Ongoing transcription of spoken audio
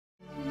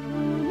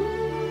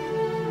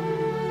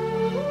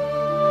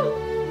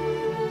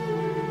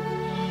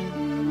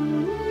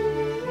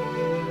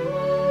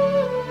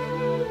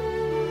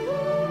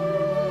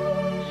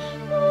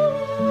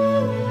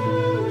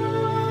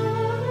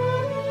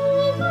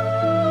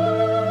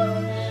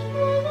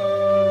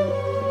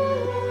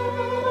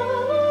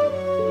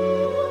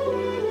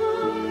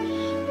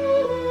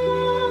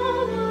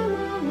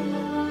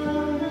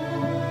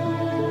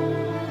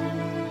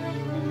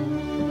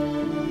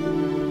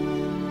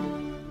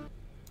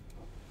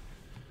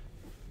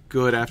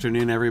Good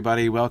afternoon,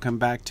 everybody. Welcome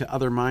back to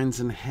Other Minds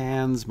and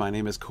Hands. My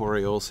name is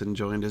Corey Olson,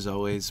 joined as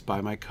always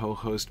by my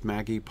co-host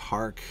Maggie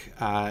Park.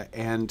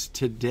 And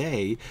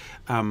today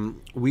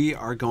we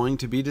are going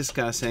to be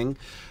discussing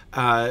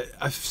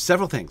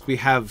several things. We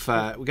got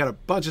a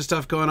bunch of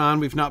stuff going on.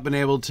 We've not been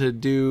able to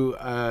do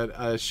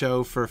a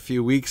show for a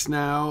few weeks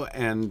now,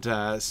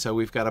 and so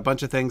we've got a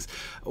bunch of things.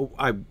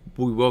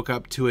 We woke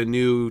up to a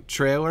new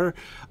trailer,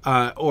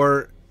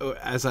 or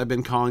as I've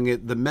been calling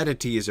it, the meta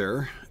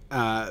teaser.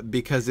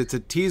 Because it's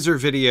a teaser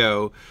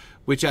video,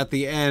 which at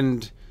the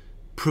end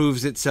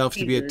proves itself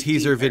to be a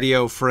teaser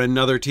video for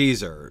another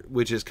teaser,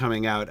 which is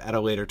coming out at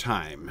a later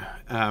time.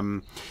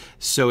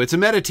 So it's a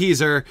meta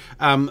teaser,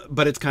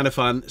 but it's kind of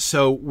fun.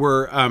 So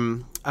we're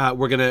gonna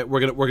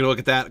look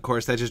at that. Of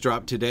course, that just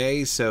dropped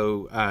today,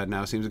 so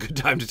now seems a good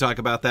time to talk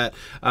about that.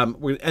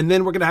 And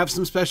then we're gonna have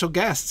some special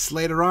guests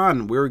later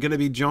on. We're gonna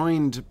be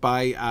joined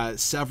by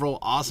several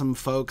awesome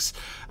folks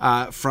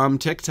from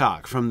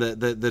TikTok, from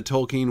the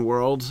Tolkien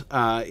world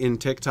in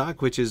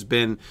TikTok, which has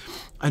been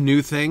a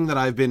new thing that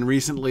I've been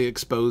recently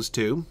exposed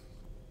to,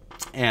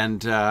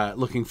 and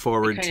looking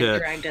forward kind to.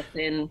 Of dragged us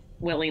in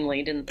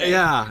willingly, didn't they?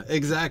 Yeah,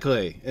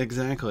 exactly.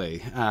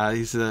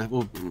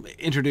 We'll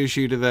introduce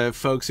you to the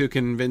folks who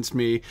convinced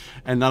me,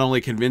 and not only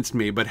convinced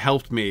me, but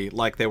helped me,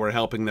 like they were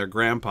helping their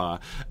grandpa,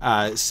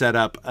 set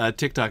up a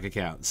TikTok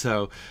account.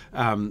 So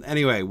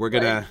anyway, we're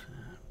gonna.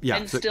 Yeah,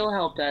 and still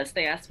helped us.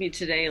 They asked me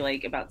today,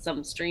 about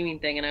some streaming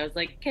thing, and I was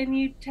like, "Can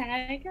you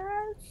tag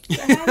us?"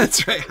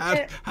 That's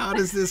right. How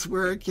does this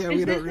work? Yeah,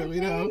 we don't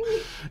really know.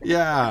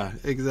 Yeah,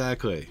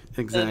 exactly.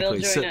 So they'll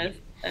join us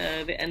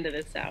the end of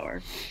this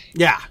hour.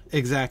 Yeah,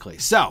 exactly.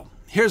 So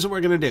here's what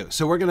we're gonna do.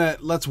 So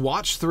let's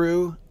watch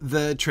through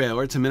the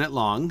trailer. It's a minute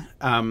long.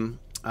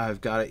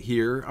 I've got it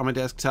here on my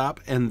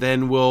desktop, and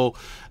then we'll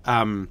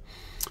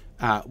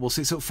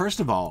see. So first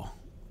of all,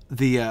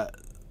 the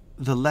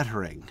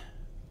lettering.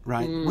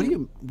 Right.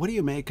 What do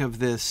you make of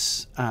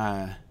this?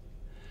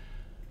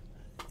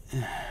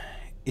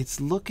 It's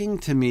looking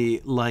to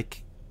me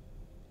like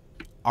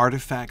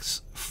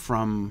artifacts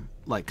from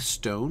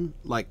stone,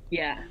 like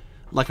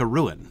a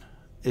ruin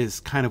is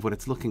kind of what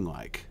it's looking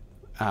like.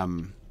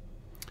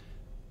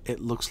 It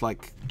looks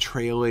like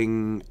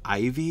trailing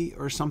ivy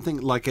or something,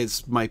 like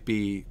it might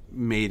be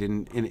made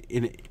in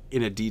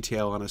a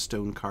detail on a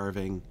stone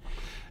carving.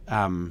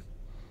 I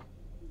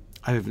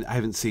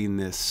haven't seen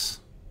this.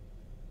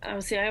 Oh,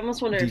 see, I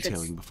almost wonder if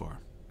it's before.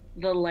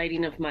 The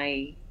lighting of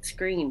my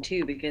screen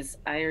too, because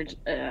I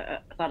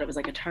thought it was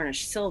like a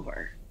tarnished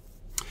silver.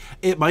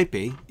 It might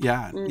be,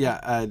 yeah.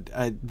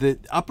 The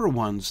upper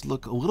ones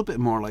look a little bit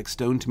more like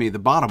stone to me. The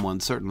bottom one,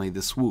 certainly,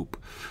 the swoop,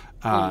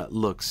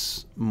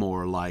 looks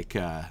more like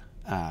metal.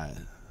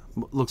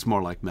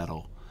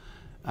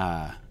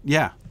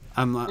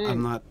 I'm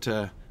not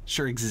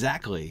sure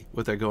exactly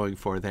what they're going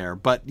for there,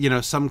 but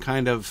some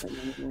kind of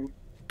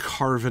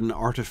carven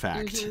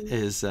artifact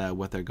is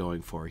what they're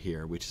going for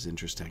here, which is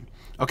interesting.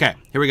 Okay,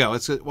 here we go.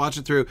 Let's watch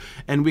it through,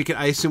 and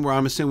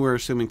we're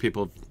assuming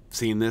people have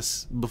seen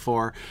this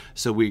before,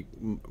 so we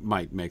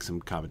might make some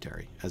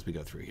commentary as we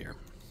go through here.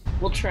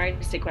 We'll try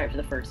to stay quiet for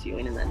the first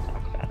viewing and then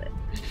talk about it.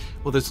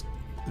 Well, there's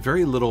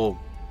very little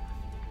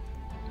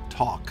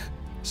talk,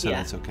 so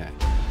that's okay.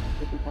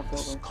 The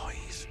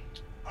skies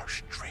are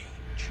strange.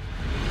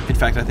 In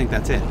fact, I think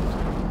that's it.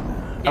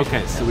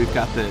 Okay, so we've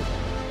got the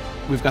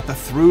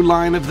through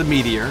line of the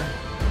meteor.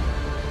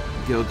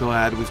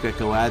 Gil-galad. We've got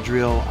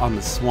Galadriel on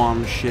the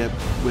swan ship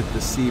with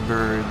the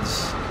seabirds.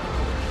 It's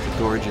a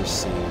gorgeous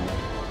scene.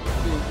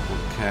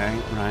 Okay,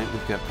 right.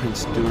 We've got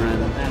Prince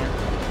Durin,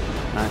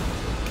 right?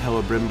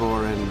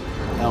 Celebrimbor and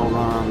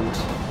Elrond.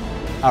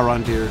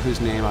 Arondir, whose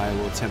name I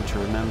will attempt to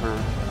remember.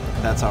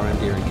 That's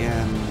Arondir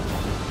again.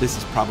 This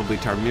is probably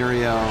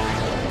Tarmiriel.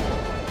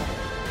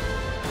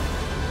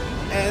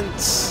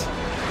 Ents.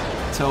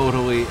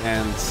 Totally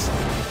Ents.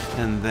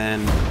 And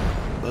then,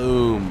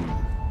 boom.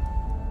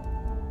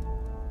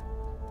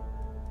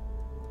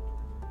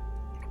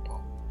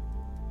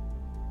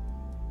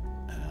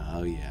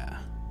 Oh, yeah.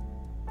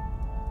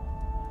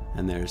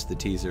 And there's the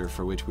teaser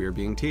for which we are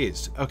being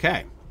teased.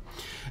 Okay.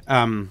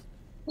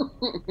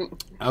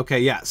 Okay,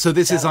 yeah. So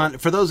this is on,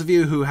 for those of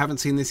you who haven't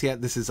seen this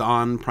yet, this is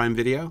on Prime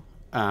Video.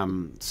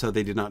 So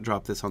they did not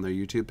drop this on their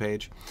YouTube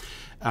page.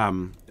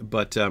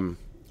 But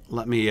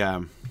let me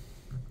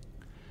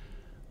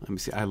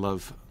see. I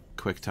love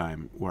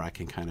QuickTime, where I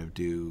can kind of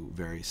do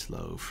very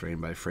slow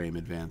frame by frame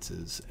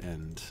advances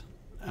and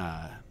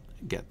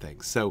get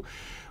things. So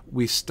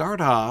we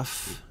start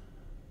off.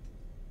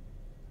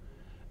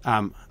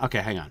 Okay,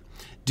 hang on.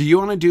 Do you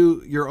want to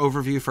do your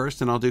overview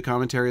first, and I'll do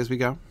commentary as we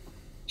go?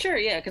 Sure,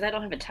 yeah, because I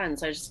don't have a ton,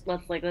 so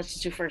let's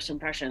just do first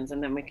impressions,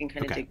 and then we can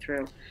kind of dig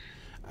through.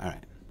 All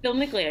right.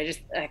 Filmically,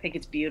 I think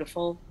it's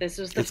beautiful. This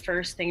was the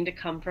first thing to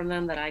come from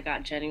them that I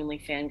got genuinely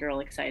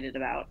fangirl excited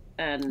about,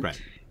 and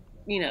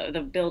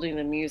the building,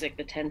 the music,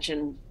 the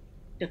tension,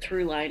 the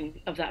through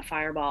line of that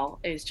fireball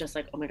is just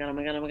like, oh my god, oh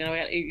my god, oh my god, oh my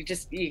god.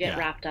 You get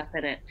wrapped up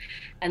in it.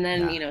 And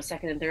then,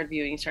 second and third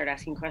viewing, you start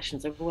asking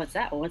questions like, what's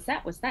that? What's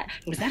that? Was that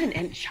an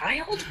Ent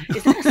child?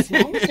 Is that a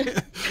small?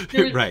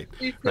 Right.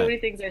 There's so many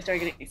things I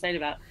started getting excited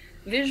about.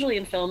 Visually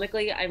and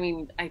filmically, I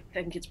mean, I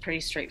think it's pretty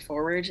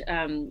straightforward.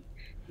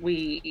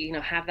 We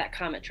have that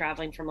comet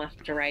traveling from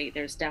left to right.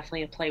 There's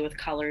definitely a play with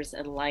colors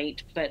and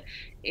light, but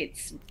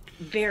it's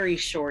very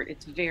short.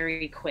 It's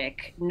very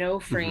quick. No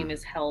frame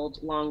is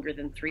held longer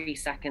than 3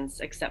 seconds,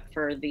 except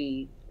for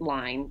the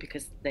line,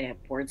 because they have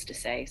words to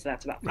say. So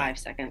that's about 5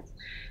 seconds.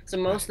 So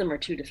most of them are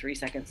 2 to 3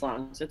 seconds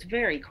long. So it's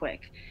very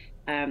quick.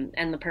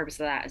 And the purpose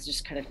of that is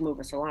just kind of move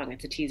us along.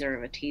 It's a teaser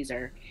of a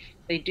teaser.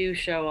 They do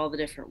show all the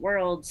different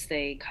worlds.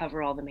 They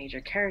cover all the major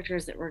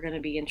characters that we're going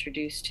to be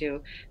introduced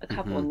to. A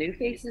couple of new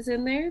faces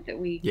in there that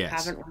we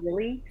haven't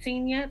really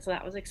seen yet. So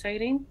that was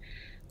exciting.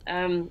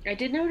 I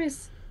did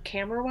notice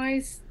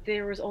camera-wise,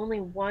 there was only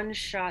one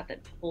shot that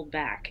pulled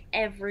back.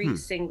 Every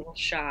single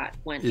shot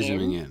went in.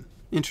 Zooming in.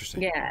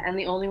 Interesting. Yeah, and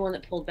the only one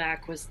that pulled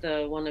back was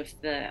the one of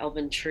the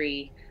elven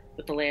tree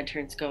with the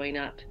lanterns going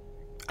up.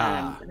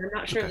 I'm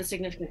not sure the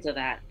significance of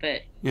that,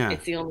 but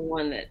it's the only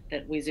one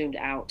that we zoomed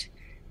out.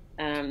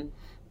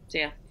 So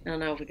yeah, I don't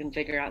know if we can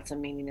figure out some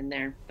meaning in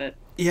there, but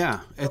yeah,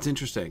 it's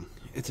interesting.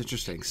 It's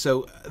interesting.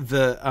 So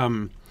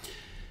the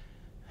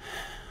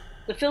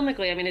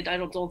filmically, I mean, I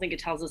don't think it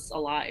tells us a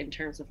lot in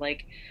terms of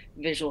like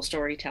visual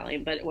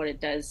storytelling, but what it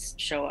does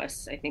show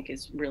us, I think,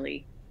 is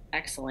really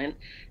excellent.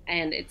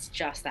 And it's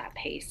just that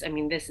pace. I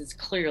mean, this is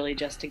clearly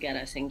just to get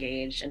us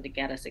engaged and to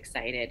get us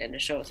excited and to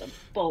show us a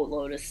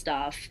boatload of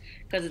stuff,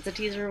 because it's a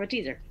teaser of a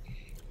teaser.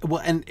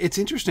 Well, and it's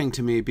interesting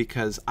to me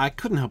because I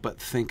couldn't help but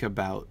think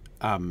about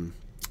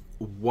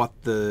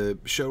what the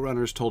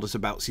showrunners told us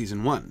about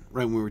season 1,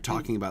 right? When we were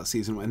talking about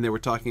season 1, and they were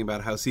talking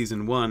about how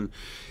season 1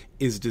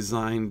 is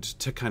designed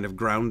to kind of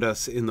ground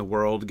us in the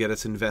world, get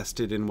us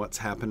invested in what's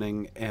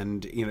happening,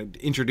 and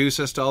introduce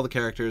us to all the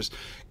characters,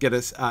 get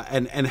us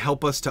and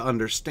help us to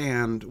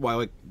understand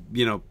why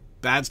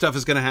bad stuff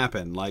is going to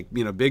happen,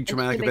 big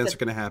traumatic events are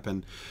going to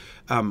happen.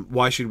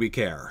 Why should we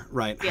care,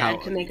 right? Yeah,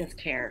 to make us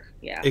care.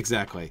 Yeah,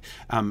 exactly.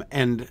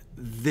 And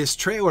this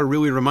trailer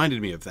really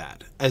reminded me of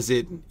that, as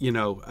it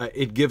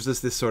it gives us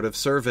this sort of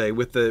survey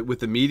with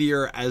the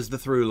meteor as the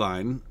through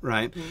line,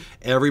 right?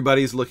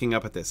 Everybody's looking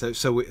up at this.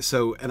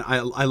 So, and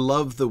I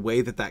love the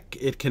way that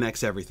it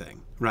connects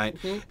everything, right?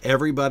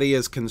 Everybody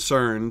is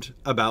concerned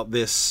about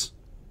this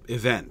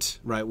event,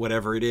 right?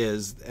 Whatever it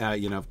is,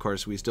 of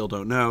course, we still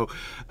don't know,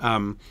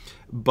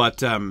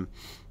 but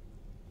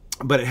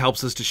it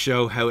helps us to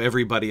show how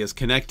everybody is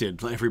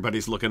connected.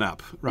 Everybody's looking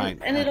up, right?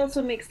 And it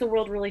also makes the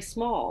world really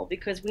small,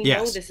 because we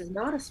know this is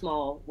not a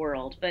small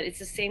world, but it's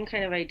the same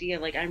kind of idea.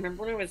 Like, I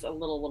remember when I was a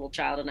little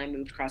child and I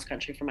moved cross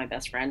country for my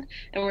best friend,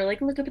 and we're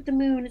like, look up at the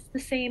moon. It's the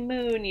same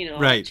moon,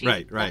 Right.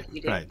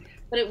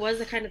 But it was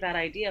the kind of that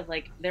idea of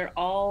like, they're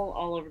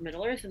all over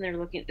Middle Earth, and they're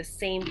looking at the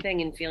same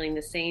thing and feeling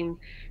the same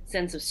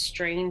sense of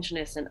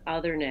strangeness and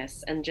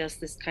otherness, and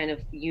just this kind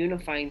of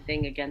unifying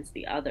thing against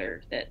the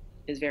other that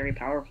is very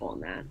powerful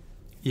in that.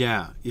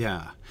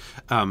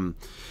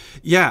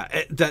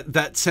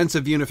 That sense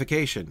of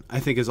unification, I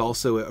think, is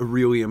also a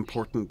really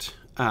important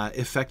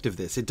effect of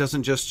this. It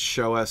doesn't just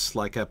show us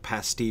like a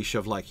pastiche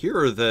of like, here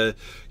are the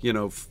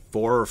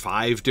 4 or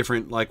 5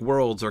 different like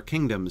worlds or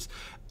kingdoms.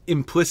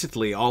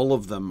 Implicitly, all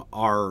of them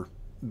are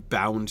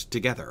bound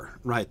together,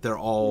 right? They're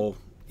all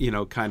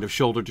kind of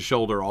shoulder to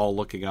shoulder, all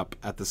looking up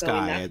at the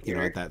sky, at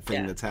that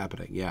thing that's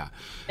happening. Yeah.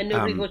 And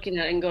nobody's looking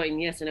at it and going,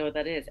 yes, I know what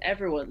that is.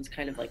 Everyone's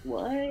kind of like,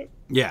 what?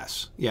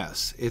 Yes.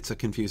 It's a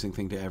confusing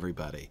thing to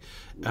everybody.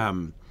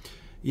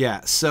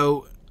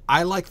 So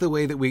I like the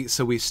way that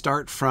we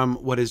start from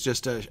what is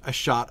just a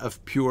shot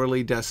of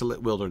purely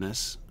desolate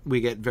wilderness. We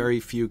get very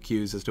few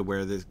cues as to where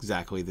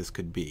exactly this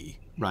could be,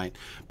 right?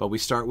 But we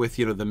start with,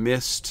 the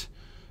mist,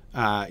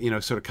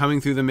 sort of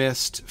coming through the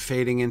mist,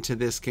 fading into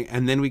this,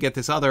 and then we get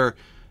this other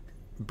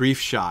brief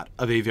shot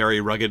of a very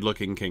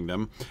rugged-looking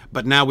kingdom.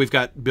 But now we've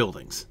got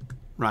buildings,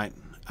 right?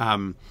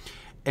 And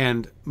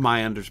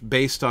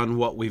based on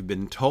what we've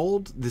been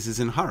told, this is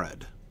in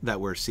Harad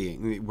that we're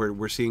seeing.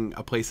 We're seeing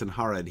a place in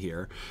Harad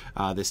here,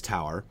 this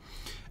tower.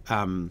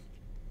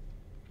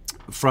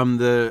 From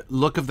the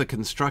look of the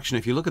construction,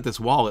 if you look at this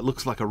wall, it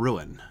looks like a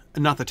ruin.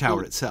 Not the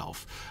tower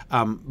itself,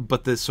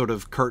 but this sort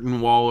of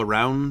curtain wall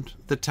around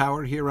the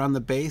tower here on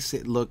the base,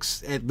 it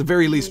looks, at the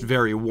very least,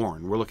 very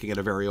worn. We're looking at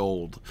a very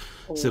old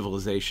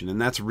civilization,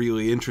 and that's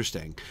really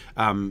interesting.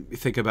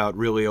 Think about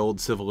really old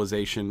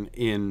civilization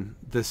in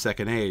the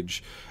Second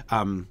Age.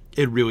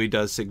 It really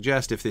does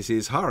suggest, if this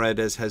is Harad,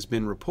 as has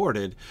been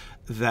reported,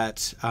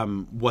 that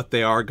what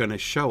they are going to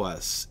show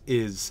us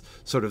is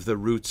sort of the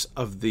roots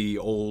of the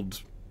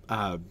old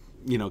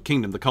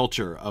kingdom, the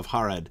culture of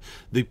Harad,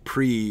 the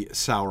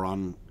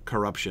pre-Sauron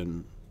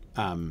corruption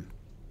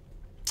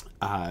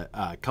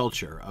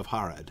culture of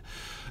Harad.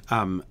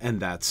 And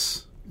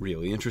that's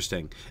really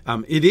interesting.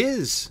 It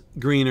is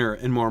greener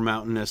and more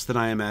mountainous than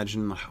I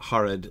imagine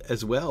Harad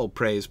as well,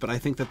 praise, but I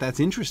think that that's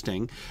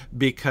interesting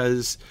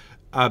because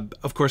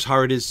Of course,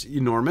 Harad is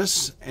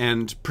enormous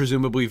and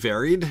presumably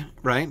varied,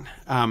 right?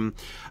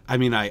 I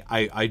mean,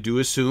 I do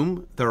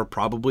assume there are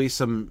probably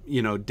some,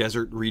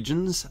 desert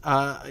regions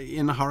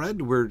in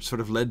Harad. We're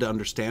sort of led to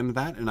understand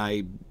that, and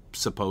I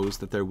suppose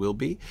that there will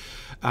be.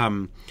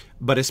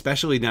 But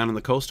especially down in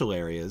the coastal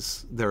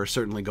areas, there are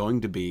certainly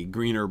going to be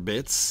greener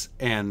bits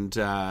and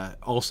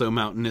also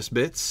mountainous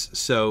bits.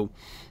 So,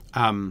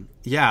 I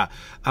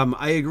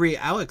agree.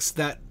 Alex,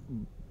 that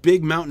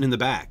big mountain in the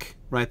back,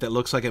 right, that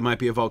looks like it might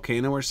be a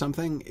volcano or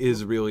something,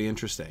 is really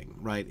interesting,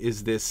 right?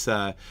 Is this,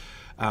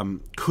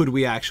 could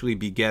we actually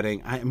be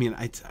getting, I mean,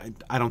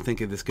 I don't think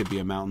this could be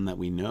a mountain that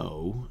we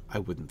know. I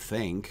wouldn't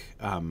think.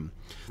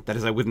 That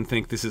is, I wouldn't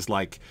think this is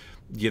like,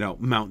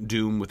 Mount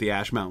Doom with the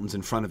Ash Mountains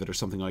in front of it or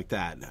something like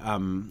that.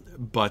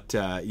 But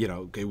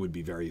it would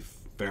be very,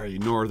 very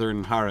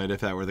northern Harad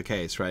if that were the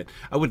case, right?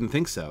 I wouldn't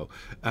think so.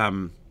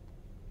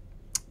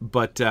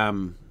 But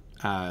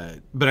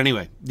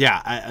anyway,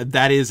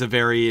 that is a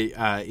very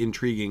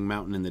intriguing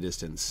mountain in the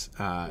distance,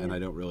 and I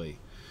don't really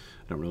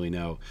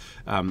know.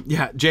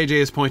 JJ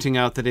is pointing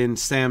out that in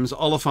Sam's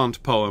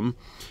Oliphant poem,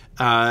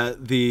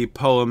 the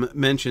poem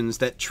mentions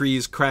that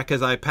trees crack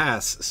as I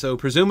pass, so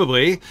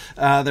presumably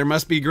there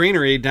must be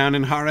greenery down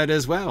in Harad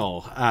as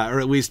well,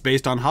 or at least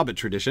based on Hobbit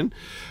tradition.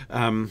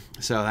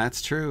 So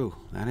that's true.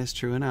 That is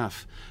true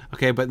enough.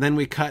 Okay, but then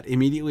we cut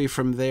immediately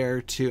from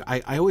there to...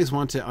 I always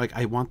want to...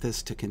 I want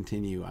this to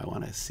continue. I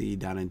want to see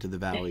down into the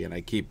valley, and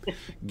I keep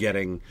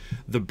getting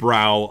the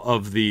brow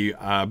of the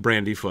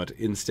Brandyfoot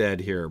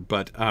instead here.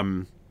 But...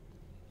 you'll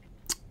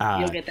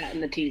get that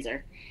in the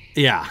teaser.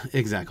 Yeah,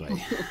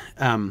 exactly.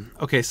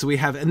 Okay, so we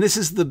have... And this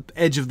is the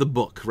edge of the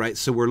book, right?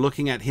 So we're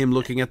looking at him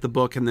looking at the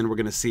book, and then we're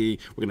going to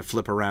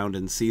flip around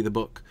and see the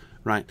book,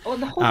 right? Well,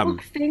 the whole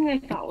book thing I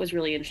thought was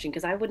really interesting,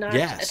 because I would not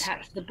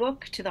attach the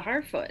book to the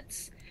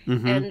Harfoots.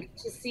 Mm-hmm. And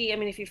to see, I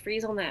mean, if you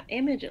freeze on that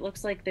image, it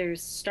looks like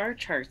there's star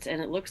charts, and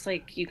it looks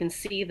like you can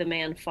see the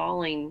man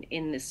falling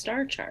in this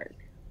star chart.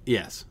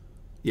 Yes.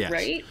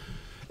 Right?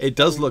 It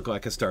does look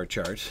like a star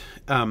chart.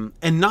 And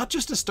not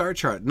just a star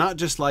chart, not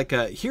just like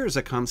here's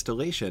a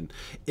constellation.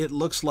 It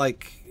looks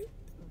like,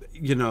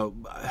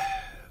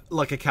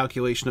 like a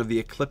calculation of the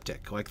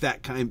ecliptic, like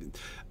that kind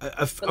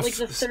of... But like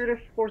the third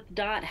or fourth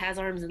dot has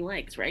arms and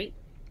legs, right?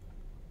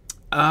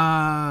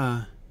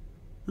 Yeah.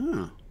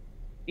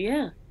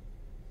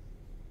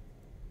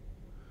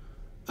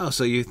 Oh,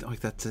 so you like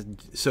that's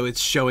so it's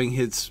showing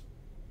his...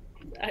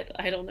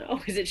 I don't know.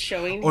 Is it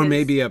showing? Or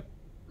maybe a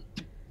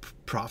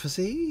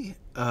prophecy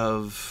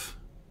of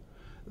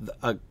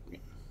a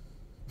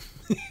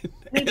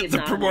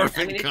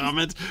anthropomorphic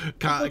comment.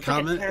 Like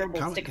a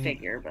terrible stick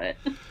figure, but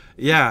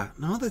yeah,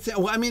 no, that's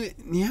well. I mean,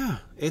 yeah,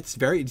 it's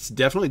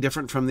definitely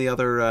different from the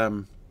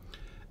other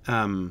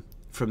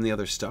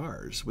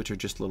stars, which are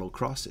just little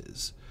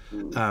crosses.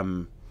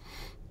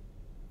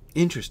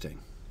 Interesting.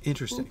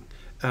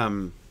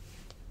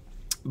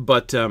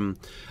 But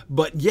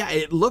yeah,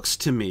 it looks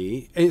to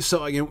me.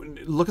 So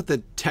look at the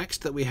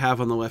text that we have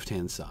on the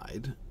left-hand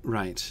side,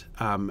 right?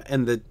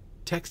 And the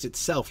text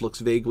itself looks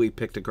vaguely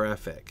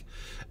pictographic.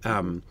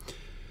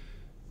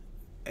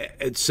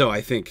 So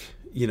I think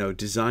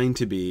designed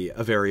to be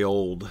a very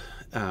old,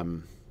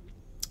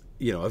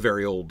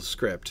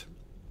 script.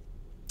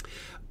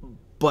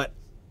 But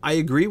I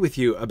agree with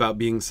you about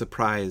being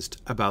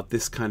surprised about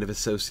this kind of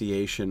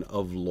association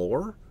of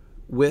lore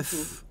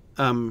with.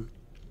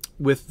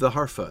 With the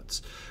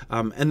Harfoots.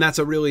 And that's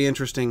a really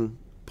interesting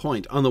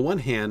point. On the one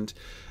hand,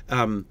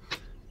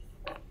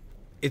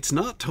 it's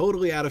not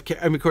totally out of care.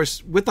 I mean, of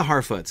course, with the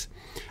Harfoots,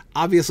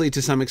 obviously,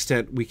 to some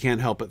extent, we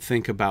can't help but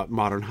think about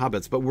modern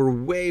hobbits, but we're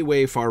way,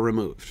 way far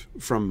removed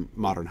from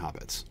modern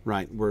hobbits,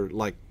 right? We're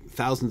like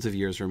thousands of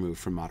years removed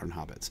from modern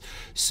hobbits.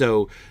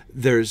 So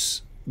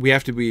we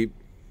have to be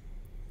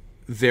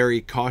very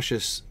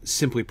cautious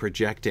simply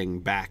projecting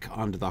back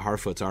onto the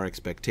Harfoots our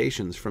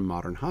expectations from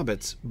modern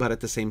hobbits, but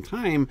at the same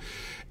time,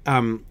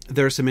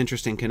 there are some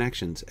interesting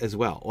connections as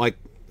well. Like,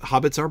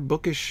 hobbits are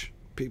bookish,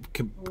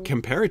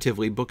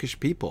 comparatively bookish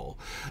people.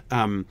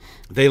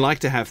 They like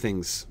to have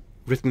things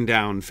written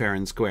down fair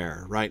and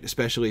square, right?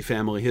 Especially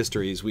family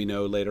histories we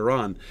know later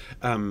on.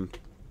 And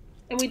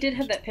we did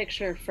have that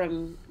picture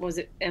from, was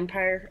it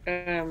Empire?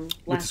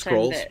 Last time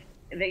scrolls?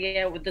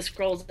 With the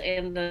scrolls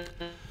and the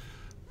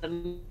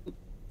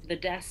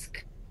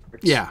desk.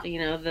 Yeah.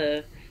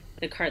 The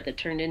cart that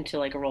turned into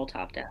like a roll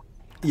top desk.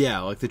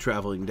 Yeah, like the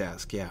traveling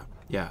desk. Yeah.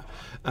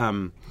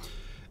 And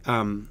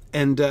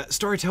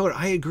Storyteller,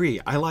 I agree.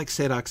 I like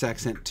Sadoc's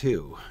accent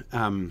too.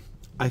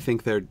 I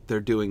think they're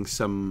doing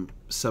some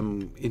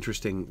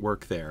interesting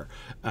work there.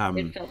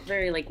 It felt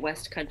very like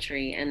West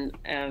Country, and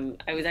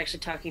I was actually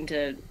talking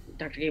to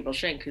Dr. Gabriel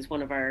Schenk, who's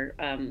one of our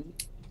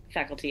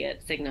faculty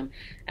at Signum,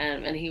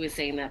 and he was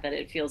saying that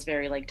it feels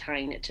very like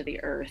tying it to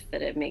the earth,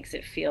 that it makes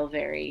it feel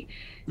very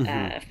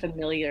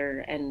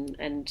familiar and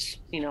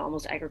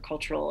almost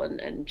agricultural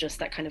and just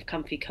that kind of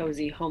comfy,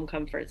 cozy home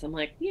comforts. I'm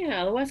like,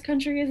 yeah, the West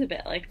Country is a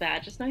bit like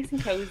that, just nice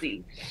and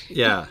cozy.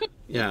 Yeah.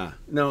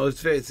 No,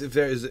 it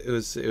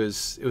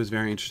was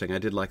very interesting. I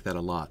did like that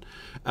a lot.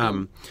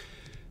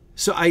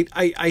 So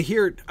I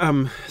hear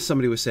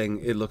somebody was saying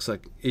it looks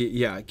like,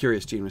 yeah,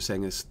 Curious Gene was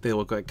saying this, they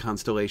look like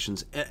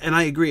constellations, and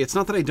I agree. It's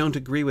not that I don't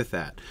agree with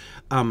that,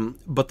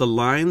 but the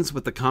lines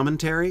with the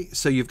commentary,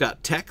 so you've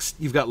got text,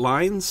 you've got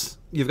lines,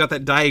 you've got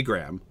that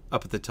diagram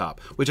up at the top,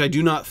 which I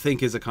do not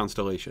think is a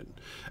constellation,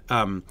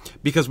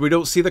 because we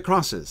don't see the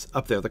crosses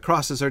up there. The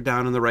crosses are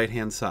down on the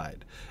right-hand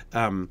side,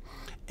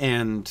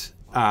 and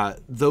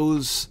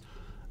those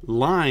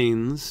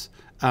lines...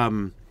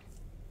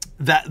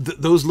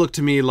 those look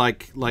to me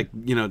like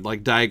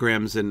like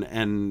diagrams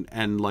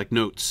and like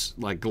notes,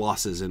 like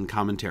glosses and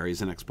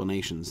commentaries and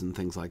explanations and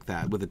things like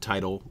that, with a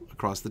title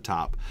across the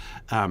top.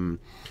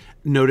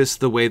 Notice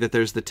the way that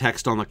there's the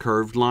text on the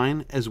curved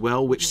line as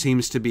well, which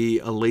seems to be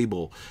a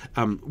label.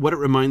 What it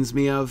reminds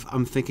me of,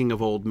 I'm thinking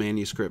of old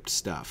manuscript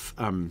stuff.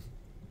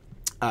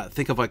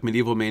 Think of like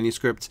medieval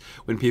manuscripts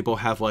when people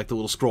have like the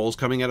little scrolls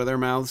coming out of their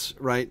mouths,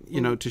 right?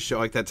 To show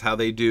like that's how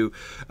they do.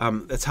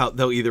 That's how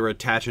they'll either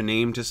attach a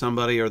name to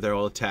somebody, or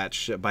they'll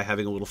attach by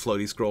having a little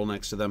floaty scroll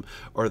next to them,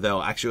 or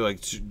they'll actually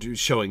like do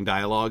showing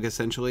dialogue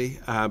essentially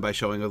by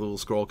showing a little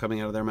scroll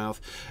coming out of their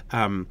mouth.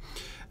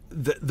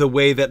 The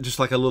way that just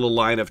like a little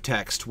line of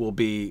text will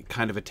be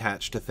kind of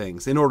attached to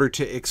things in order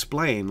to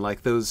explain,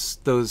 like those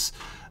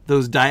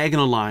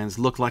diagonal lines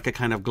look like a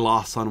kind of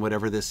gloss on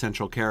whatever this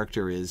central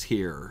character is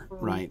here,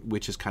 right?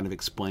 Which is kind of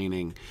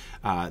explaining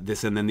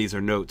this. And then these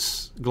are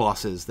notes,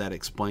 glosses that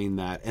explain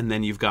that. And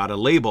then you've got a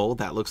label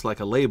that looks like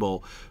a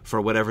label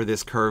for whatever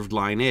this curved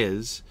line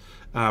is,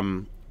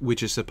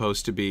 which is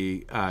supposed to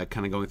be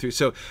kind of going through.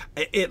 So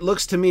it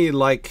looks to me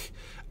like,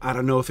 I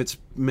don't know if it's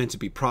meant to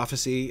be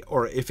prophecy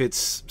or if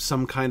it's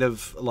some kind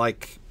of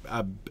like,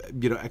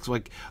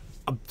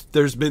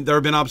 there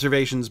have been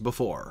observations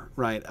before,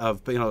 right?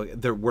 Of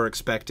we're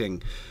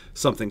expecting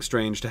something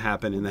strange to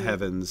happen in the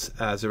heavens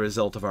as a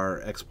result of our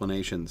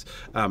explanations.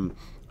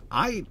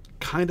 I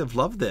kind of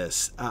love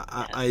this.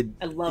 I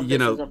love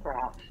this as a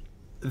prop.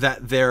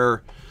 That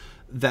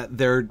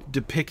they're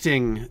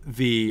depicting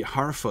the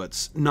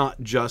Harfoots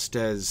not just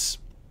as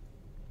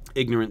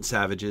ignorant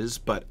savages,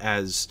 but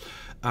as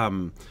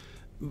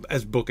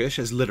bookish,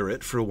 as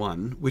literate, for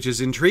one, which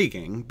is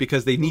intriguing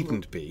because they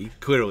needn't be.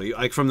 Clearly,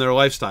 like from their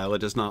lifestyle, it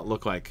does not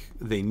look like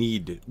they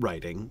need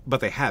writing, but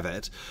they have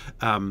it.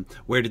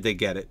 Where did they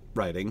get it?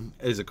 Writing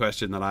is a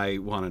question that I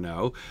want to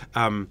know.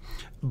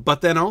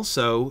 But then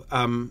also,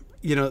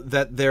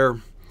 that they're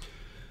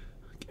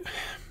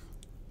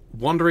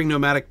wandering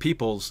nomadic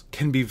peoples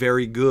can be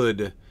very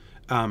good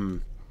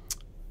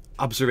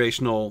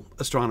observational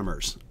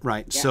astronomers,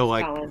 right? Yeah, so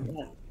like,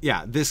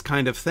 yeah, this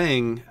kind of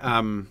thing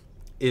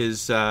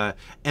is, and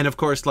of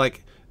course,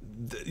 like,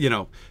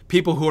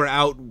 people who are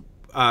out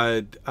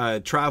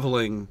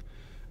traveling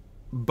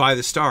by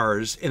the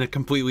stars in a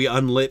completely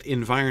unlit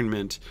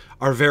environment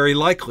are very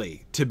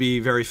likely to be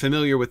very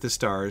familiar with the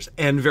stars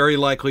and very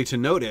likely to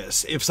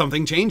notice if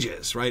something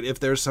changes, right? If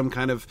there's some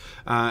kind of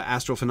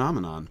astral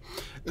phenomenon.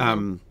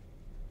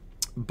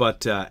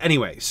 But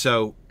anyway,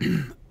 so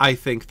I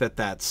think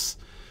that's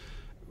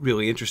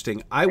really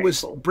interesting. I Very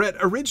was, cool. Brett,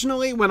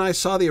 originally when I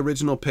saw the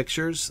original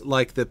pictures,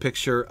 like the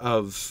picture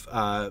of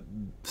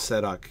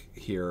Sedok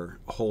here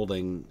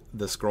holding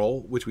the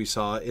scroll, which we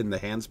saw in the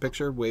hands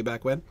picture way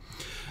back when,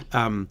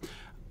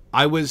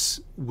 I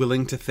was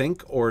willing to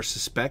think or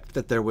suspect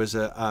that there was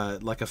a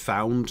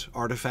found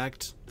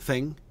artifact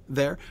thing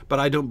there, but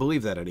I don't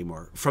believe that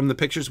anymore. From the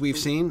pictures we've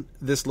seen,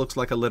 this looks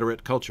like a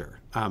literate culture.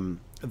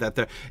 That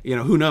there,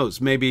 who knows?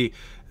 Maybe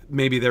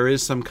there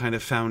is some kind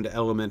of found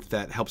element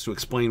that helps to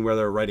explain where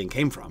their writing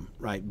came from,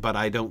 right? But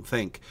I don't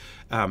think,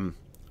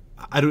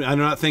 I do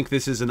not think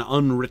this is an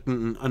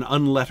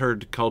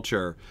unlettered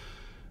culture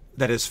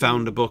that has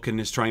found a book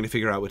and is trying to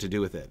figure out what to do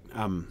with it.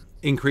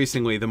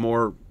 Increasingly, the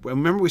more,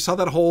 remember we saw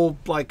that whole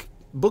like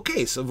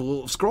bookcase of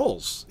little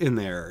scrolls in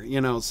there,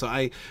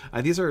 So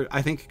these are,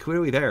 I think,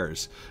 clearly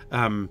theirs.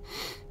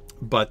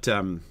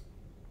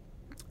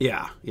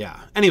 Yeah.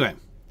 Anyway,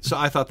 so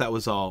I thought that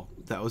was all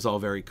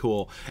very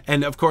cool.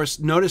 And of course,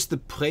 notice the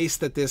place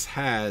that this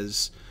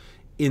has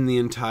in the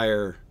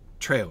entire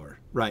trailer,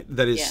 right?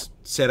 That is,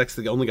 Sedek's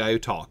the only guy who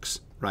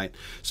talks, right?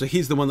 So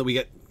he's the one that we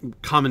get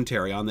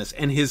commentary on this,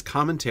 and his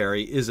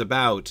commentary is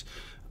about,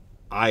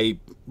 I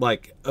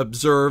like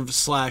observe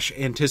 /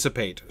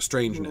 anticipate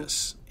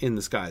strangeness in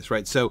the skies,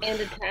 right? So and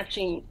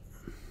attaching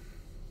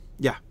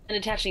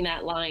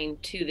that line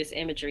to this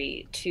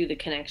imagery, to the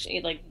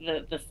connection, like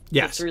the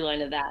through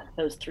line of that,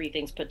 those three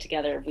things put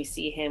together. If we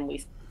see him,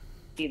 we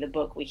see the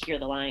book, we hear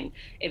the line,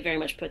 it very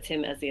much puts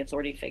him as the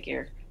authority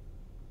figure,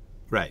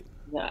 right?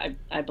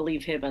 I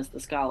believe him as the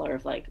scholar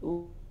of like,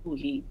 ooh,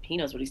 he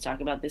knows what he's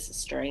talking about. This is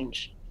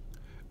strange,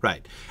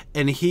 right?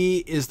 And he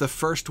is the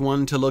first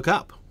one to look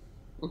up.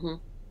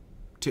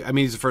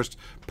 He's the first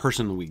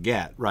person we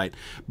get, right?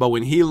 But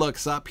when he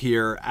looks up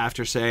here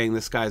after saying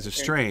the skies are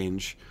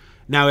strange,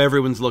 now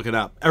everyone's looking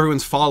up.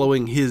 Everyone's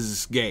following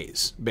his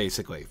gaze,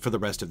 basically, for the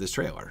rest of this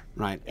trailer,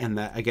 right? And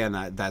that,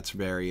 again, that's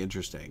very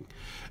interesting.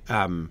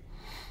 And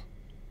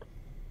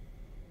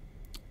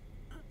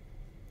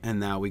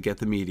now we get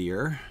the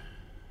meteor.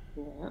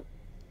 Yeah.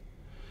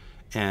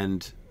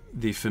 and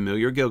the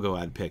familiar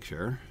Gilgalad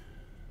picture.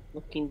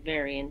 Looking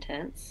very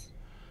intense.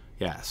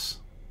 Yes.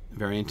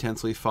 Very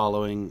intensely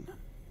following.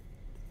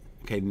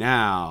 Okay,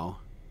 now,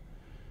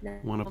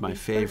 one of my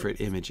favorite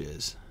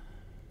images.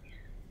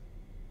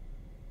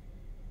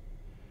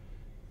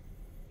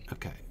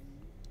 Okay.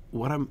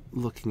 What I'm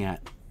looking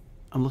at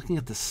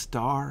the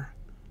star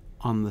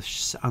on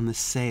the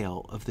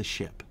sail of the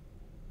ship.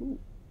 Ooh.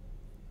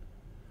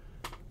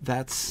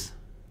 Does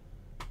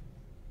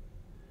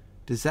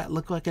that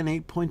look like an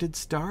 8-pointed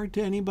star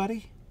to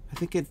anybody? I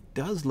think it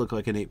does look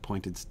like an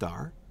 8-pointed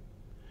star.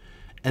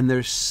 And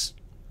there's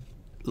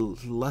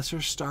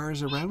lesser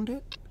stars around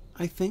it,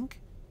 I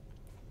think.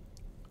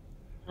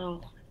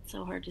 Oh, it's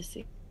so hard to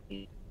see.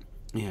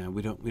 Yeah,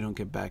 we don't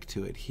get back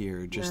to it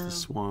here. Just the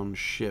swan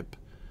ship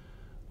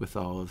with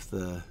all of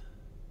the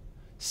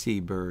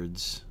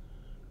seabirds.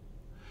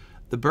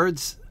 The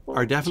birds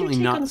are definitely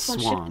not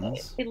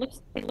swans. It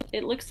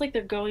looks like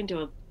they're going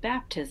to a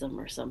baptism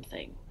or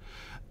something.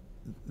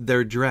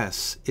 Their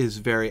dress is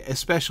very,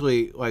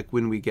 especially like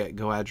when we get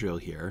Galadriel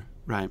here,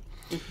 right?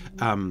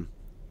 Mm-hmm.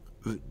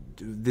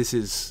 This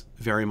is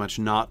very much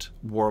not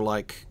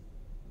warlike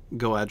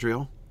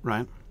Galadriel,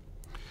 right?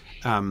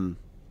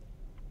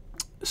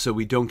 So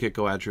we don't get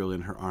Galadriel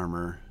in her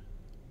armor.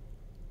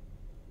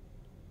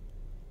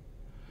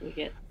 We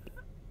get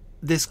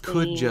this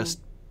clean. Could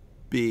just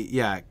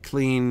be,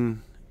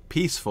 clean,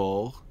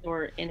 peaceful.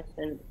 Or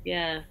innocent,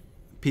 yeah.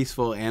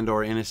 Peaceful and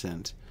or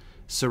innocent.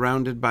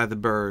 Surrounded by the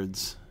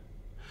birds.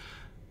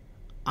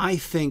 I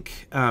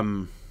think,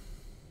 I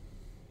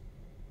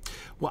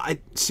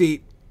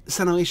see,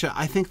 Sanalisha,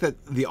 I think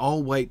that the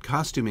all-white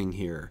costuming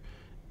here,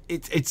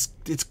 it's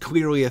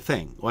clearly a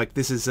thing. Like,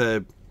 this is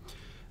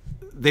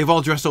they've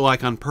all dressed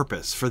alike on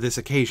purpose for this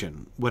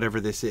occasion,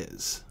 whatever this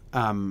is.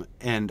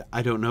 And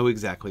I don't know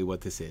exactly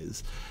what this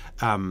is.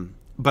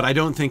 But I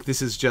don't think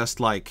this is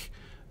just like,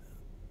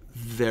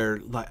 they're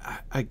like,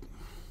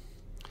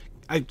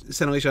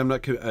 Sanalisha, I'm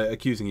not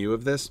accusing you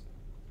of this,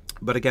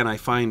 but again, I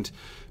find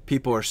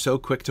people are so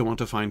quick to want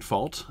to find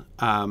fault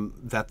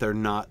that they're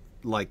not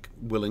like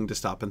willing to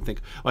stop and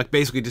think, like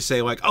basically to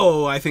say like,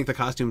 oh, I think the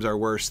costumes are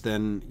worse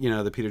than, you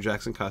know, the Peter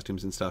Jackson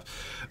costumes and stuff,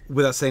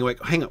 without saying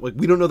like, hang on, like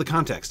we don't know the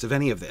context of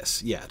any of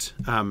this yet.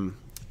 And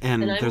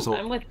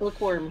I'm with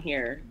Bookworm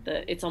here.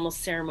 It's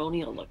almost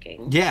ceremonial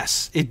looking.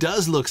 Yes, it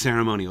does look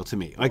ceremonial to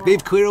me. Like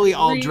they've clearly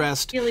all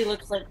dressed. It really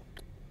looks like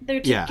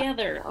they're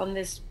together on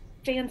this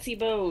fancy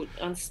boat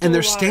on still and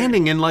they're water.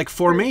 Standing in like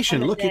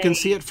formation. Look, you can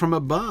see it from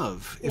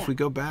above if we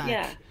go back.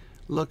 Yeah.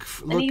 Look,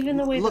 and even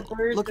the way the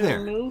birds are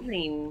there.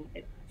 moving.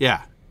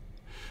 Yeah,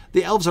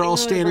 the elves are all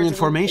standing in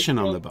formation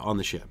on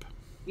the ship.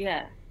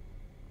 Yeah.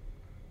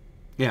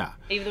 Yeah.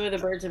 Even the way the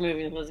birds are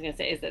moving, what I was going to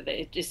say is that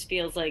it just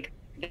feels like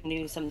they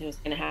knew something was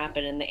going to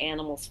happen, and the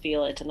animals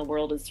feel it, and the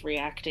world is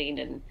reacting,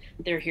 and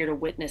they're here to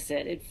witness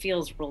it. It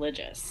feels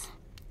religious.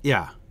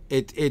 Yeah,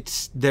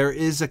 there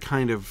is a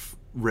kind of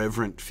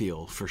reverent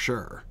feel for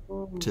sure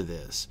to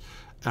this.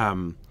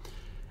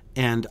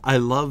 And I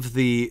love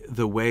the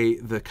way,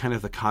 the kind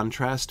of the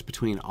contrast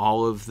between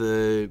all of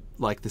the,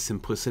 like the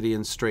simplicity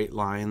and straight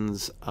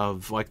lines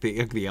of like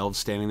the elves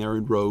standing there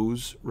in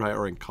rows, right?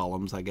 Or in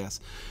columns, I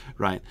guess.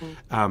 Right.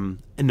 And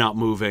not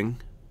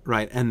moving.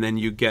 Right. And then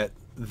you get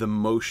the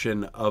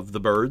motion of the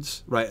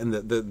birds, right? And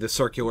the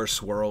circular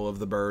swirl of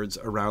the birds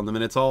around them.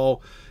 And it's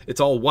all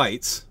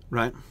whites,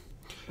 right?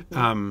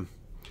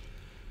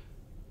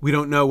 We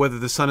don't know whether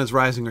the sun is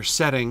rising or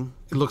setting.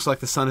 It looks like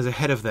the sun is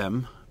ahead of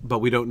them, but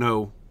we don't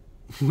know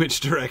which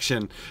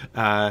direction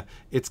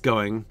it's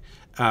going.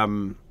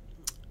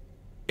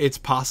 It's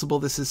possible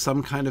this is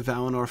some kind of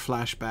Valinor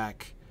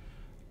flashback.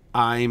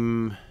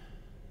 I'm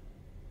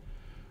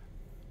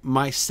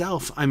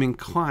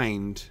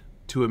inclined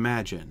to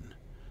imagine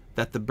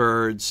that the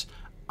birds,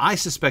 I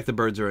suspect the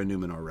birds are a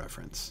Numenor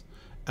reference.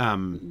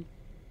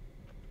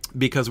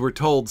 Because we're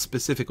told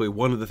specifically,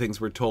 one of the things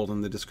we're told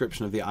in the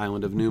description of the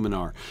island of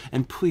Numenor,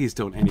 and please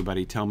don't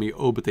anybody tell me,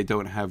 oh, but they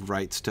don't have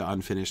rights to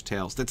Unfinished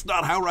Tales. That's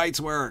not how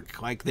rights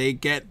work. Like, they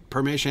get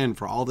permission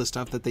for all the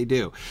stuff that they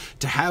do.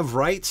 To have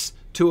rights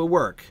to a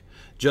work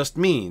just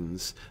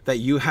means that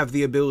you have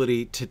the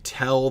ability to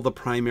tell the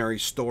primary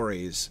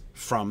stories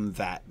from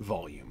that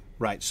volume.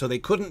 Right, so they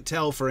couldn't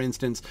tell, for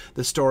instance,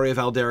 the story of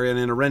Aldarion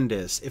and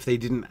Erendis if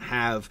they'd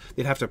have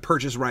to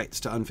purchase rights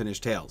to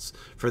Unfinished Tales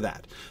for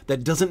that.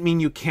 That doesn't mean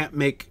you can't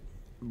make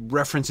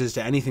references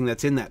to anything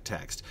that's in that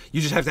text.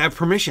 You just have to have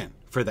permission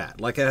for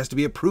that. Like, it has to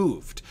be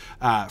approved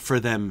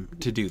for them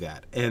to do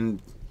that. And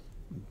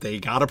they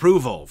got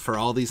approval for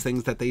all these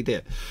things that they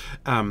did.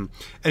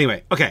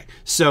 Anyway, okay,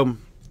 so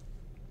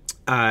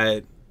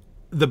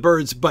the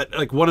birds, but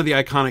like one of the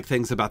iconic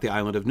things about the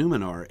island of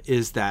Numenor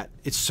is that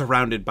it's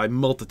surrounded by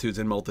multitudes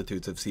and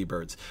multitudes of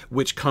seabirds,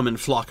 which come and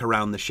flock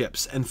around the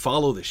ships and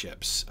follow the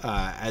ships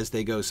as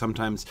they go,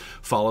 sometimes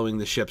following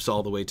the ships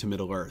all the way to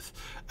Middle-earth.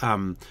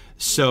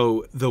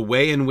 So the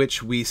way in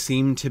which we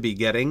seem to be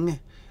getting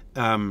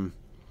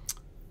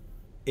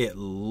It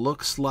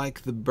looks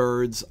like the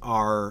birds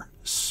are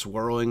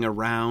swirling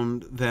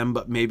around them,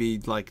 but maybe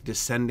like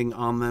descending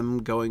on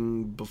them,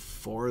 going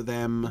before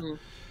them.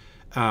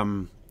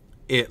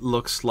 It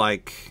looks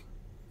like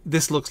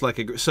this looks like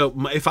a. So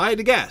if I had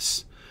to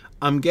guess,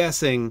 I'm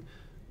guessing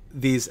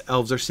these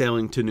elves are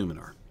sailing to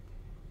Numenor.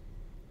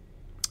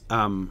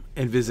 And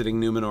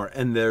visiting Numenor,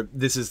 and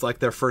this is like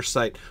their first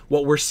sight.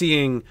 What we're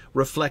seeing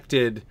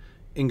reflected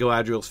in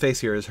Galadriel's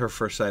face here is her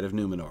first sight of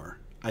Numenor.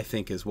 I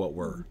think is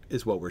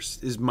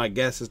my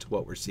guess as to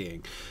what we're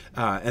seeing,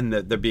 and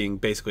that they're being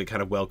basically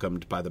kind of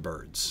welcomed by the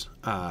birds.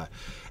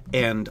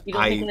 And you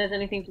don't think it has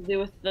anything to do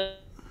with the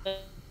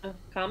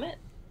comet,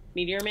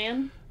 Meteor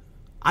Man?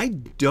 I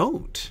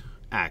don't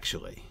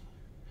actually.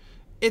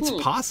 It's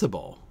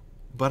possible,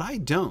 but I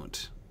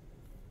don't.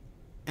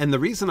 And the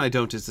reason I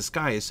don't is the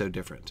sky is so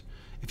different.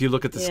 If you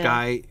look at the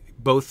sky,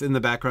 both in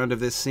the background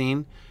of this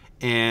scene,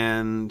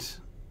 and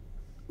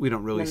we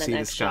don't really see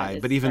the sky,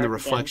 but even the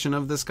reflection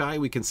of the sky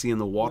we can see in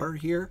the water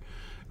here,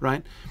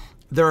 right?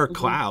 There are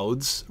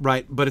clouds,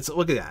 right? But it's,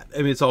 look at that. I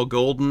mean, it's all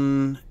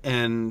golden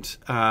and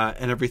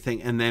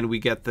everything, and then we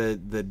get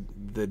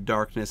the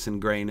darkness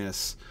and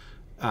grayness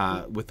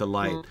with the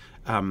light.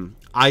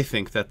 I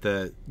think that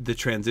the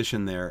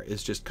transition there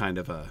is just kind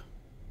of a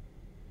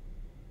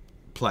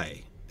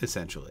play,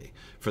 essentially,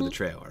 for the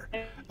trailer,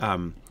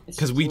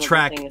 because we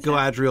track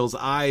Galadriel's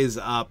eyes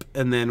up,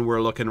 and then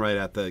we're looking right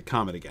at the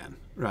comet again,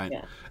 right?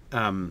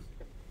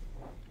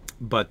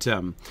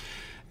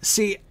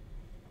 See,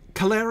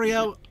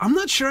 Calerio, I'm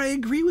not sure I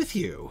agree with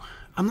you.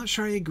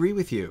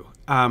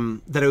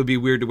 That it would be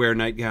weird to wear a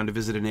nightgown to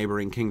visit a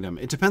neighboring kingdom.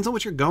 It depends on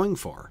what you're going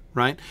for,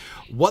 right?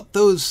 What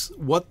those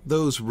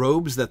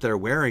robes that they're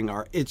wearing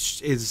are,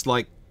 is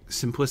like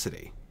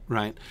simplicity,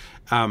 right?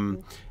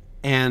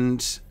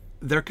 And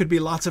there could be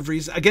lots of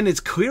reasons. Again,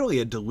 it's clearly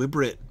a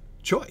deliberate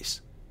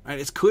choice, right?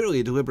 It's clearly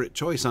a deliberate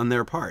choice on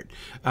their part.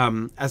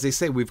 As they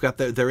say,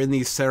 they're in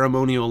these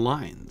ceremonial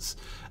lines.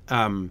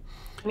 I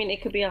mean,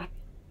 it could be a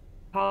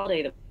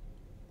holiday that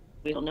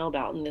we don't know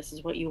about, and this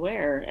is what you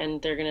wear,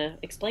 and they're going to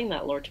explain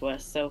that lore to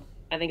us. So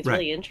I think it's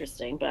really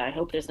interesting, but I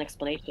hope there's an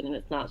explanation, and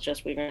it's not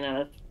just we ran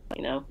out of,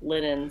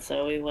 linen,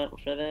 so we went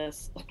for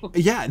this.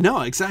 Yeah,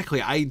 no,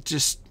 exactly.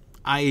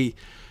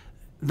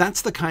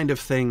 That's the kind of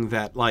thing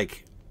that,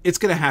 like, it's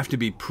going to have to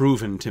be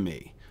proven to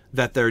me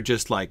that they're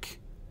just, like,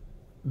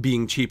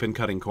 being cheap and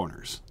cutting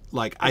corners.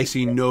 Like, I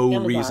see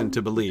no reason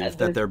to believe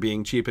that they're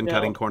being cheap and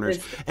cutting corners,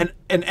 and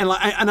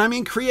I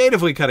mean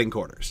creatively cutting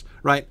corners,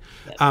 right?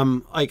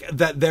 Like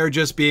that they're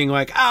just being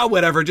like,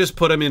 whatever, just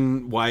put them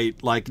in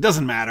white, like it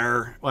doesn't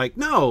matter. Like,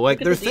 no, like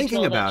they're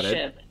thinking about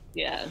it.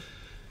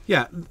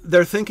 Yeah,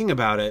 they're thinking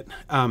about it.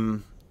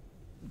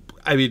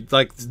 I mean,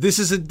 like, this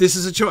is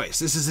a choice.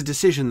 This is a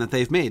decision that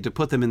they've made to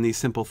put them in these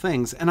simple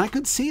things, and I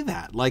could see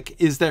that. Like,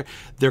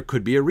 there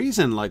could be a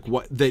reason. Like,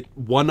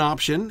 one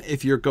option,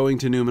 if you're going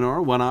to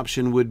Numenor, one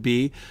option would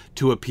be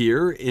to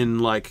appear in,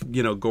 like,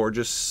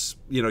 gorgeous,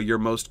 your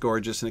most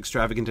gorgeous and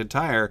extravagant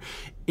attire.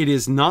 It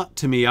is not,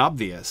 to me,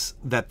 obvious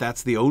that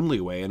that's the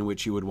only way in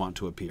which you would want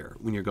to appear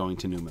when you're going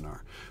to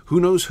Numenor. Who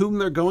knows whom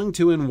they're going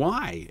to and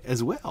why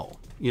as well,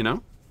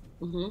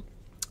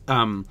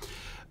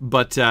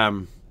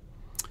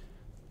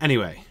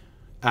 Anyway,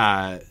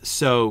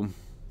 so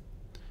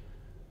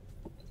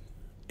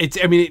it's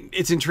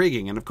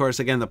intriguing, and of course,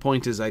 again, the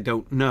point is I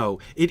don't know.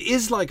 It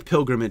is like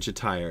pilgrimage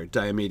attire,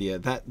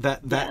 Diomedia.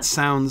 That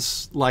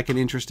sounds like an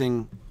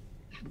interesting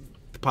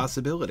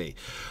possibility.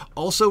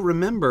 Also,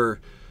 remember,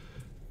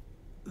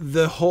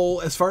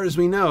 as far as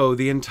we know,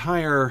 the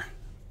entire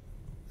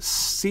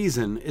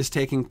season is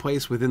taking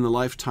place within the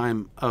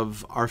lifetime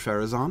of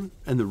Ar-Pharazôn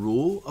and the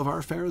rule of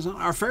Ar-Pharazôn.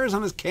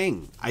 Ar-Pharazôn is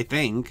king, I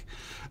think,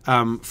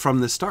 from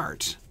the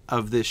start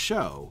of this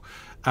show.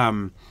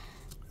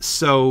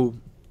 So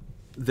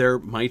there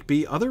might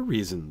be other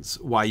reasons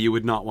why you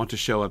would not want to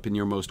show up in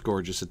your most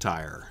gorgeous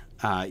attire,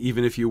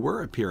 even if you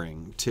were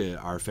appearing to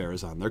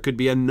Ar-Pharazôn. There could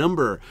be a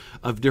number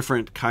of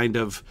different kind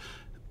of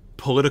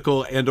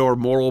political and or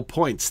moral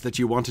points that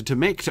you wanted to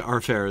make to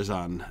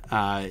Ar-Pharazôn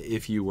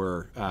if you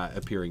were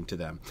appearing to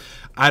them.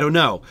 I don't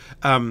know.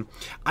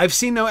 I've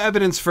seen no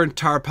evidence for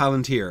Tar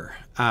Palantir,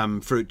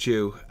 Fruit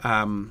Jew,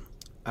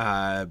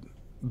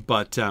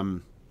 but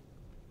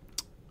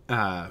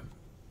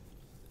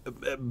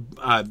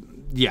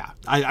yeah,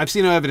 I've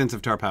seen no evidence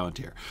of Tar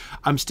Palantir.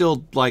 I'm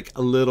still, like,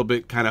 a little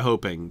bit kind of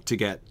hoping to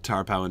get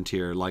Tar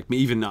Palantir, like,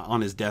 even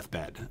on his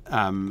deathbed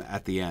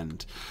at the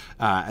end,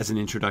 as an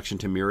introduction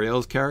to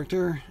Muriel's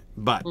character.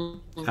 But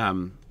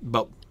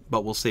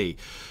we'll see.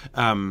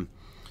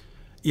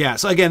 Yeah,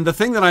 so again, the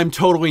thing that I'm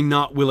totally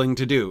not willing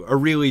to do, or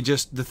really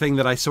just the thing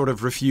that I sort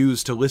of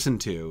refuse to listen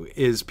to,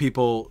 is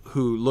people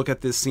who look at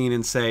this scene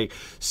and say,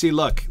 see,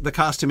 look, the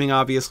costuming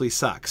obviously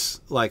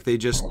sucks. Like,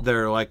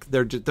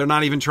 they're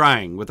not even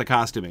trying with the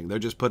costuming. They're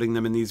just putting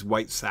them in these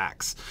white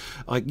sacks.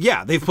 Like,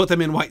 yeah, they've put them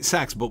in white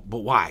sacks, but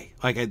why?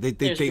 Like,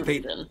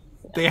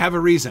 they have a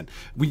reason.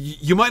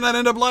 You might not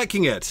end up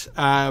liking it,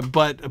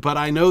 but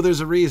I know there's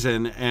a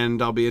reason, and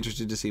I'll be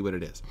interested to see what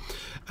it is.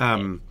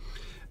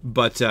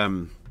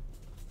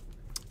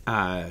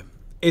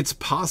 It's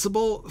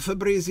possible,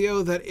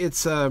 Fabrizio, that it's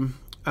sorry,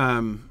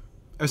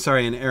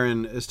 and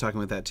Aaron is talking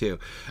with that too.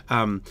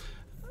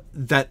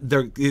 That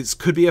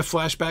could be a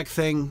flashback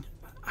thing.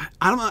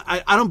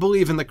 I don't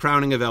believe in the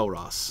crowning of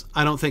Elros.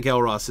 I don't think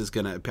Elros is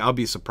gonna. I'll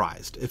be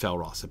surprised if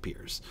Elros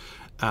appears.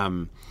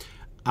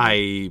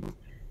 I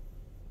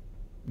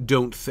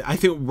don't. I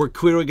think we're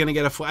clearly going to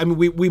get a. I mean,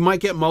 we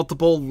might get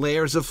multiple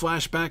layers of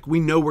flashback.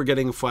 We know we're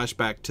getting a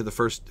flashback to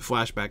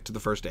the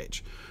first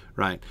age,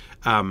 right?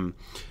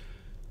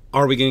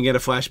 Are we going to get a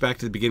flashback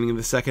to the beginning of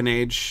the second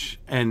age?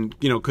 And,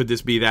 could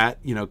this be that?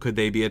 Could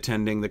they be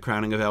attending the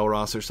crowning of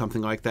Elros or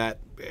something like that?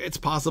 It's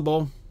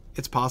possible.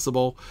 It's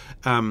possible.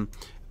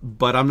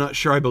 But I'm not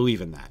sure I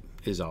believe in that,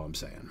 is all I'm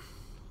saying.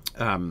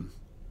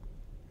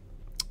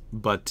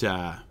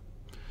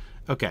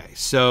 Okay,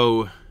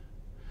 so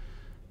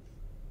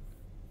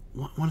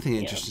one thing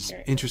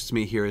that interests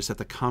me here is that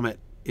the comet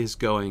is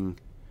going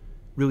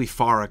really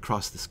far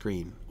across the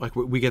screen. Like,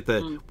 we get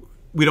the...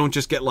 We don't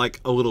just get like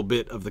a little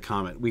bit of the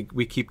comet. We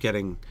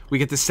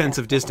get this sense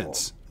of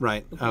distance,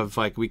 right? Of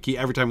like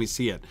every time we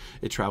see it,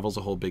 it travels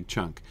a whole big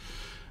chunk.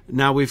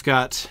 Now we've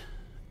got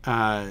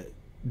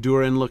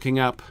Durin looking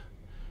up.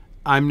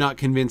 I'm not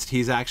convinced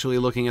he's actually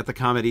looking at the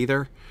comet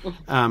either,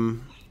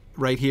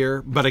 right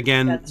here. But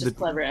again, that's just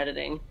clever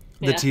editing.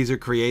 The teaser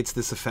creates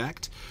this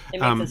effect.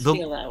 It makes us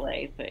feel that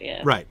way, but yeah.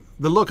 Right.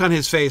 The look on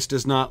his face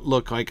does not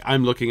look like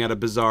I'm looking at a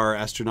bizarre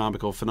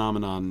astronomical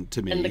phenomenon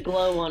to me. And the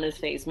glow on his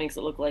face makes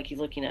it look like he's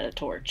looking at a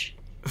torch.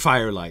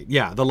 Firelight.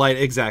 Yeah, the light,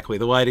 exactly.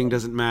 The lighting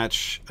doesn't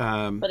match.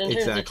 But in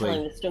terms of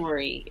telling the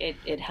story,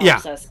 it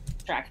helps us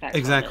track that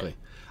exactly.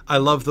 I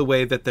love the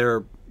way that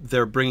they're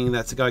bringing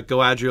that, like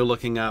Galadriel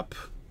looking up,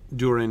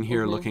 Durin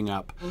here looking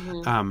up.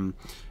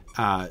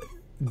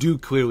 Do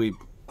clearly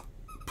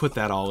put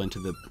that all into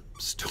the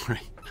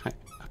story. I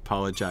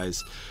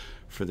apologize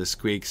for the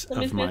squeaks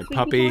of my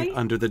puppy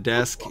under the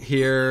desk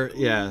here.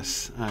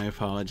 Yes, I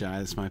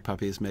apologize. My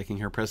puppy is making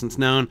her presence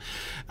known.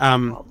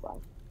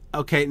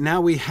 Okay,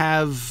 now we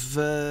have...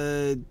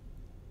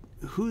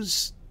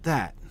 who's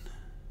that?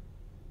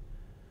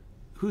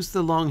 Who's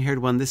the long-haired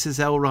one? This is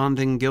Elrond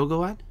and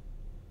Gil-galad?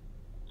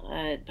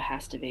 It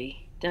has to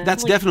be.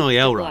 That's definitely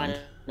Elrond.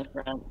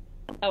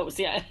 Oh,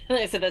 so yeah,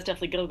 I said that's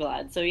definitely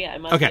Gil-galad. So yeah,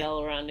 it must be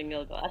Elrond and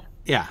Gil-galad.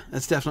 Yeah,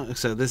 that's definitely...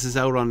 So this is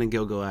Elrond and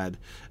Gil-galad.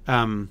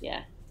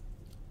 Yeah.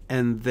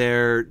 And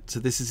so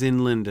this is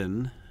in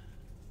Lindon.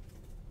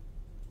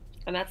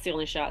 And that's the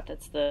only shot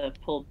that's the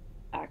pulled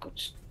back,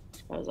 which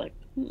I was like,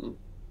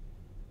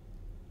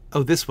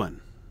 Oh, this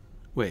one.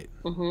 Wait.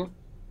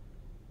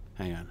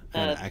 Hang on.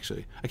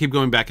 Actually, I keep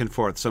going back and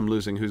forth, so I'm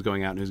losing who's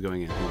going out and who's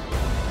going in.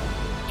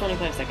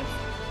 25 seconds.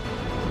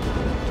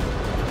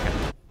 Okay.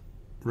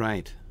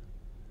 Right.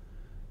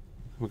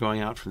 We're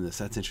going out from this.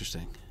 That's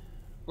interesting.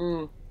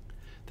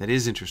 That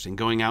is interesting.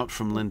 Going out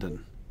from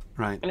Lindon.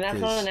 Right. I mean, that's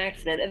not an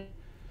accident.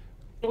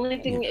 The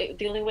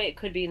only way it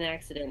could be an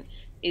accident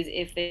is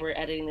if they were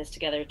editing this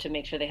together to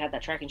make sure they had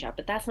that tracking shot.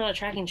 But that's not a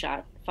tracking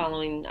shot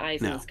following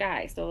eyes in the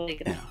sky. So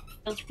like,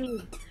 that's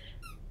really,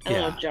 I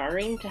don't know,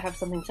 jarring to have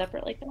something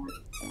separate like that.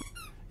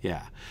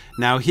 Yeah.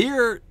 Now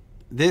here,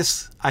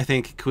 this I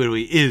think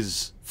clearly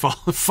is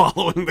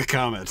following the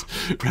comet,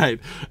 right?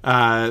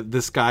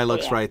 The sky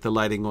looks right. The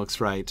lighting looks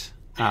right.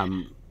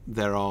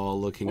 They're all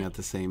looking at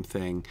the same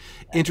thing.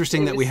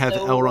 Interesting that we have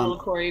Elrond. Well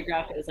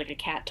choreographed. It was like a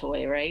cat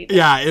toy, right?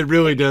 Yeah, it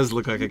really does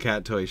look like a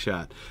cat toy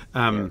shot.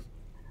 I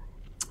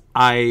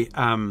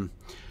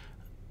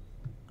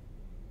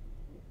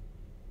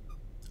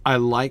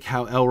like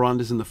how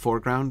Elrond is in the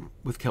foreground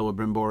with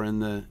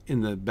Celebrimbor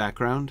in the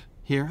background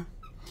here.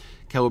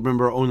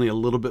 Celebrimbor only a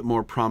little bit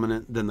more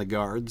prominent than the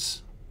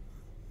guards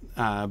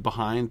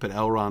behind, but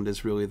Elrond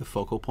is really the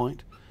focal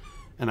point.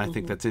 And I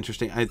think that's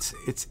interesting.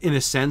 It's in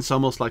a sense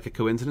almost like a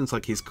coincidence,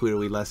 like he's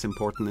clearly less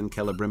important than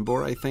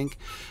Celebrimbor, I think.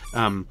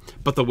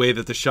 But the way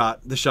that the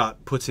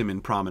shot puts him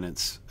in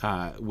prominence,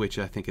 which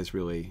I think is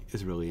really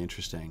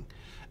interesting.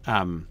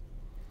 Yeah.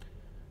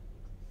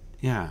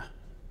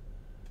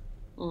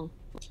 I'm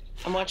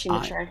watching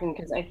the tracking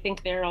because I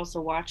think they're also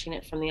watching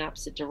it from the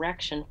opposite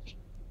direction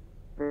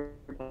for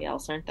everybody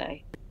else, aren't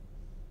they?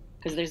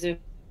 Because they're zooming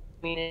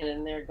in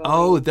and they're going...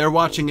 Oh, they're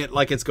watching it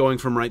like it's going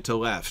from right to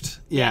left.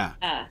 Yeah.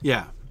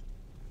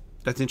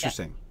 That's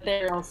interesting. Yeah.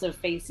 They're also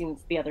facing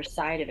the other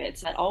side of it,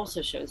 so that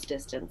also shows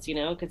distance,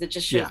 because it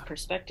just shows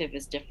perspective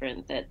is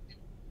different.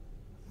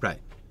 Right.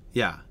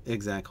 Yeah,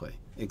 exactly.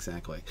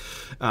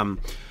 Amarvan,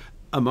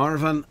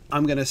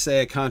 I'm going to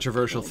say a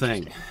controversial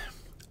thing.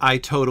 I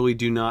totally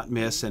do not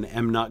miss and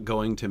am not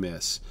going to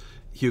miss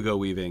Hugo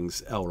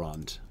Weaving's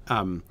Elrond.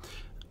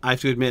 I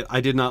have to admit,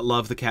 I did not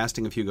love the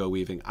casting of Hugo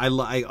Weaving. I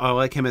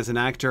like him as an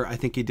actor. I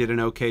think he did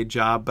an okay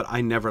job, but I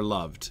never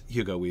loved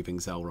Hugo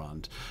Weaving's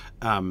Elrond.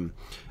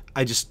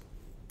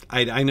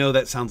 I know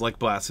that sounds like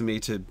blasphemy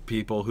to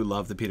people who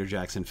love the Peter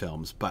Jackson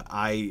films, but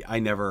I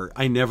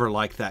never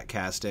liked that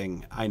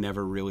casting. I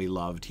never really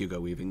loved Hugo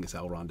Weaving's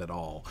Elrond at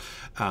all.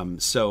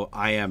 So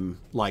I am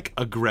like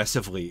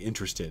aggressively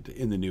interested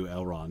in the new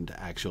Elrond,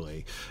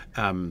 actually.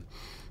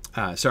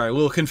 Sorry, a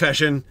little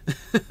confession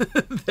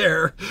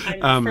there.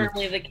 I'm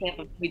firmly the camp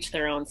of each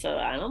their own, so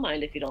I don't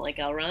mind if you don't like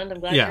Elrond. I'm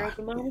glad you're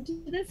open-minded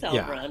to this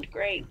Elrond.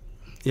 Great.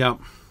 Yeah,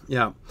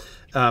 yeah.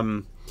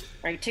 All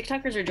right,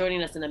 TikTokers are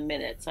joining us in a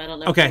minute, so I don't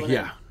know. Okay, if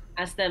you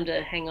ask them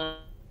to hang on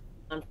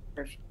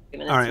for a few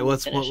minutes. All right,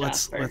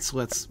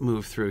 let's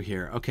move through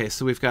here. Okay,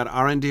 so we've got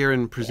Arondir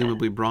and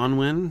presumably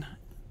Bronwyn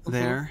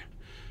there,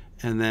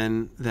 and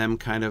then them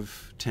kind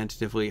of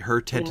tentatively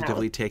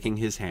taking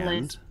his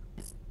hand.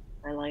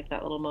 I like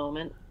that little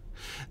moment.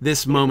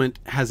 This moment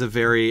has a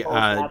very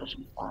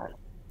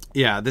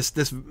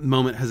this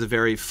moment has a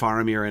very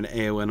Faramir and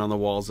Éowyn on the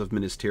walls of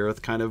Minas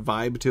Tirith kind of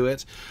vibe to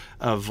it,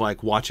 of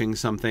like watching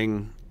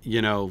something,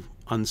 you know,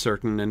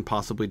 uncertain and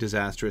possibly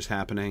disastrous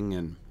happening.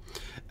 And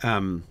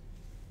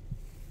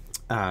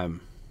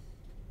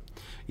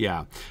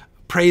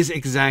praise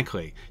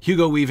exactly.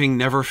 Hugo Weaving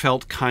never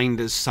felt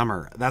kind as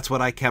summer. That's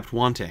what I kept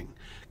wanting.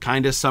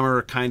 Kind as summer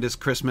or kind as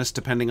Christmas,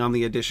 depending on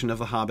the edition of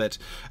The Hobbit.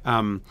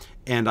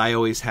 And I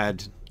always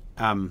had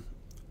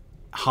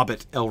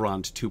Hobbit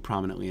Elrond too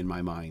prominently in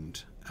my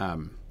mind.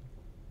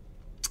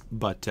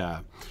 But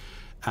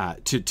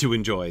to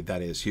enjoy,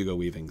 that is, Hugo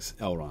Weaving's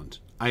Elrond.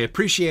 I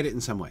appreciate it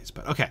in some ways,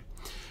 but okay.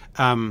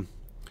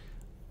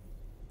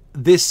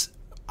 This,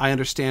 I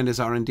understand, is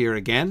Arondir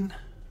again,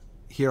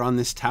 here on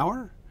this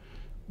tower,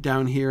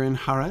 down here in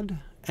Harad.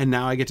 And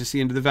now I get to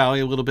see into the valley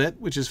a little bit,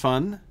 which is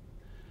fun.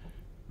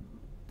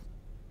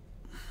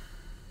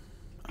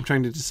 I'm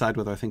trying to decide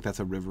whether I think that's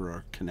a river or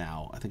a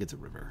canal. I think it's a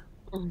river.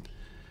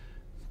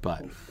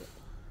 But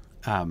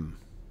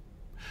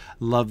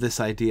love this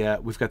idea.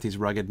 We've got these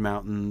rugged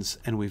mountains,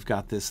 and we've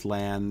got this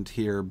land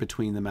here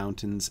between the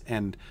mountains,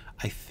 and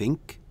I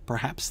think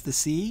perhaps the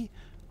sea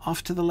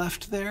off to the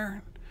left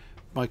there,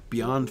 like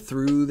beyond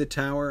through the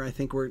tower. I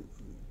think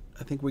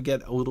we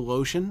get a little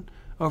ocean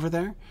over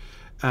there.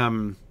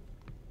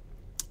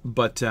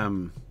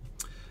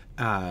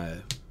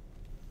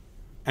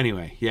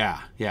 Anyway,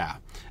 yeah.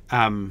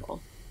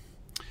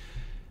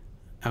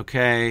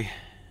 Okay.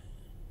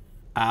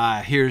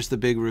 Here's the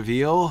big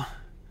reveal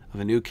of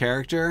a new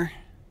character.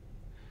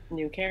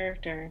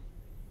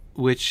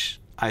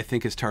 Which I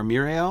think is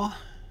Tarmiriel.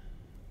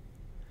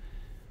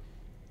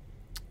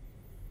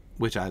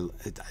 Which I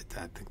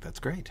think that's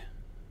great.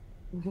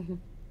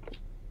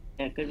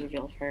 Yeah, good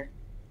reveal of her.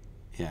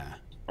 Yeah.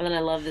 And then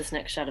I love this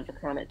next shot of the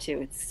comet too.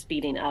 It's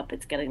speeding up.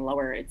 It's getting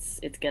lower. It's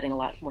getting a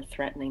lot more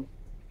threatening.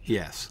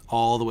 Yes,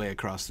 all the way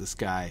across the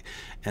sky,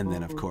 and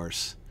then of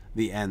course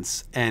the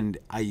Ents, and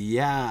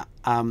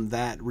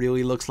that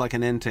really looks like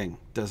an Enting,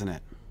 doesn't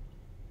it?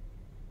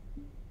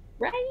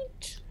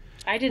 Right.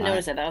 I didn't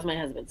notice that. That was my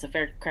husband, so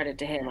fair credit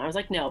to him. I was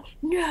like, no.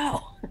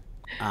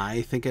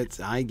 I think it's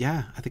I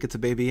think it's a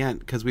baby Ent,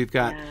 because we've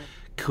got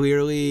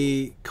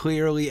clearly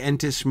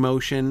Entish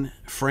motion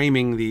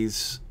framing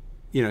these,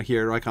 you know,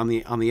 here like on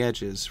the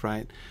edges,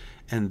 right?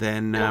 And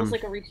then almost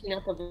like a reaching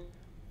up of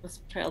this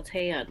child's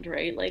hand,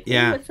 right? Like,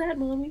 what's that,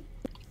 mommy?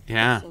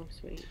 Yeah. That's so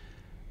sweet.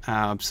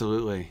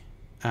 Absolutely.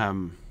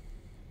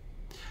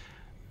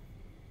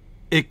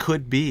 It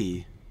could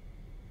be.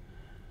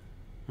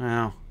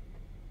 Well,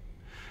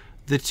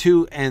 the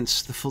two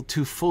Ents,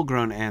 two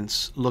full-grown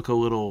Ents, look a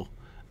little.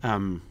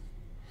 They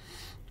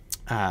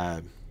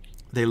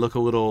look a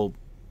little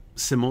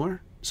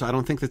similar. So I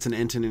don't think that's an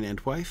Ent and an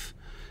Entwife.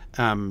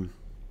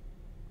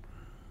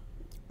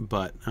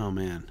 But oh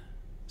man,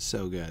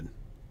 so good.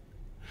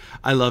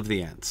 I love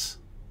the Ents.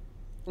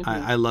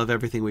 I love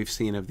everything we've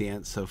seen of the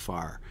Ents so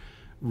far.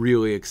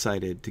 Really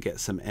excited to get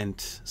some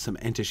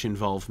Entish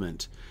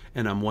involvement,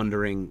 and I'm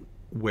wondering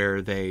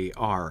where they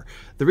are.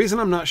 The reason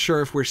I'm not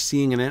sure if we're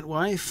seeing an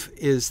Entwife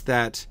is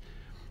that,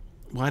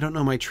 well, I don't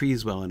know my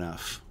trees well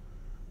enough.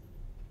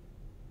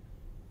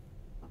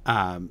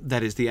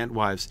 That is the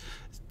Entwives.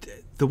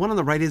 The one on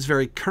the right is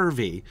very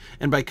curvy,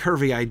 and by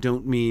curvy I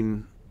don't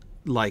mean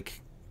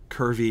like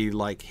curvy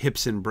like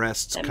hips and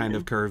breasts kind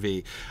of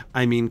curvy.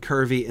 I mean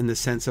curvy in the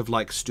sense of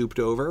like stooped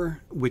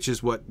over, which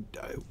is what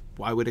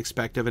I would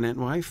expect of an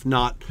Entwife.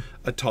 Not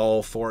a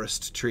tall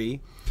forest tree,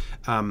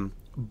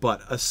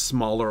 but a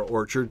smaller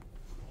orchard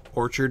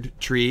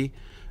tree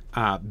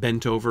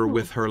bent over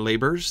with her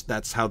labors.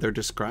 That's how they're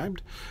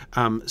described.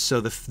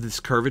 So this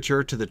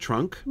curvature to the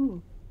trunk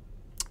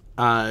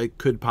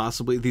could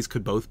possibly, these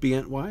could both be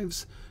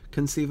Entwives,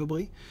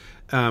 conceivably.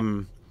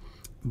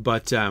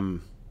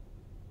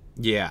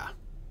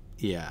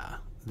 Yeah,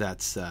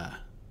 that's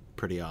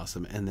pretty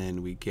awesome. And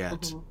then we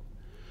get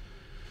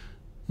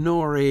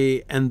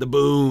Nori and the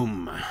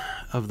boom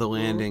of the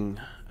landing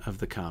of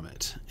the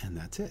comet, and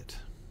that's it.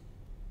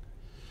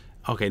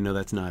 Okay, no,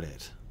 that's not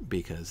it,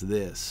 because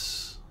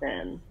this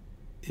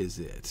is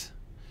it.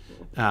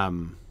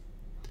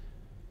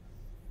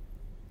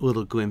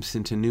 Little glimpse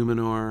into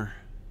Numenor.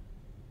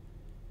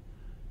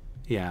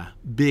 Yeah,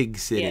 big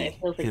city it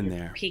feels like in you're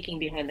there. Peeking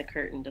behind the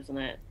curtain, doesn't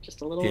it?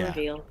 Just a little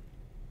reveal.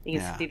 You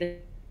can see the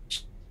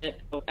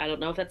ship. I don't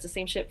know if that's the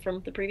same ship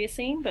from the previous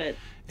scene, but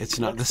it's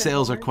not. The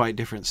sails are quite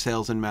different.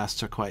 Sails and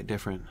masts are quite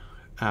different.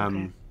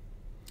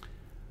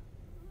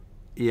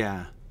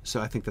 Yeah, So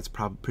I think that's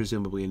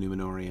presumably a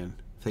Numenorian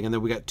thing. And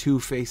then we got two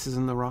faces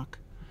in the rock,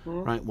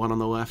 right? One on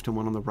the left and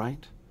one on the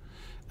right.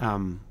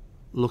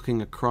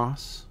 Looking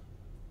across.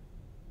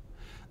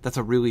 That's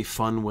a really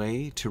fun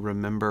way to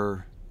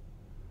remember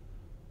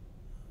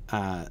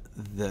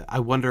I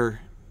wonder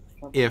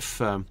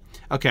if...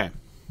 okay.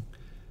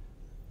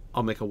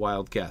 I'll make a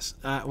wild guess.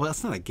 Well,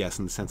 it's not a guess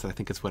in the sense that I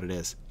think it's what it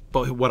is.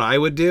 But what I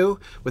would do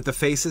with the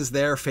faces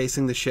there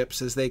facing the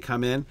ships as they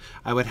come in,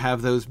 I would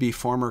have those be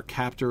former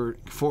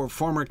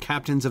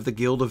captains of the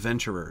Guild of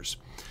Venturers.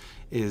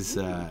 Is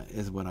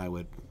what I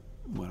would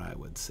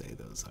say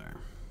those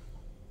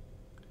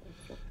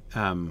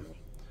are.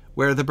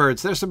 Where are the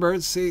birds? There's some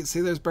birds. See,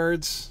 there's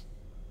birds.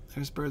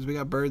 There's birds. We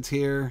got birds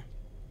here.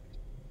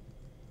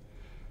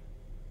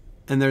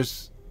 And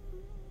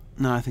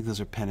no, I think those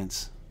are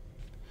pennants.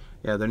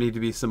 Yeah, there need to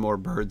be some more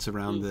birds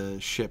around the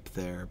ship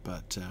there,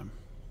 but oh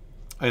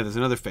yeah, there's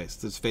another face.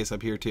 There's a face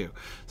up here too.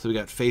 So we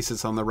got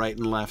faces on the right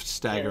and left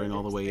staggering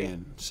all the way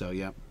in. So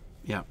yeah.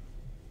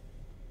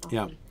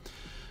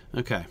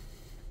 Okay.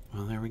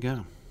 Well, there we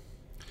go.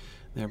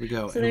 So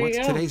and what's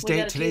today's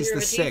date? Today's the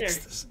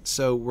 6th.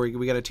 So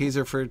we got a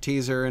teaser for a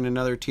teaser and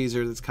another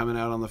teaser that's coming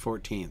out on the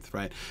 14th,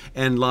 right?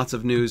 And lots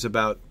of news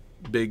about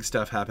big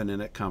stuff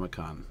happening at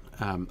Comic-Con.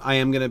 I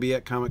am going to be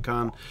at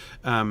Comic-Con.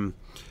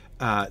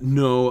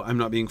 No, I'm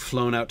not being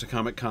flown out to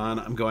Comic-Con.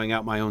 I'm going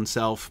out my own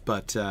self,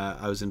 but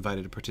I was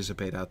invited to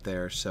participate out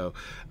there, so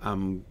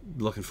I'm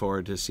looking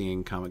forward to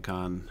seeing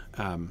Comic-Con.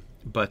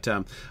 But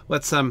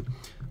let's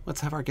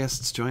have our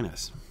guests join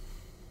us.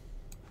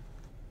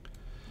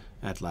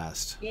 At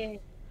last. Yay.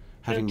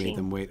 Having made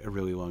them wait a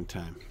really long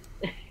time.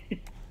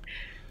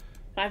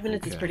 5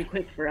 minutes is pretty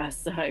quick for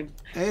us, so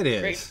It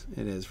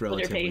is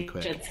relatively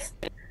quick.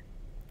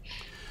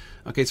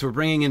 Okay, so we're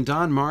bringing in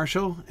Don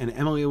Marshall and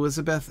Emily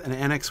Elizabeth and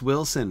Annex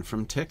Wilson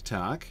from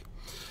TikTok.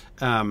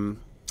 And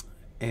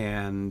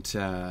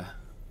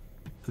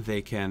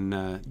they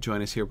can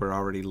join us here. We're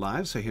already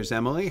live. So here's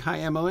Emily. Hi,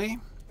 Emily.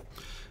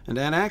 And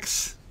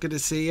Annex, good to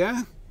see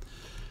you.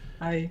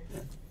 Hi.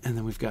 And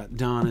then we've got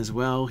Don as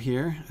well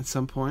here at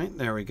some point.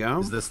 There we go.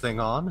 Is this thing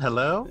on?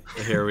 Hello?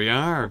 Here we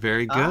are.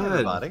 Very good. Hi,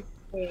 everybody.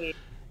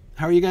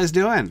 How are you guys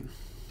doing?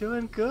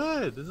 Doing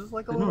good. This is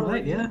like a little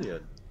reunion.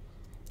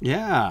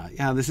 Yeah.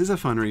 This is a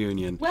fun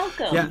reunion.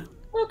 Welcome. Yeah.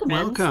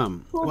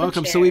 Welcome.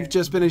 So we've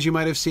just been, as you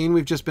might have seen,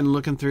 we've just been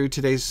looking through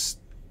today's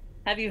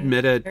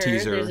meta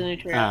teaser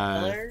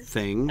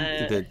thing,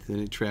 the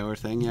new trailer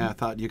thing. Yeah, I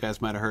thought you guys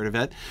might have heard of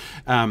it.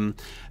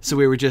 So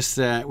we were just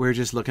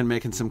looking,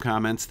 making some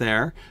comments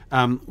there.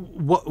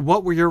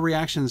 What were your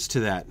reactions to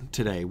that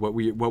today? What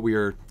were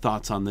your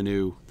thoughts on the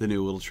new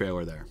little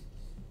trailer there?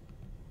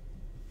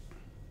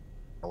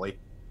 Ellie?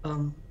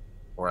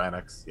 Or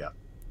Annex? Yeah.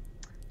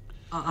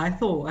 I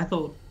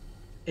thought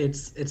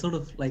it's sort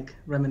of like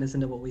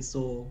reminiscent of what we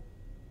saw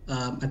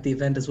at the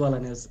event as well,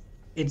 and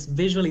it's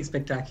visually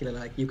spectacular.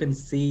 Like you can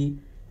see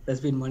there's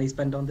been money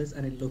spent on this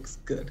and it looks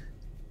good.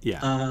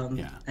 Yeah.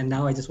 And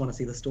now I just want to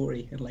see the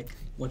story and like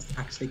what's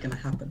actually going to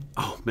happen.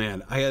 Oh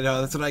man, I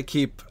know that's what I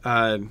keep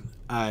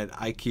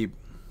I keep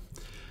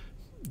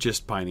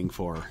just pining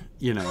for,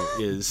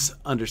 is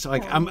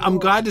I'm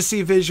glad to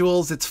see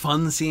visuals. It's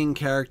fun seeing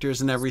characters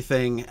and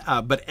everything,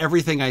 but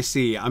everything I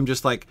see, I'm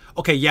just like,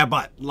 okay, yeah,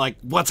 but like,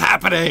 what's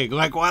happening?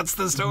 Like, what's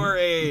the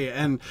story?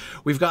 And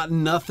we've got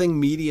nothing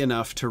meaty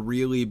enough to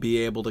really be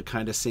able to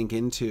kind of sink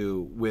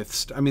into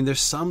there's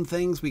some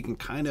things we can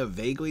kind of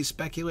vaguely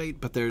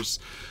speculate, but there's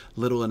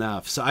little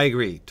enough. So I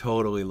agree,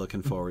 totally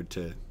looking forward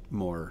to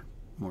more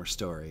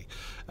story.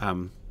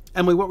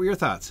 Emily, what were your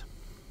thoughts?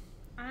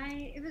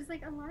 It was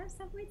like a lot of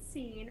stuff we'd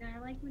seen, and I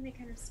like when they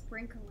kind of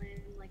sprinkle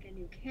in like a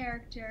new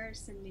character,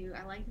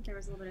 I like that there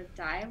was a little bit of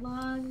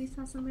dialogue. We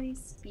saw somebody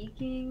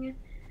speaking.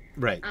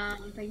 Right.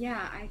 But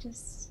yeah,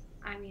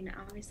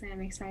 obviously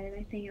I'm excited.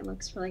 I think it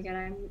looks really good.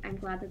 I'm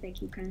glad that they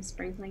keep kind of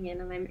sprinkling in,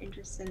 and I'm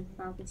interested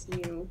about this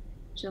new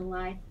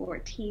July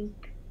 14th.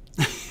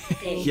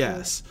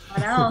 Yes.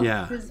 What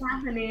else is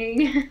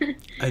happening?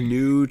 A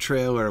new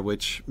trailer,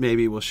 which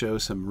maybe will show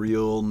some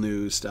real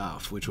new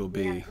stuff, which will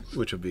be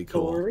cool.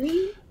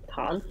 Story,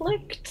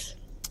 conflict.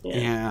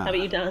 Yeah. How about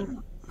you,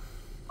 Don?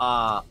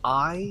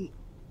 I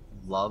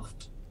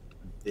loved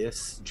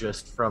this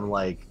just from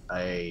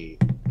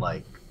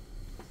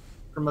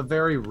from a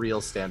very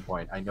real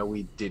standpoint. I know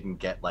we didn't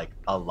get like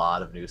a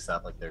lot of new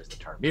stuff. Like there's the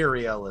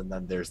Tarmiriel, and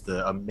then there's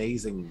the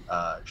amazing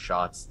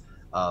shots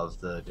of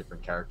the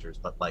different characters,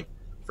 but like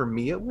for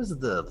me it was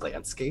the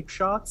landscape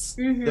shots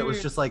that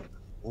was just like,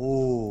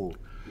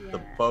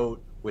 the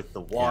boat with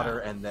the water,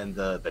 and then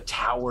the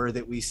tower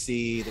that we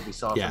saw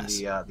from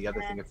the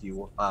other thing a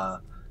few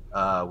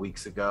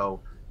weeks ago.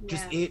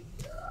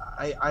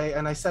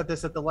 I said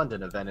this at the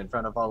London event in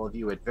front of all of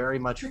you, it very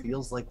much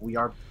feels like we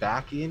are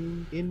back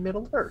in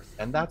Middle Earth,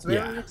 and that's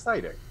very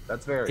exciting.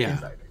 That's very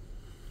exciting.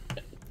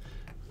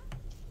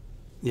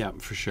 Yeah,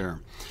 for sure.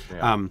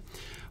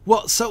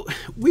 Well, so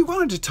we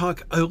wanted to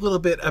talk a little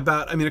bit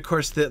about, of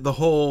course, the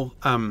whole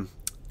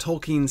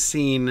Tolkien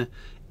scene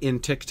in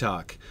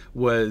TikTok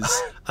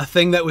was a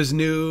thing that was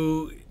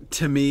new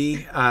to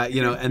me,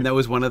 and that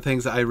was one of the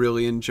things I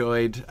really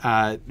enjoyed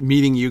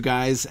meeting you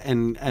guys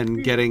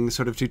and getting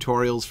sort of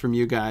tutorials from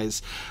you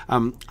guys.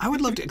 I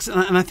would love to,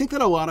 and I think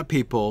that a lot of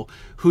people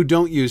who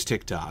don't use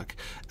TikTok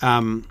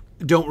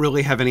don't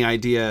really have any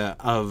idea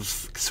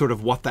of sort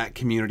of what that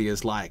community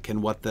is like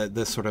and what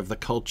the sort of the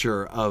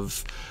culture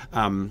of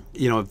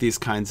of these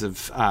kinds of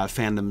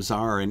fandoms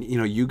are. And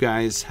you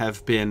guys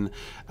have been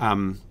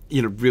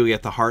really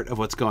at the heart of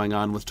what's going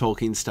on with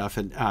Tolkien stuff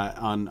and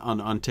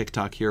on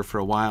TikTok here for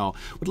a while.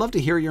 Would love to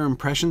hear your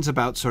impressions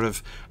about sort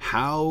of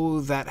how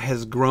that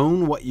has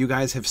grown, what you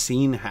guys have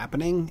seen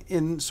happening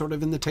in sort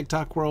of in the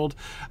TikTok world,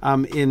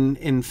 in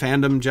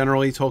fandom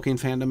generally, Tolkien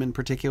fandom in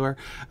particular.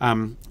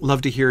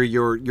 Love to hear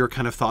your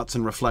kind of thoughts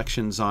and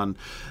reflections on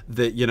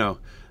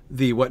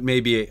the what may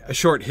be a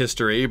short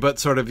history, but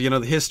sort of the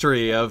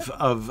history of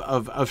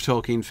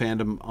Tolkien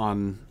fandom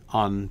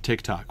on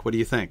TikTok. What do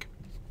you think?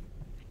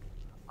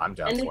 I'm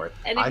down for it.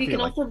 And if you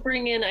can also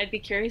bring in, I'd be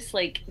curious,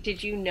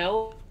 did you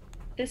know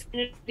this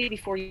community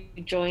before you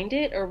joined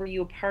it, or were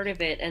you a part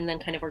of it and then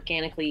kind of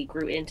organically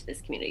grew into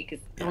this community? Because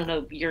I want to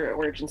know your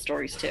origin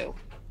stories too.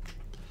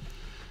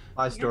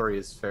 My story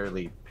is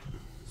fairly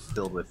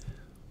filled with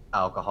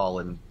alcohol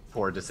and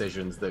poor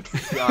decisions that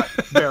got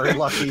very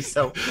lucky.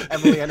 So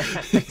Emily and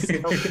Alex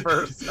go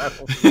first. Don't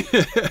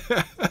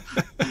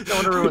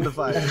want to ruin the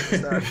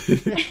fire.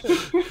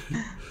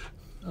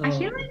 I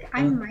feel like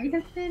I might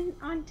have been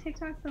on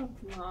TikTok the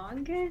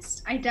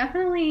longest. I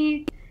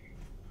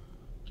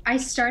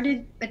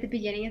started at the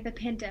beginning of the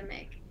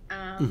pandemic,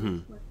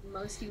 with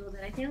most people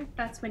did. I feel like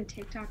that's when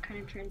TikTok kind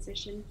of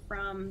transitioned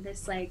from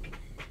this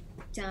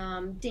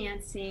dumb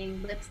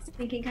dancing, lip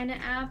syncing kind of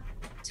app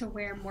to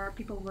where more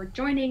people were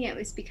joining. It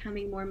was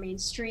becoming more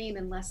mainstream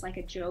and less like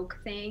a joke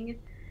thing.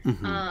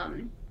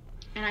 And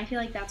I feel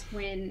like that's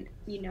when,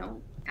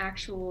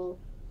 actual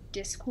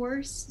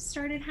discourse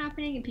started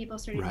happening and people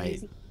started using it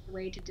as a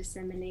way to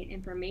disseminate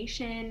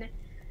information,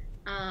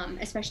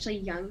 especially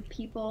young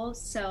people.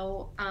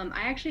 So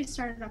I actually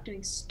started off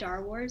doing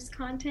Star Wars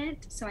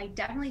content, so I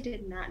definitely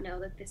did not know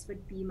that this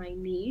would be my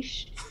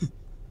niche.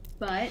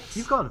 But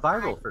you've gone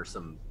viral for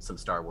some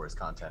Star Wars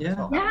content as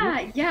well.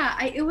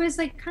 It was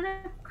kind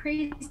of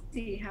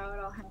crazy how it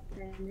all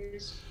happened. It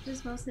was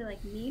just mostly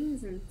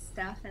memes and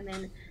stuff, and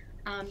then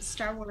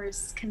Star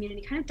Wars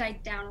community kind of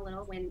died down a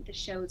little when the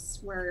shows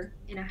were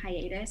in a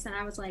hiatus, and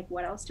I was like,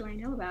 what else do I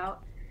know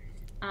about?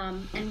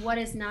 And what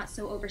is not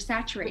so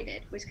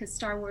oversaturated? Because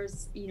Star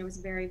Wars, was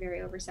very, very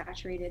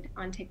oversaturated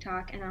on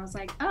TikTok, and I was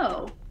like,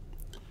 oh,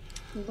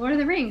 Lord of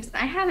the Rings.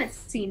 I haven't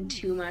seen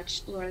too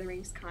much Lord of the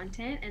Rings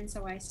content, and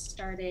so I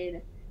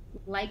started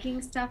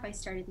liking stuff. I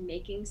started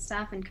making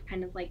stuff and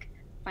kind of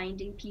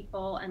finding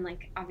people, and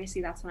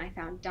obviously that's when I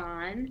found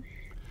Dawn.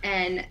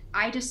 And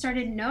I just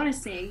started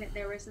noticing that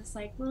there was this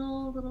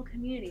little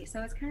community.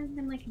 So it's kind of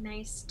been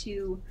nice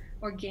to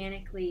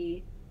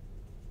organically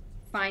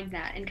find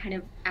that and kind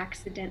of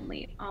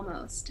accidentally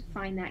almost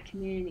find that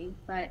community.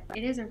 But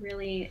it is a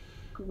really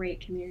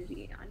great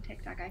community on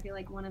TikTok. I feel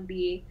like one of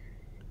the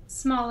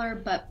smaller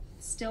but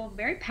still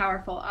very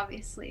powerful,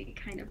 obviously,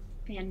 kind of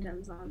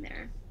fandoms on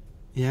there.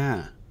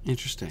 Yeah,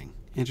 interesting.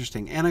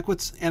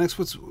 Alex,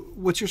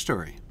 what's your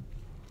story?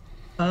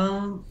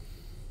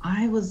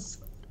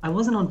 I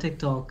wasn't on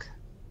TikTok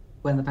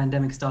when the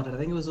pandemic started. I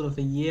think it was sort of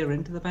a year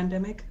into the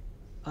pandemic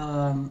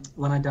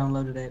when I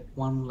downloaded it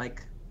one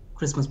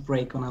Christmas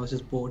break when I was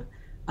just bored.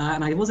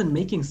 And I wasn't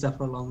making stuff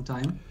for a long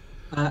time.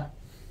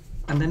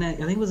 And then I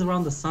think it was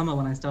around the summer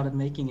when I started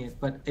making it,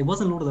 but it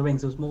wasn't Lord of the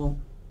Rings. It was more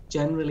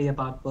generally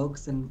about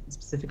books and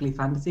specifically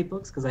fantasy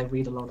books, because I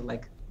read a lot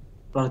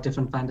of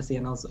different fantasy.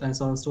 And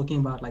so I was talking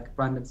about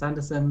Brandon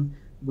Sanderson,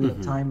 Wheel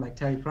of Time,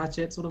 Terry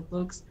Pratchett sort of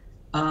books.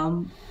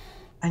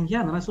 And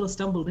then I sort of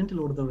stumbled into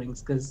Lord of the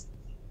Rings because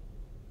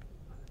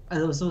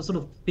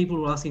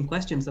people were asking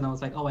questions, and I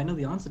was like, oh, I know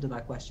the answer to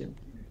that question.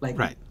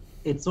 Right.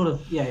 It sort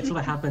of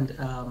happened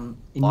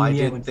in Why New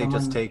Year didn't when they someone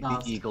just take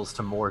asked, the Eagles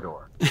to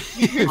Mordor?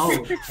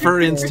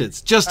 For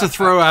instance, just to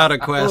throw out a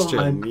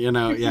question,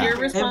 Your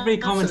response every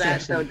comment to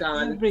that, section, though,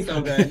 Don, every so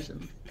comment good.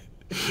 section.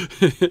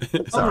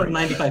 Don't write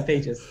 95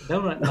 pages.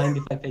 Don't write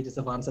 95 pages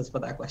of answers for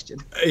that question.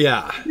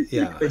 Yeah.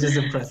 Which is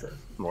impressive.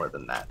 More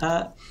than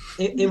that.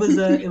 It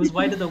was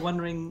why did the One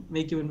Ring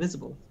make you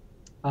invisible?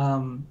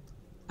 And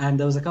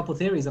there was a couple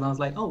theories, and I was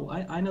like, oh,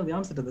 I know the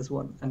answer to this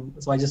one. And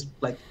so I just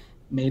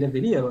made a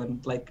video,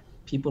 and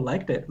people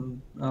liked it,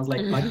 and I was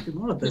like, why don't you do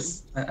more of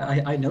this?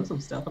 I know some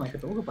stuff, and I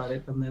could talk about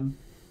it. And then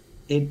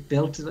it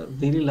built a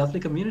really lovely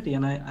community.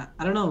 And I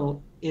don't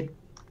know, I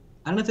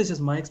don't know if it's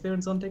just my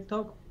experience on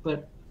TikTok,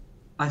 but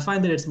I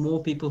find that it's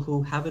more people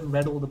who haven't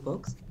read all the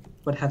books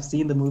but have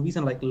seen the movies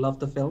and love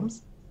the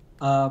films,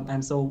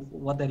 and so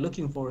what they're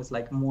looking for is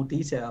more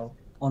detail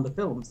on the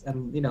films.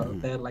 And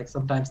they're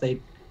sometimes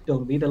they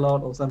don't read a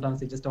lot, or sometimes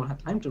they just don't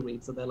have time to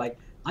read, so they're like,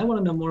 I want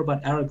to know more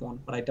about Aragorn,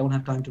 but I don't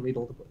have time to read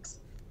all the books.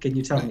 Can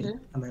you tell me?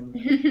 And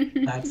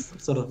then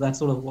that's sort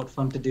of what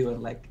fun to do,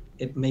 and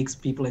it makes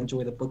people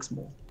enjoy the books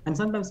more, and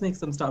sometimes makes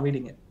them start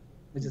reading it,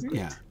 which is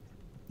great.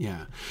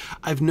 Yeah,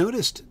 I've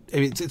noticed. I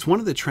mean, it's one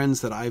of the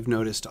trends that I've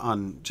noticed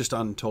on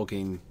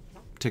Tolkien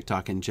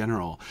TikTok in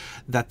general,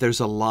 that there's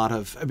a lot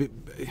of. I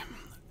mean,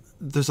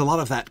 there's a lot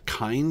of that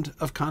kind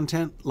of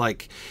content.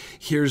 Like,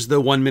 here's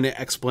the 1 minute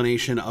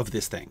explanation of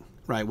this thing,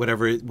 right?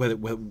 Whether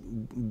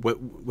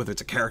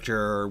it's a character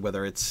or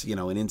whether it's, you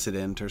know, an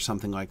incident or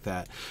something like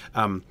that.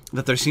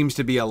 That there seems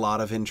to be a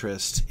lot of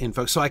interest in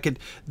folks. So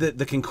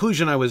the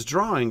conclusion I was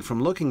drawing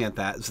from looking at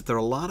that is that there are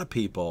a lot of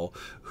people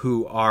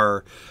who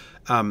are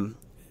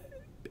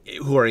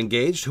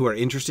engaged, who are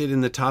interested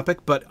in the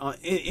topic, but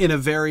in a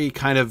very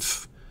kind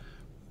of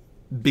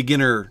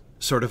beginner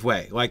sort of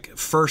way, like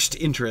first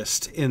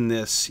interest in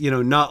this, you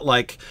know, not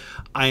like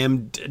I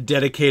am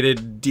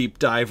dedicated deep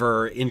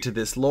diver into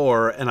this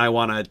lore and I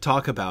want to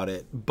talk about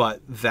it,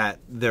 but that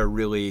they're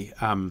really,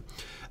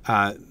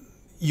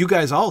 you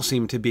guys all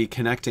seem to be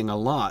connecting a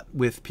lot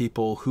with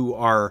people who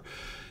are,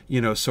 you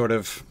know, sort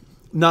of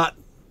not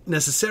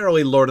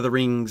necessarily Lord of the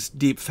Rings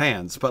deep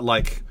fans, but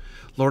like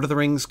Lord of the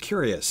Rings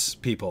curious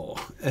people,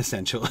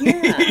 essentially.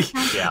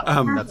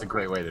 Yeah, That's a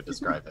great way to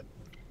describe it.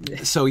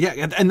 So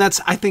yeah, and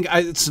that's, I think,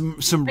 it's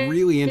some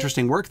really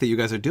interesting work that you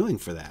guys are doing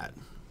for that.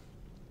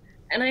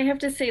 And I have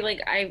to say,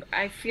 like,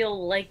 I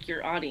feel like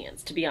your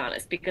audience, to be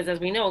honest, because as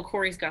we know,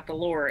 Corey's got the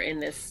lore in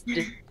this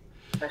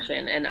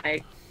discussion, and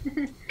I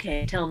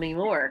can't tell me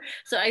more.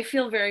 So I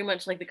feel very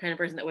much like the kind of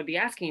person that would be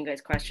asking you guys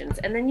questions.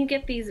 And then you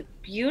get these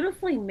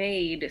beautifully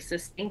made,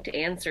 succinct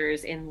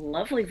answers in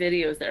lovely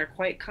videos that are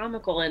quite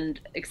comical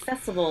and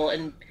accessible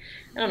and,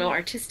 I don't know,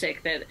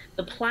 artistic, that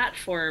the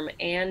platform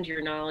and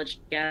your knowledge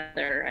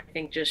together, I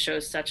think, just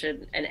shows such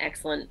an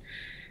excellent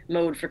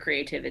mode for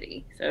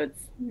creativity. So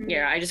it's,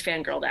 yeah, I just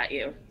fangirled at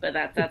you, but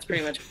that's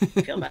pretty much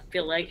what I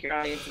feel like your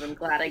audience, and I'm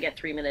glad I get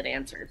 3-minute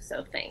answers,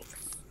 so thanks.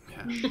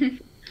 Yeah.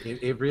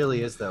 It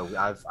really is, though.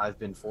 I've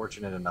been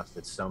fortunate enough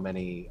that so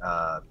many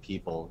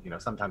people, you know,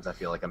 sometimes I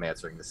feel like I'm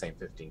answering the same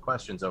 15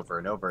 questions over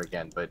and over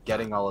again, but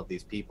getting all of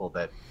these people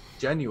that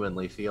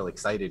genuinely feel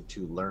excited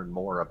to learn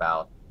more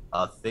about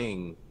a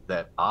thing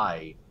that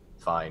I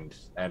find,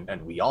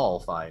 and we all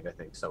find, I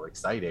think, so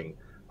exciting,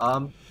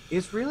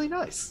 is really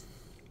nice.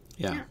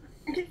 Yeah.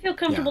 I just feel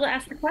comfortable to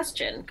ask the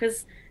question,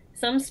 because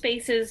some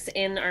spaces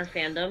in our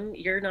fandom,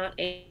 you're not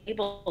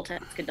able to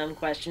ask a dumb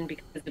question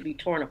because it'd be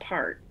torn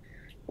apart.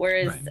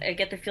 Whereas right. I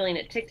get the feeling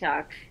at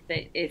TikTok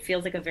that it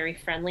feels like a very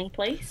friendly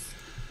place.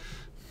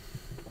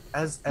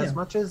 As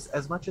much as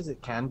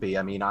it can be.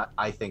 I mean,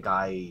 I think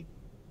I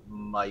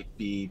might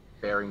be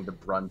bearing the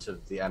brunt of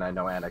and I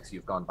know, Annex,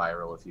 you've gone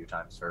viral a few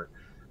times for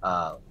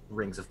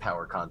Rings of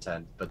Power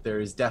content, but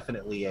there is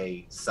definitely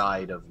a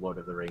side of Lord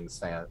of the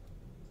Rings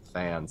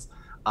fans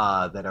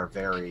that are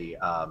very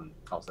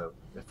also,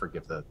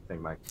 forgive the thing,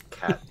 my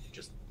cat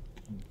just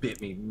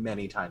bit me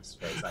many times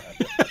today, so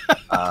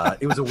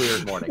it was a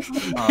weird morning,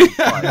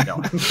 but no,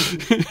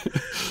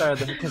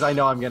 because I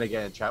know I'm gonna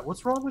get in chat,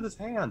 what's wrong with his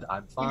hand?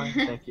 I'm fine,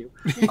 thank you.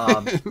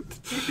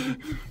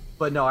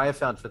 But no, I have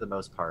found for the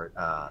most part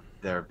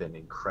there have been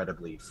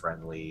incredibly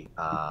friendly,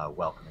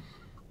 welcoming.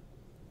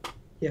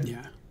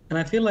 Yeah. And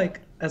I feel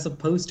like, as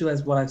opposed to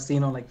as what I've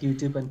seen on like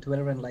YouTube and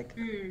Twitter and like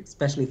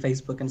especially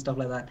Facebook and stuff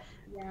like that,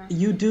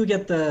 you do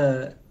get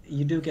the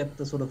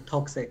sort of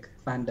toxic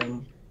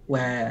fandom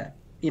where,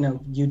 you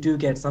know,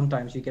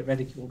 sometimes you get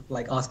ridiculed for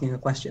like asking a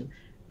question.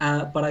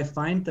 But I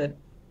find that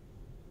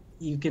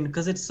you can,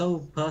 because it's so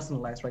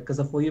personalized, right? Because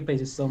the For You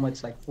page is so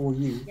much like for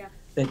you,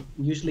 that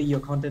usually your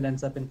content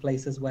ends up in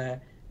places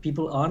where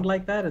people aren't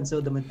like that. And so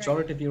the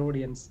majority of your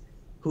audience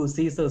who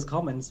sees those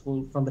comments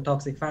from the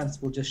toxic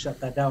fans will just shut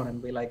that down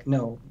and be like,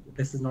 no,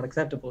 this is not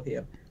acceptable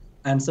here.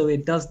 And so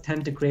it does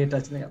tend to create, I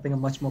think, a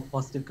much more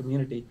positive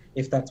community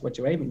if that's what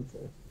you're aiming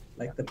for.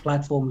 Like the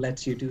platform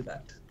lets you do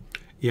that.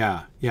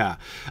 Yeah.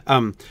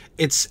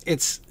 It's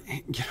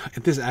you know,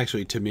 this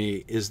actually to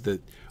me is the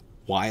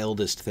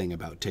wildest thing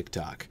about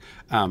TikTok.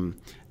 And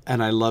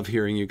I love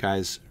hearing you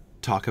guys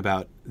talk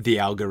about the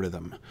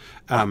algorithm,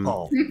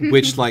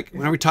 which, like,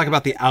 when we talk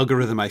about the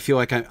algorithm, I feel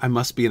like I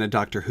must be in a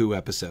Doctor Who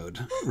episode,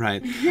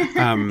 right?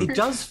 It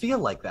does feel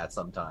like that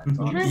sometimes.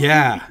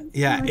 Yeah,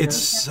 it's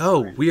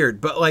so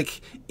weird. But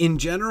like in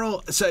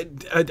general, so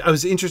I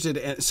was interested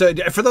in, so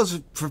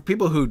for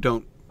people who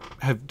don't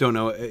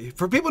know,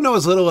 for people who know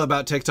as little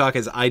about TikTok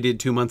as I did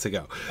 2 months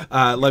ago,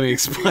 let me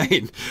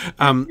explain.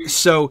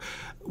 So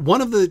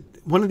one of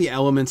the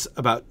elements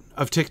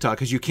of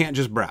TikTok is you can't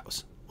just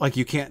browse. Like,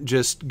 you can't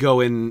just go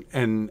in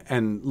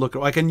and look.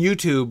 Like on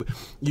YouTube,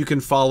 you can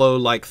follow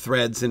like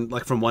threads and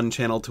like from one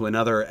channel to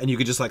another, and you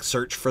could just like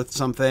search for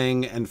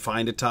something and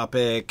find a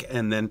topic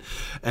and then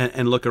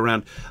and look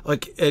around.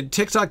 Like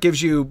TikTok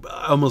gives you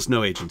almost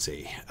no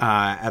agency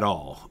at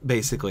all.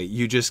 Basically,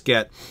 you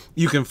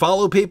can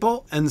follow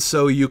people, and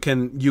so you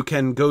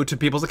can go to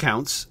people's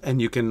accounts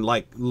and you can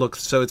like look.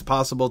 So it's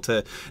possible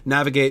to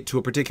navigate to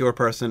a particular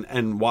person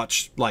and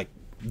watch like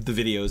the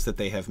videos that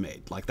they have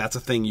made. Like, that's a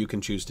thing you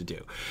can choose to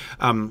do.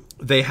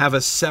 They have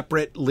a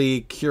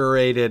separately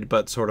curated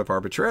but sort of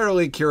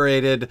arbitrarily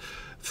curated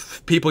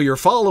people you're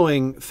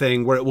following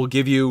thing where it will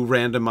give you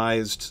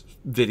randomized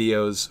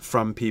videos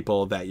from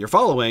people that you're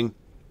following,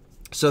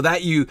 so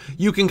that you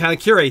can kind of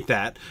curate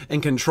that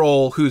and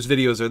control whose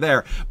videos are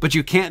there, but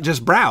you can't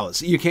just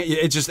browse. You can't.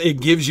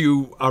 It gives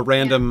you a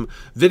random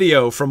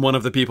video from one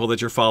of the people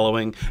that you're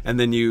following, and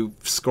then you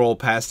scroll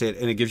past it,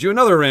 and it gives you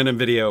another random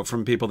video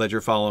from people that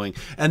you're following.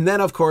 And then,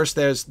 of course,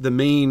 there's the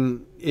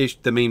main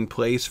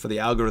place for the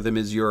algorithm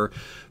is your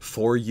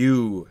For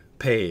You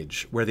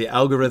page, where the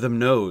algorithm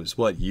knows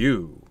what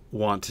you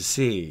want to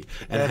see,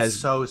 and That's has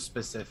so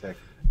specific.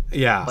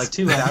 Yeah, It's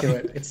too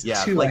accurate. It's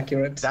too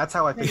accurate. That's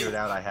how I figured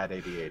out I had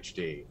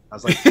ADHD. I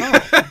was like,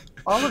 oh,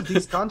 all of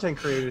these content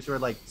creators were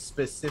like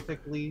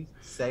specifically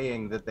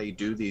saying that they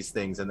do these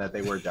things and that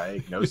they were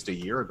diagnosed a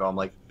year ago. I'm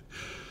like,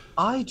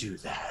 I do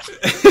that.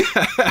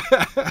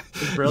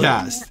 It's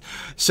brilliant. Yes.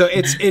 So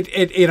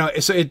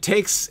it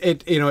takes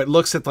it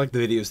looks at like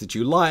the videos that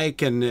you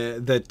like and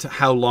that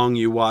how long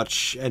you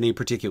watch any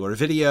particular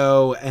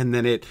video, and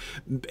then it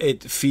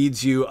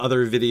feeds you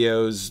other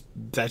videos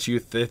that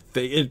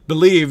it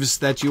believes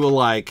that you will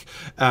like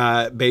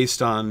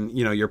based on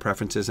your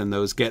preferences, and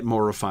those get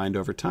more refined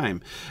over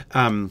time.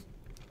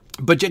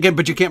 But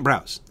you can't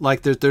browse.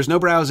 Like there's no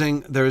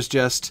browsing. There's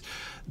just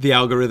the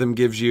algorithm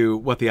gives you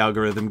what the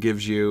algorithm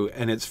gives you,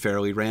 and it's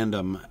fairly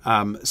random.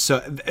 So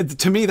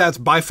to me, that's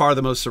by far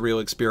the most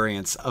surreal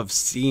experience of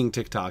seeing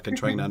TikTok and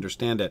trying to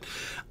understand it.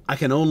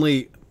 I'm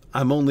only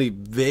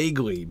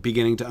vaguely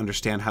beginning to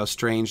understand how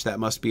strange that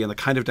must be and the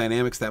kind of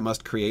dynamics that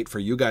must create for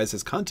you guys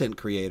as content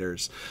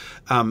creators.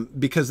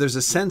 Because there's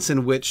a sense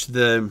in which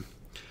the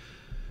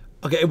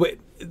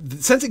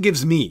sense it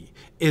gives me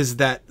is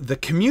that the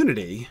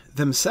community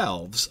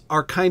themselves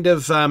are kind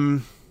of, I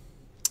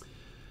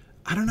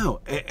don't know.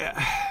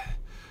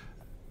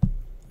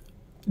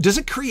 Does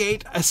it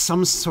create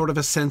some sort of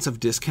a sense of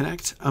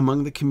disconnect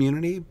among the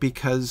community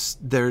because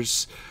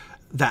there's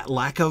that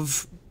lack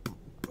of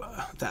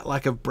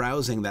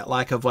browsing, that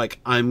lack of like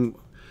I'm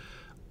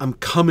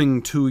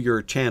coming to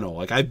your channel,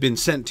 like I've been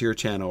sent to your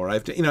channel, or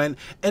and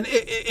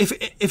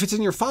if it's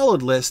in your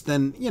followed list,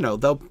 then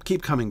they'll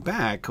keep coming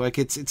back. Like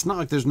it's not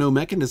like there's no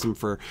mechanism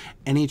for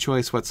any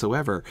choice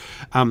whatsoever.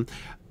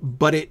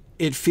 But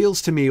it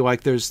feels to me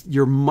like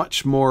you're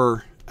much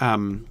more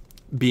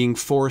being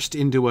forced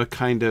into a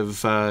kind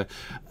of I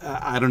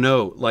don't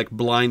know, like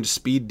blind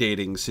speed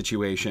dating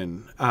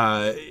situation.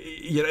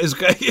 Is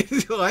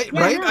right?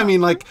 No, I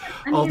mean, like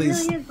all it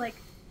these. Really is like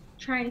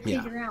trying to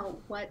figure out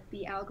what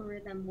the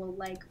algorithm will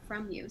like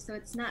from you. So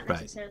it's not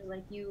necessarily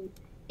like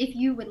if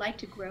you would like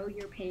to grow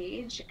your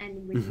page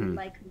and would you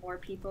like more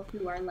people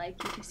who are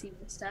like you to see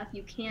this stuff,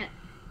 you can't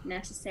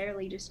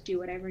necessarily just do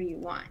whatever you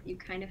want. You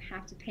kind of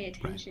have to pay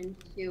attention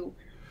to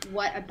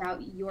what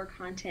about your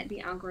content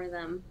the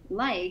algorithm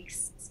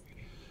likes.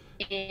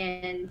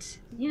 And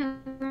there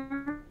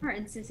are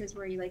instances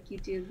where you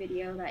do a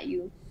video that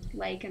you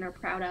like and are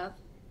proud of,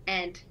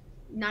 and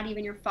not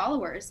even your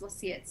followers will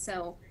see it.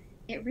 So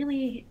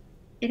it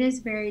is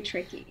very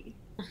tricky.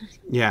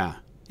 Yeah.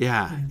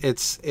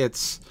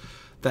 It's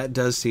that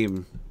does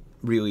seem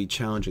really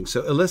challenging.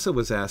 So Alyssa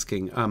was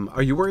asking,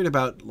 are you worried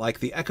about like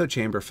the echo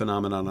chamber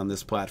phenomenon on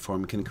this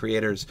platform? Can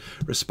creators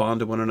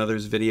respond to one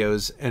another's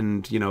videos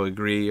and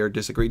agree or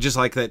disagree, just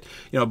like that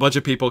a bunch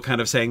of people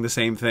kind of saying the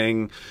same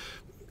thing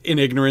in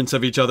ignorance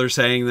of each other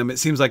saying them? It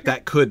seems like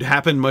that could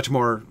happen much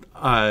more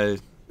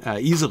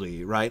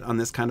easily, right, on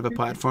this kind of a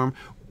platform.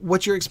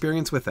 What's your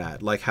experience with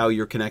that? Like how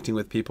you're connecting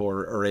with people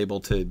or are able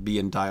to be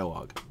in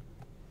dialogue?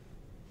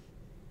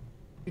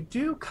 You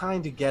do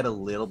kind of get a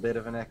little bit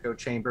of an echo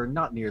chamber,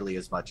 not nearly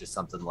as much as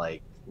something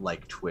like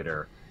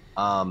Twitter,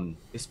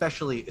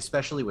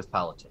 especially with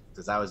politics.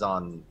 Because I was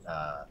on,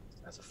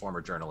 as a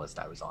former journalist,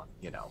 I was on,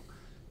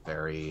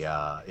 very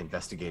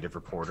investigative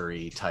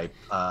reportery type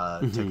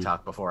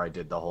TikTok before I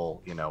did the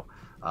whole,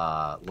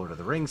 Lord of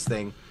the Rings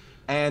thing.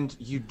 And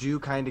you do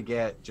kind of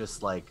get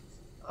just like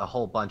a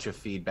whole bunch of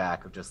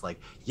feedback of just like,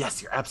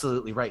 yes, you're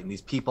absolutely right. And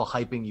these people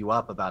hyping you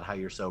up about how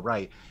you're so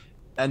right.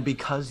 And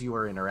because you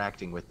are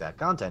interacting with that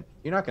content,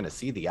 you're not going to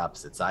see the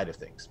opposite side of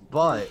things.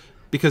 But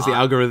because the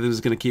algorithm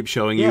is going to keep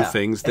showing you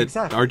things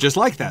that are just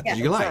like that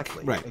you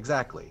like. Right.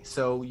 Exactly.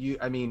 So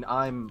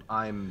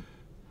I'm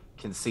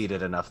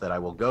conceited enough that I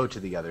will go to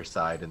the other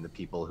side, and the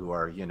people who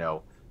are,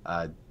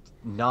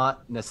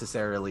 not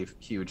necessarily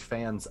huge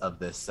fans of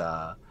this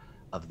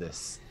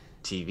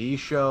TV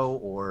show,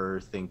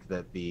 or think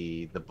that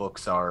the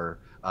books are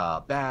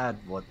bad,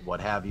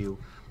 what have you.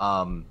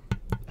 And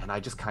I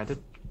just kind of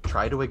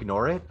try to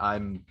ignore it.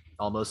 I'm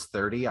almost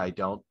 30. I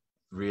don't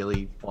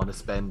really want to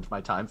spend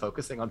my time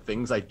focusing on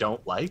things I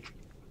don't like.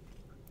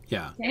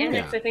 Yeah. And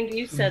I think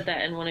you said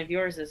that in one of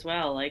yours as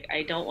well. Like,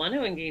 I don't want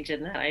to engage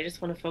in that. I just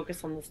want to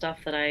focus on the stuff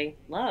that I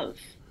love.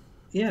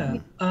 Yeah.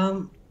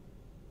 I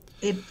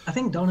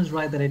think Don is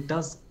right that it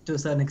does, to a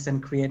certain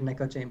extent, create an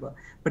echo chamber.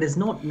 But it's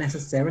not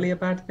necessarily a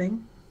bad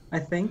thing, I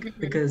think,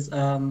 because,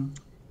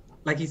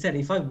 like you said,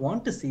 if I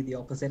want to see the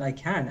opposite, I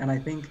can. And I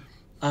think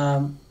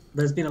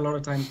there's been a lot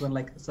of times when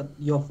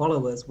your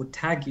followers would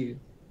tag you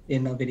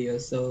in a video.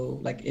 So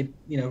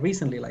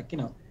recently,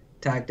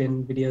 tagged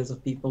in videos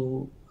of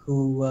people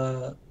who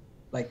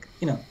like,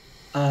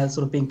 sort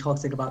of being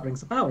toxic about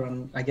Rings of Power,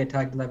 and I get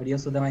tagged in that video,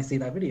 so then I see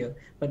that video.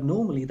 But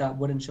normally that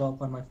wouldn't show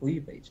up on my For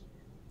You page.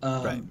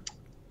 Right.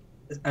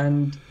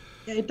 And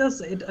yeah, it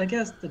does. I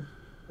guess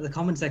the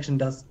comment section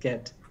does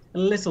get a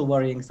little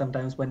worrying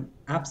sometimes when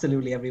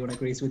absolutely everyone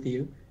agrees with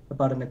you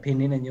about an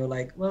opinion, and you're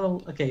like,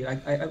 well, okay,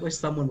 I wish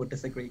someone would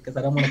disagree, because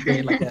I don't want to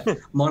create like a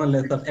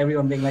monolith of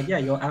everyone being like, yeah,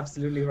 you're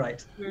absolutely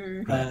right.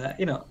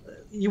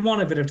 You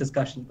want a bit of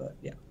discussion, but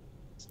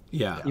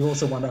yeah, you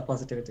also want that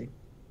positivity.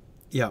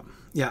 Yeah.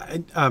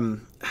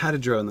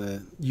 Hadidro in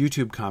the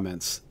YouTube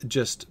comments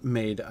just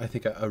made, I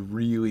think, a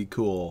really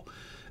cool,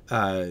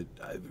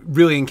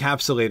 really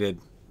encapsulated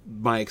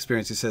my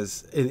experience. He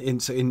says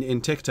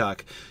in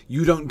TikTok,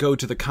 you don't go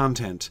to the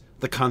content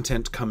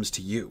comes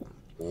to you.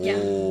 Yeah.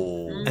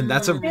 And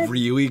that's a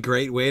really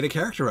great way to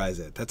characterize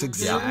it. That's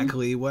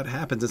exactly what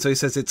happens. And so he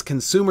says it's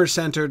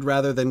consumer-centered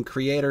rather than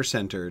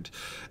creator-centered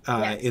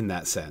in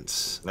that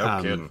sense.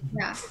 No kidding.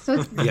 Yeah, so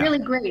it's really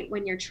great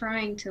when you're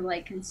trying to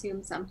like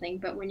consume something,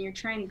 but when you're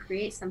trying to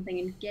create something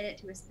and get it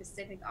to a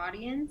specific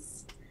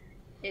audience,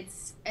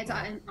 it's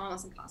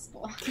almost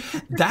impossible.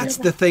 That's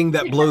the thing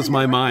that blows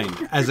my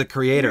mind as a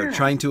creator,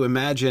 trying to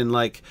imagine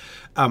like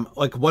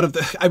one of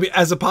the, I mean,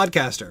 as a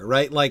podcaster,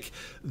 right? Like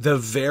the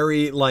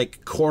very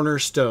like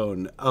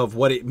cornerstone of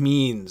what it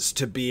means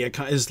to be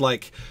is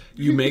like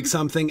you make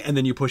something and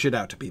then you push it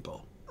out to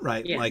people,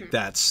 right? Yeah. Like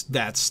that's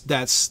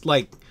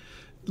like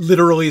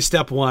literally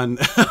step one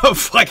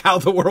of like how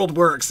the world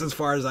works as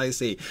far as I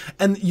see.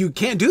 And you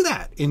can't do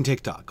that in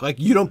TikTok. Like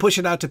you don't push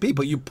it out to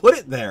people. You put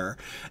it there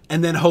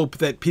and then hope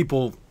that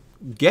people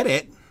get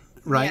it,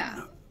 right?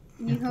 Yeah.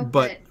 You hope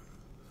that,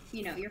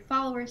 your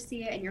followers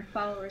see it and your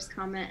followers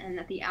comment, and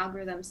that the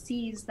algorithm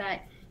sees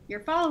that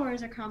your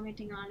followers are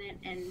commenting on it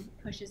and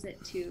pushes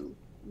it to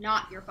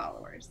not your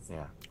followers.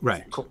 Yeah.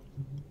 Right.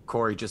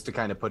 Corey, just to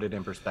kind of put it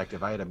in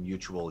perspective, I had a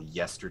mutual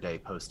yesterday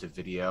post a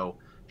video.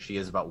 She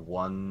is about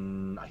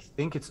I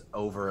think it's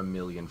over 1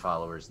 million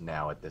followers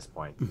now at this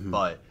point.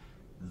 But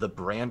the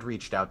brand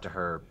reached out to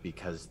her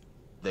because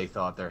they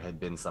thought there had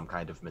been some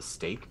kind of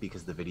mistake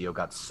because the video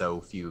got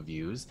so few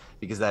views,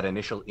 because that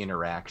initial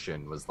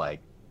interaction was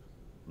like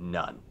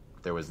none.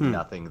 There was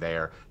nothing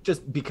there,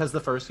 just because the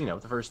first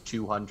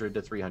 200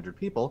 to 300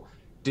 people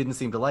didn't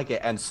seem to like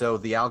it. And so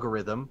the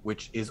algorithm,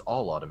 which is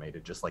all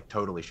automated, just like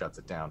totally shuts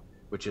it down,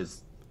 which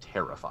is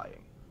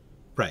terrifying.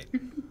 Right.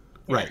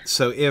 Right.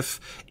 So if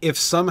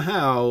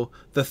somehow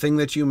the thing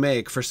that you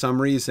make for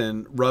some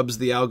reason rubs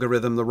the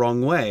algorithm the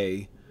wrong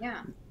way,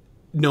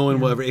 no one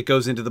will ever, it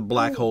goes into the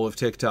black hole of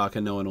TikTok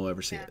and no one will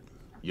ever see it.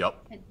 Yep.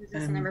 It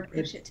doesn't ever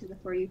push it to the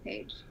For You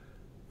page.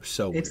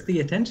 So weird. It's the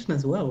attention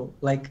as well.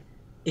 Like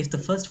if the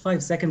first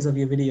 5 seconds of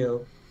your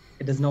video,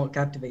 it does not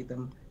captivate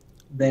them,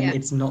 then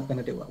it's not going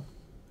to do well.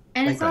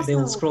 And like it's also, they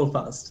will scroll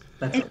fast.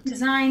 It's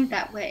designed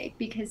that way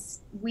because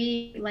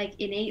we like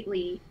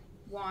innately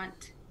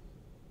want,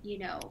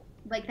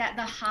 like that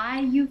the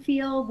high you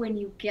feel when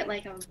you get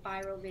like a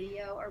viral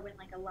video, or when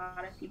like a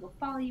lot of people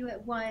follow you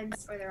at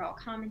once, or they're all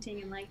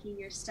commenting and liking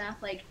your stuff.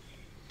 Like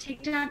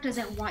TikTok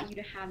doesn't want you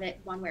to have it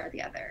one way or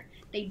the other.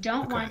 They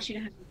don't want you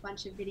to have a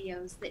bunch of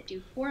videos that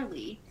do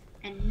poorly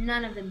and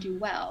none of them do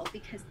well,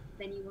 because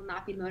then you will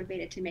not be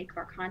motivated to make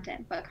more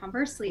content. But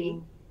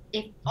conversely,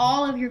 if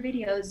all of your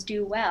videos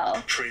do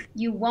well,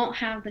 you won't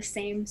have the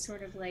same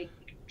sort of like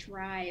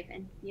drive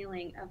and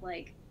feeling of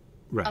like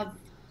of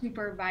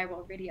super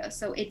viral video.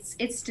 So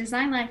it's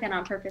designed like that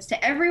on purpose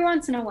to every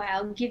once in a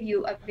while give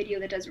you a video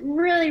that does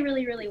really,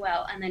 really, really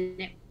well, and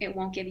then it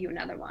won't give you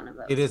another one of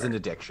those. It is an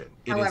addiction.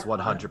 It is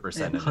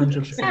 100% an 100%.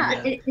 addiction.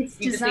 Yeah, it's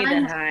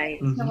designed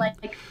to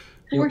like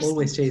You're force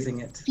always chasing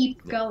it. to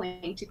keep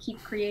going, to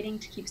keep creating,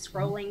 to keep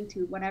scrolling,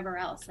 to whatever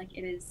else. Like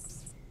it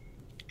is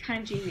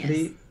kind of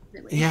genius.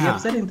 Really. The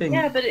upsetting thing.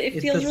 Yeah, but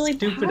it feels really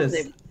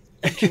stupidest.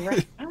 positive.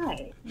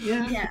 Right.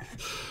 Yeah.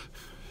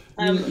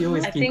 I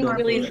think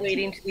Willie's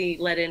waiting to be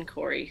let in,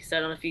 Corey. So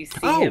I don't know if you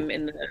see him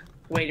in the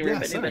waiting room,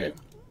 but Nubit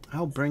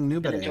I'll bring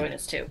Nubit in. Join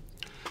us too.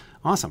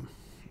 Awesome.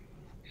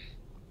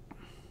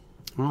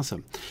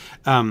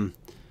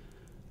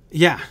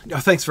 Yeah. Oh,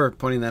 thanks for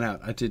pointing that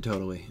out. I did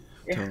totally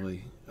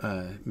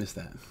miss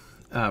that.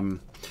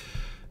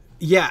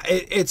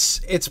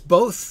 It's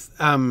both.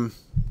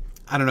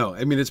 I don't know.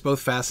 I mean, it's both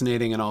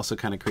fascinating and also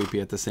kind of creepy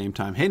at the same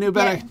time. Hey,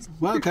 Nubit,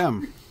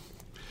 welcome.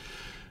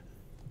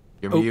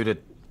 You're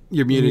muted.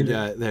 You're muted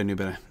there,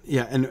 Nubit.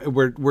 Yeah, and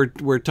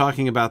we're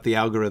talking about the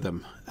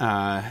algorithm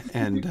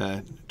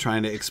and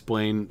trying to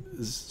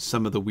explain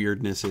some of the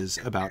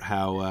weirdnesses about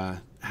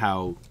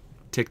how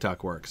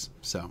TikTok works.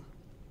 So.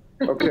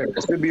 Okay, I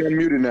should be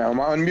unmuted now. Am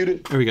I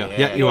unmuted? There we go.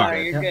 Yeah, you are.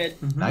 You're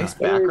good. Nice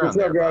Hey, background what's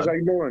up, there, guys? bud. How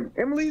you doing?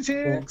 Emily's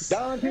here. Thanks.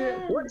 Don's here.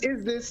 What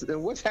is this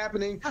and what's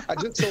happening? I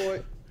just saw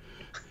it.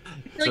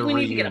 I feel like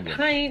we need to get a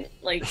pint.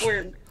 Like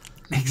we're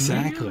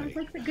Exactly. It's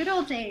like the good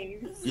old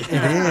days. It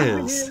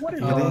is. What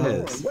is It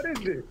this? is. What is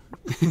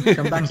this?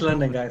 Come back to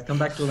London, guys. Come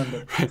back to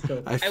London. Let's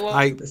go.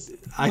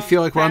 I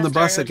feel like we're on the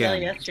bus Past our hotel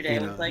again. yesterday.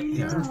 I was like,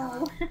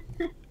 No.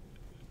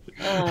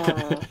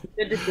 oh,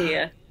 good to see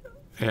you.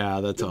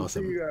 Yeah, that's Good to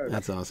awesome. see you guys.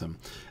 That's awesome.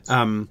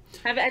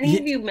 Have any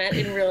of you met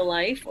in real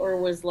life, or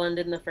was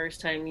London the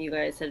first time you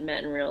guys had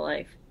met in real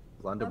life?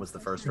 London was the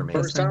first for me.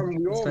 First time we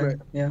First all time. met.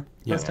 Yeah,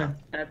 Yeah. first time.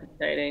 That's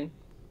exciting.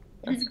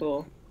 That's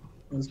cool.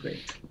 It was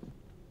great.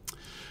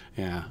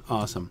 Yeah,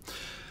 awesome.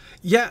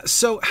 Yeah,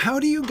 so how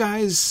do you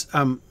guys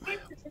as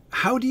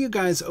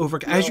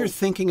you're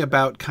thinking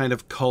about kind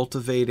of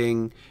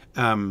cultivating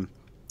the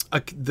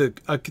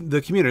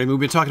community? I mean, we've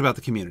been talking about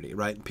the community,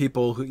 right?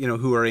 People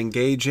who are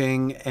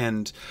engaging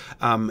and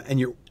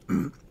you're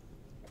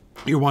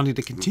wanting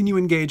to continue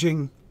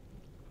engaging,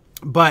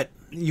 but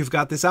you've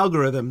got this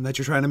algorithm that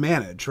you're trying to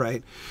manage,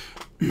 right?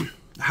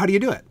 How do you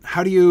do it?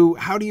 How do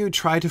you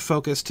try to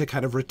focus to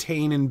kind of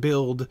retain and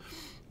build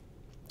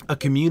a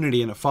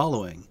community and a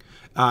following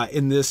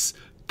in this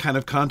kind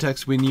of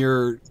context when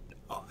you're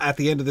at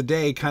the end of the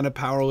day kind of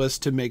powerless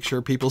to make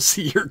sure people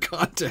see your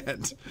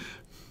content?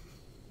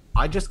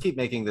 I just keep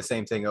making the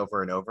same thing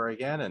over and over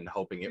again and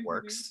hoping it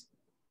works.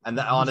 And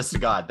honest to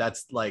God,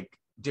 that's like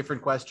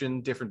different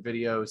question, different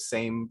video,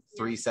 same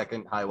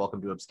 3-second hi,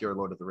 welcome to Obscure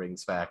Lord of the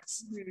Rings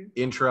Facts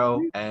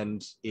intro,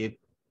 and it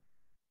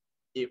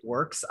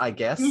works, I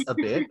guess, a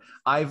bit.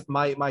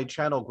 My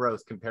channel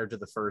growth compared to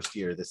the first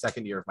year, the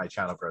second year of my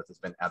channel growth has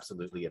been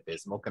absolutely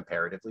abysmal,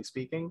 comparatively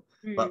speaking.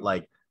 But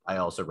like, I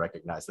also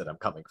recognize that I'm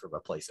coming from a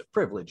place of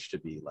privilege to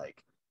be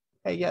like,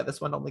 hey, yeah, this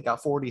one only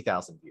got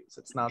 40,000 views.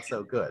 It's not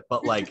so good.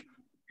 But like,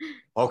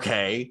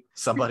 okay,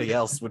 somebody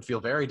else would feel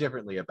very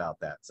differently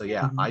about that. So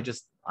yeah, I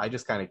just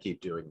kind of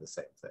keep doing the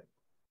same thing.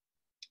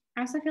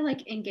 I also feel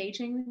like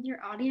engaging with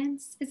your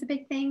audience is a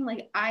big thing.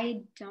 Like,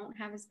 I don't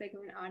have as big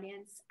of an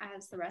audience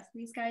as the rest of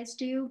these guys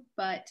do,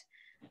 but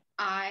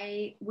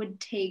I would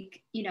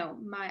take,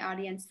 my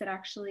audience that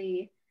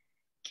actually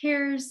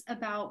cares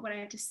about what I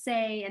have to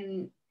say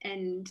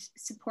and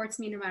supports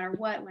me no matter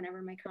what,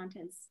 whenever my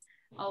content's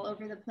all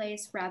over the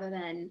place, rather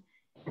than,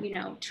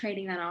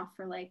 trading that off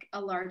for like a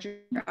larger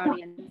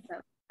audience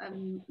of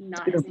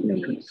not as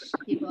engaged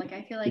people. Like,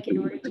 I feel like in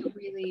order to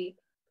really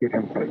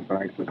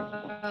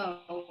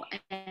grow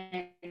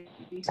and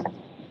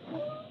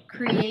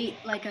create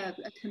like a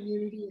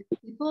community of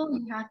people,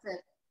 you have to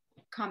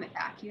comment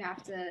back, you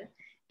have to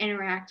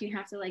interact, you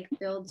have to like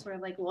build sort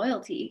of like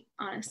loyalty,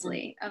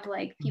 honestly, of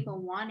like people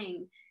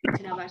wanting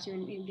to know about you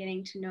and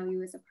getting to know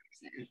you as a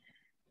person.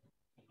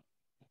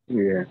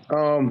 Yeah.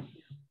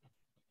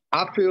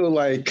 I feel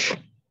like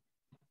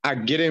I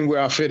get in where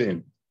I fit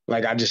in.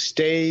 Like, I just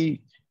stay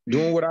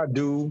doing what I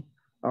do.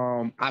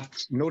 I've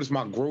noticed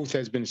my growth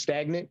has been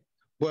stagnant,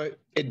 but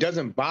it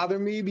doesn't bother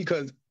me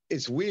because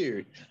it's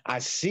weird. I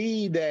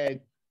see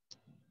that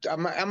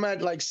I'm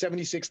at like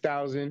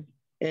 76,000,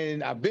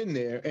 and I've been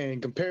there,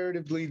 and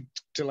comparatively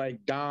to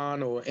like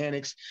Don or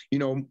Annex,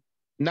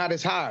 not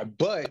as high,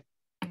 but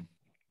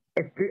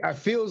it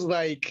feels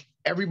like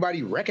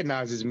everybody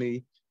recognizes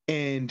me,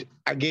 and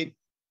I get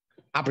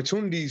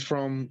opportunities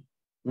from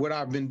what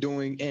I've been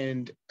doing,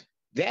 and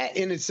that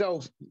in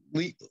itself,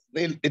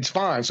 it's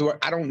fine. So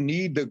I don't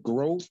need the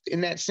growth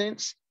in that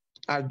sense.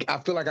 I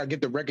feel like I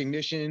get the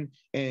recognition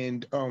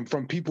and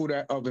from people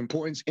that of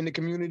importance in the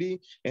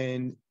community,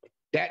 and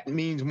that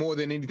means more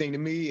than anything to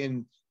me.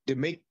 And to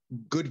make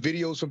good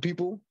videos for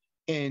people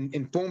and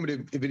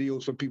informative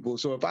videos for people.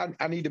 So if I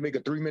need to make a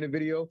 3-minute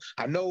video,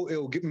 I know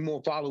it'll get me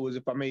more followers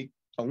if I make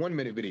a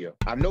 1-minute video.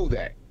 I know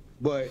that.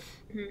 But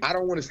I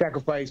don't want to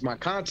sacrifice my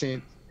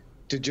content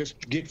to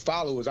just get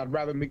followers. I'd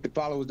rather make the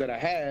followers that I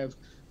have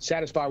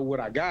satisfied with what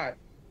I got.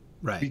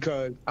 Right.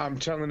 Because I'm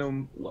telling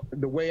them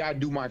the way I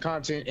do my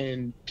content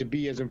and to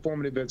be as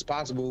informative as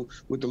possible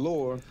with the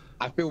lore,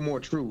 I feel more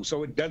true.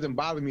 So it doesn't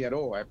bother me at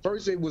all. At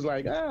first it was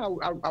like, I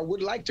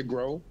would like to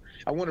grow.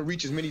 I want to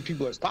reach as many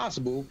people as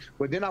possible.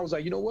 But then I was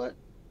like, you know what?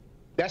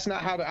 That's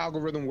not how the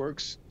algorithm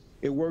works.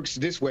 It works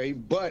this way,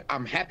 but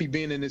I'm happy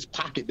being in this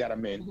pocket that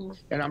I'm in.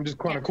 And I'm just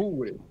kind of cool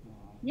with it.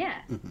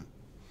 Yeah.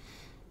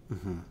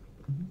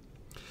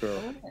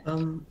 So,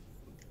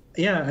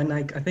 yeah, and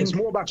I think it's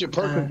more about your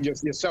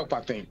purpose, yourself,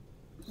 I think.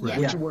 Right.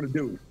 What you want to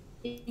do.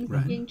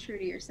 Being true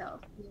to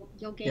yourself.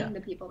 You'll gain the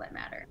people that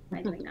matter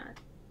by doing that.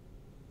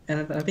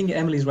 And I think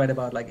Emily's right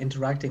about like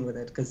interacting with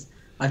it, because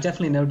I've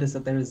definitely noticed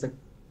that there is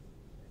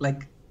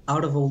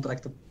out of all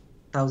like the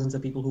thousands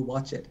of people who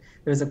watch it,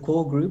 there is a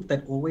core group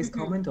that always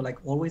comment or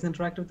like always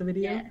interact with the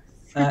video. Yes.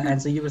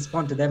 And so you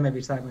respond to them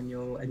every time, and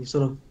you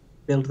sort of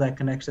build that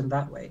connection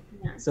that way.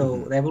 Yeah.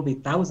 So there will be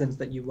thousands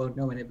that you won't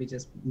know, and it'll be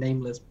just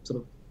nameless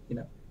sort of,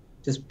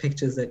 just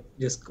pictures that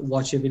just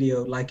watch your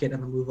video, like it,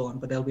 and then move on.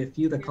 But there'll be a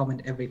few that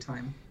comment every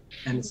time.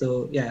 And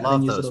so, love then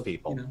those sort of,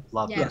 people.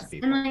 Love those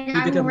people. And like,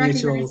 I will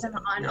recognize them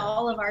on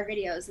all of our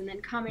videos, and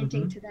then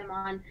commenting to them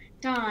on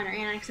Dawn or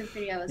Annex's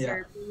videos,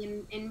 or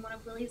being in one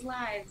of Willie's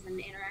lives and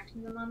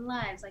interacting with them on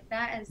lives. Like,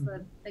 that is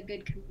the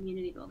good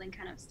community building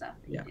kind of stuff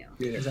that you do.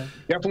 Yeah,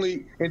 exactly.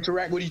 Definitely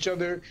interact with each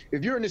other.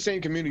 If you're in the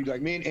same community,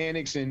 like me and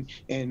Annex and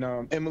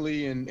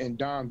Emily and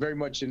Don, very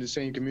much in the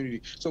same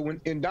community. So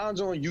when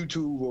Don's on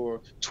YouTube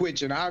or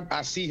Twitch and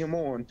I see him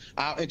on,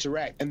 I'll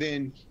interact. And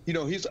then,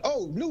 he's,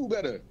 new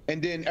better.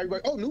 And then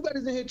everybody, oh, New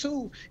Better's in here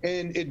too.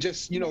 And it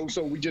just,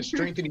 so we just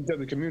strengthen each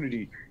other's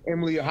community.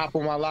 Emily will hop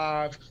on my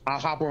live, I'll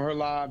hop on her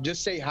live,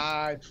 just say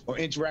hi or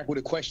interact with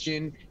a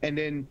question. And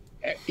then,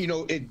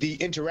 the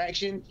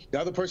interaction, the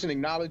other person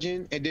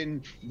acknowledging, and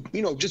then,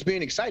 just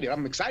being excited.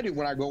 I'm excited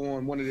when I go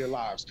on one of their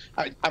lives.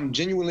 I'm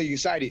genuinely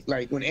excited.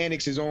 Like when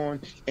Annex is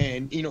on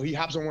and, he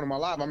hops on one of my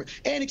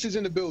lives. Annex is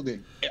in the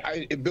building.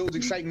 It builds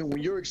excitement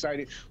when you're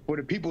excited. For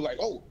the people like,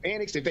 oh,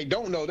 Annex, if they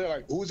don't know, they're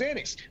like, who's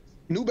Annex?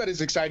 New Better's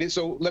excited,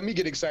 so let me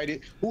get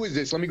excited. Who is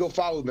this? Let me go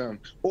follow them.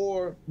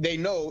 Or they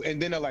know,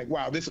 and then they're like,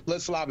 wow, this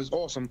Let's Live is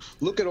awesome.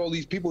 Look at all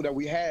these people that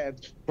we have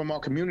from our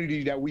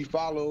community that we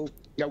follow,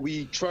 that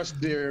we trust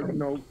their,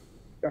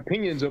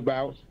 opinions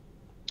about,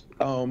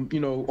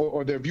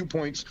 or their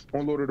viewpoints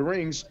on Lord of the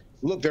Rings.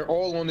 Look, they're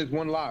all on this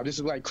one live. This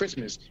is like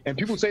Christmas. And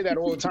people say that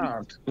all the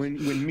time.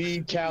 When me,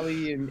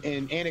 Callie, and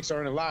Annex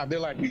are in a live, they're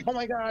like, oh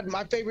my God,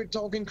 my favorite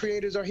Tolkien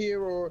creators are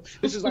here, or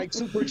this is like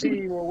super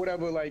team or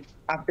whatever. Like,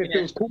 it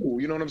feels cool.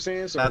 You know what I'm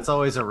saying? So that's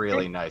always a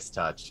really nice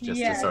touch, just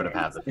to sort of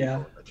have the people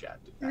in the chat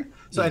do that.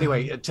 So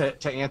anyway,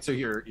 to answer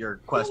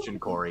your question,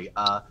 Corey,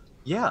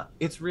 yeah,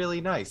 it's really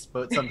nice,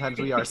 but sometimes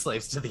we are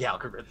slaves to the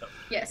algorithm.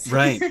 Yes.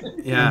 Right.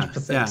 Yeah.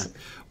 100%. Yeah.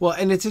 Well,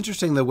 and it's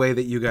interesting the way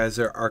that you guys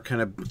are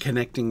kind of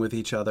connecting with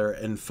each other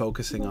and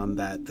focusing on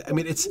that. I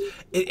mean,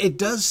 it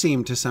does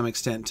seem to some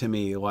extent to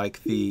me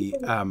like the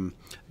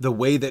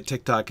way that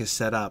TikTok is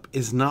set up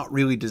is not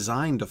really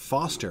designed to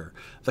foster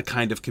the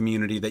kind of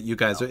community that you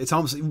guys are. It's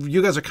almost,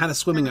 you guys are kind of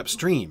swimming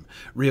upstream,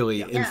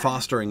 really, in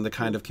fostering the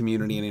kind of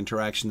community and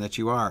interaction that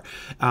you are.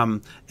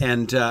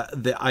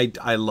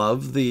 I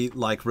love the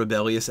like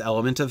rebellious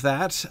element of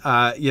that.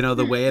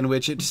 The way in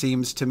which it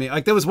seems to me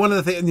like that was one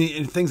of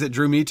the things that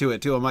drew me to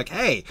it too. I'm like,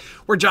 hey,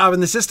 we're jobbing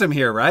the system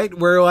here, right?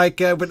 We're like,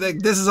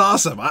 this is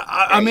awesome.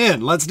 I'm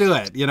in. Let's do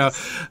it.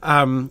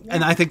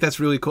 And I think that's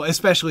really cool,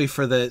 especially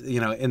for the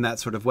in that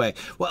sort of way.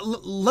 Well,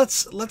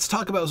 let's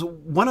talk about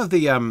one of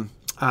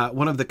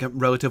the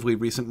relatively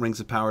recent Rings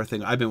of Power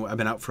thing. I've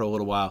been out for a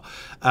little while.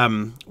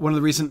 One of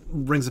the recent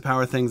Rings of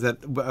Power things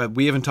that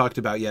we haven't talked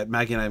about yet,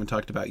 Maggie and I haven't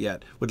talked about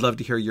yet. Would love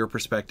to hear your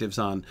perspectives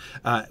on,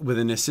 with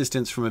an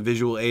assistance from a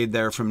visual aid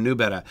there from New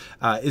Beta,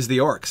 is the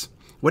orcs.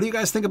 What do you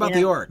guys think about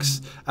the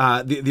orcs?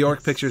 The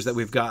orc pictures that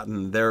we've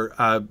gotten, they're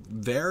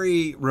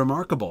very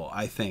remarkable,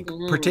 I think.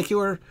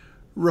 Particular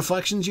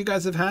reflections you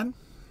guys have had?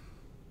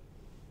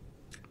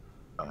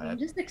 I'm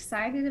just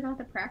excited about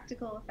the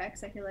practical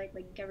effects. I feel like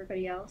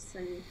everybody else,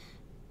 and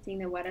seeing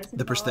the Weta's involved.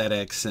 The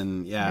prosthetics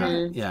and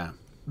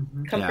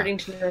comforting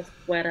to know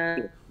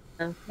Weta,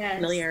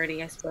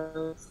 familiarity, I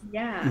suppose.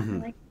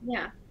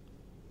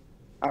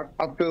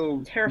 I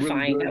feel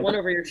terrifying. Really that one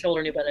over your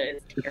shoulder, New Beta,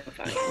 is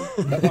terrifying.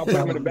 That's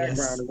why I'm in the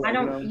background.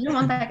 You don't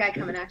want that guy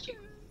coming at you.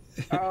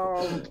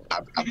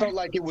 I felt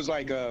like it was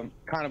like a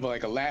kind of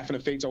like a laugh in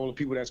the face to all the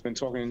people that's been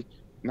talking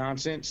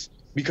nonsense,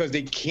 because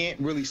they can't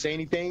really say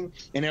anything,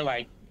 and they're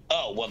like,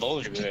 oh, well,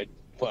 those are good,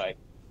 but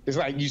it's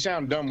like you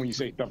sound dumb when you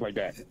say stuff like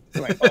that. It's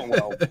like, oh,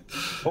 well,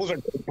 those are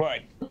good, but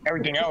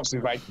everything else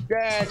is like,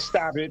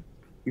 stop it.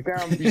 You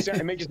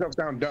make yourself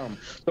sound dumb.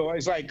 So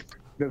it's like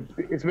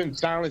it's been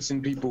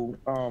silencing people.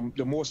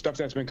 The more stuff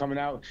that's been coming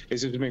out,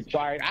 it's just been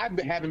quiet. I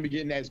haven't been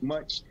getting as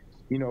much,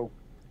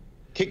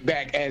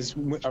 kickback as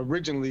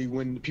originally,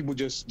 when people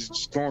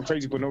just going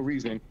crazy for no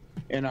reason.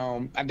 And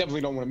I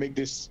definitely don't want to make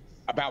this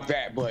about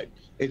that, but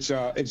it's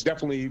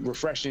definitely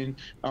refreshing,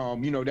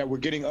 that we're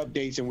getting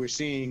updates and we're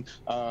seeing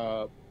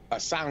a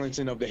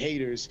silencing of the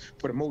haters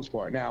for the most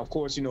part. Now, of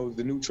course, the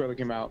new trailer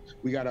came out.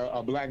 We got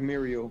a Black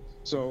Muriel,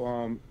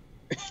 so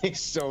we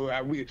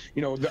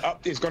the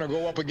up is going to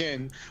go up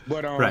again,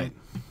 but right.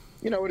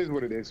 It is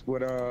what it is.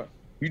 But I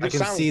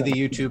can see the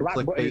YouTube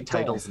clickbait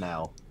titles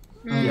now.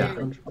 Yeah,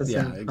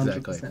 exactly.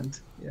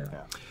 100%.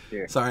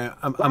 Yeah. Sorry,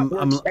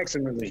 I'm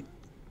excellently.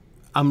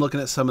 I'm looking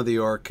at some of the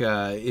orc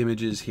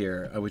images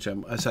here,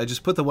 so I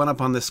just put the one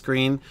up on the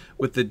screen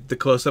with the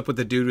close up with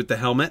the dude with the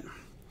helmet.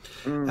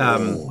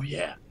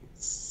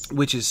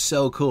 Which is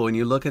so cool. And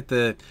you look at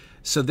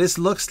so this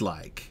looks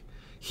like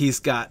he's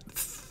got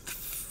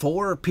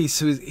 4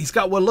 pieces. He's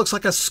got what looks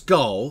like a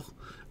skull,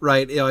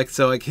 right?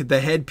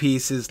 The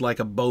headpiece is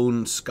like a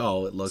bone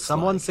skull. It looks.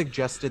 Someone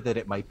suggested that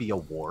it might be a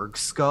warg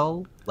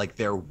skull, like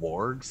they're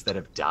wargs that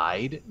have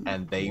died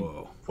and they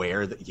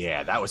wear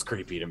that was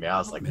creepy to me. I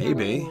was like,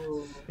 maybe.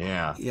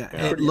 Yeah.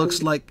 It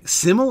looks like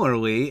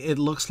similarly. It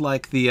looks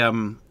like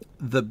the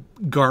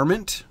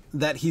garment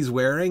that he's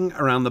wearing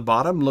around the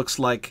bottom looks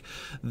like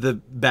the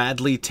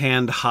badly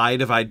tanned hide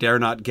of I dare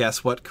not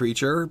guess what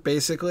creature.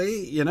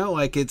 Basically,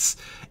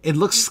 it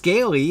looks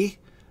scaly.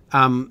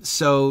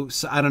 So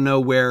I don't know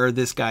where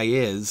this guy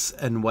is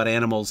and what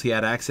animals he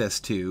had access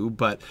to,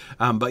 but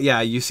yeah,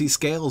 you see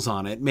scales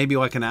on it, maybe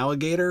like an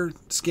alligator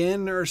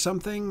skin or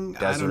something.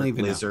 Desert I don't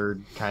even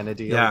lizard kind of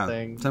deal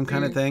thing. Some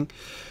kind of thing.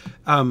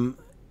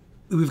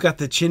 We've got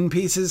the chin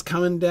pieces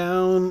coming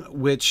down,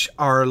 which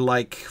are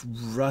like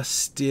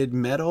rusted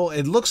metal.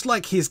 It looks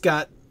like he's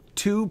got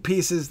two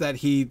pieces that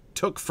he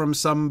took from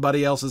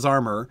somebody else's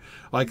armor,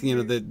 like, you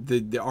know,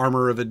 the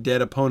armor of a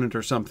dead opponent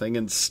or something,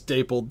 and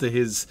stapled to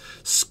his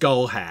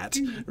skull hat,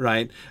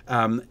 right?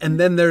 And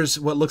then there's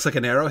what looks like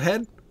an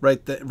arrowhead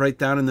right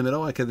down in the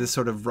middle, like this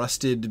sort of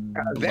rusted,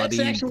 bloody... That's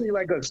actually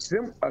like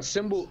a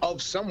symbol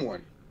of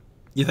someone.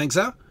 You think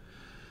so?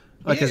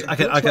 Like, Yeah,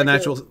 like an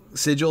actual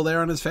sigil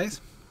there on his face?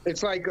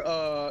 It's like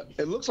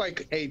it looks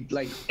like a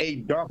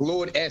Dark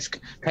Lord-esque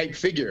type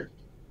figure.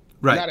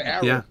 Right. Not an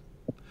arrow. Yeah.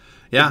 If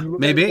Yeah, you look at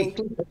maybe. it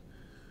closely,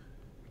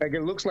 like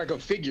it looks like a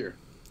figure.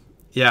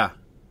 Yeah.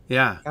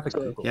 Yeah. Gotta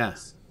Google Yeah.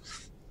 this.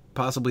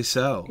 Possibly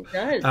so.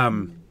 It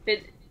does.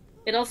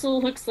 It also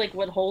looks like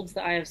what holds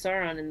the Eye of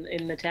Sauron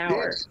in the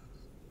tower. Yes.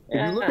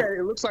 If you look at it,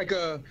 it looks like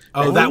a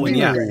that one,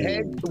 yeah. like a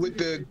head with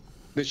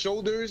the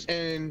shoulders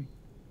and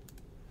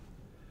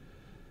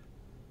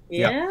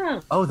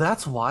Yeah. Oh,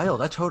 that's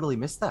wild. I totally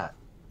missed that.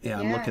 Yeah,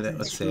 I'm looking at.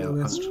 Let's that's see. true,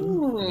 that's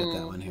true. I'll get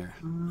that one here.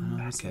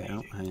 Okay.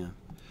 Oh, hang on.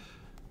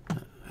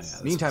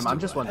 Meantime, I'm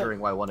just wondering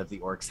why one of the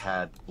orcs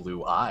had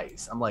blue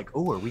eyes. I'm like,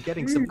 oh, are we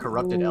getting some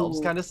corrupted elves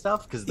kind of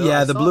stuff? Because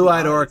Yeah, the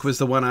blue-eyed orc was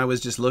the one I was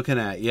just looking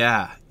at.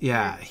 Yeah,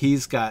 yeah.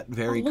 He's got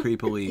very Look at the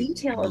creepily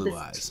detail of blue his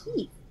eyes.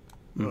 teeth.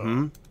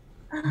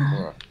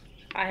 Mm-hmm.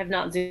 I have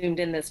not zoomed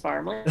in this far.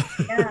 I'm like,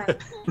 Yeah.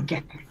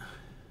 There's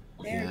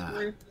Yeah.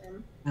 one of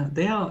them.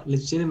 They are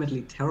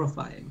legitimately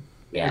terrifying,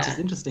 which is yeah.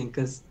 interesting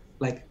because,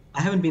 like,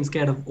 I haven't been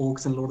scared of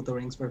orcs in Lord of the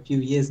Rings for a few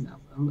years now.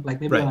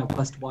 Like, maybe when I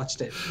first watched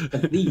it.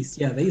 But these,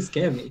 they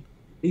scare me.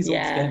 These orcs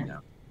Yeah. scare me.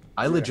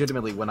 I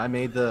legitimately, when I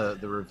made the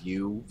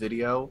review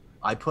video,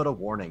 I put a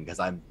warning because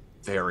I'm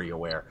very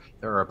aware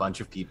there are a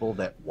bunch of people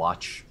that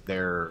watch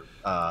their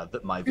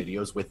my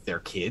videos with their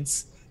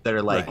kids that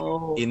are like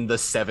Oh. in the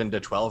 7 to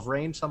 12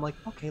 range. So I'm like,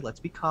 okay, let's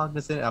be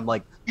cognizant. I'm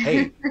like,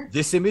 hey,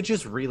 this image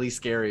is really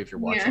scary if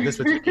you're watching Yeah. this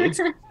with your kids.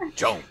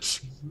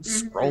 Don't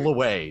scroll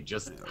away.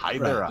 Just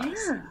hide their eyes.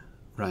 Yeah.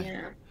 Right.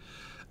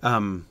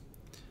 Yeah.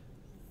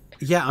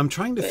 Yeah, I'm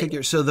trying to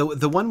figure. So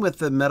the one with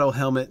the metal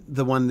helmet,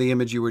 the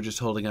image you were just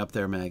holding up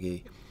there,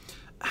 Maggie,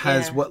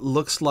 has Yeah. what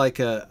looks like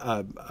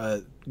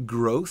a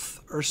growth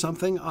or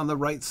something on the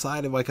right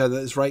side of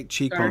his right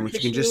cheekbone, Scar which you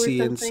can tissue just or see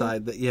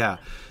something? inside.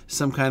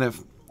 Some kind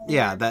of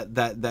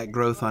that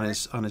growth on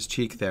his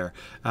cheek there.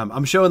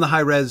 I'm showing the high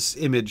res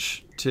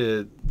image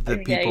to the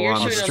people you're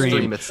on the showing stream,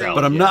 stream itself,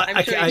 but I'm yeah. not.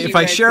 I'm sure if you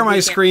I guys share my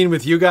can- screen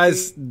with you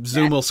guys,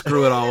 Zoom will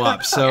screw it all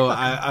up. So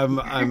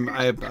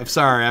I'm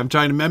sorry.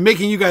 I'm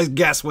making you guys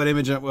guess what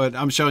image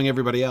I'm showing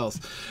everybody else.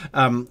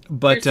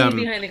 But You're seeing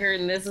behind the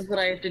curtain. This is what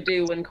I have to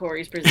do when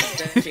Corey's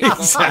presenting.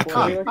 Exactly.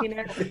 What are you looking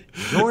at?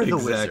 You're the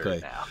Exactly.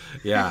 wizard now.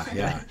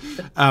 Yeah.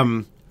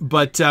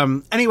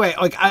 Anyway,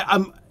 like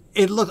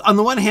on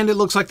the one hand, it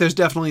looks like there's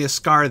definitely a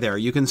scar there.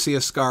 You can see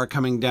a scar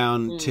coming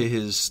down to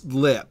his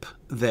lip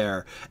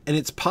there, and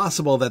it's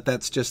possible that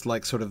that's just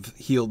like sort of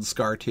healed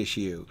scar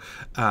tissue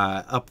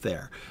up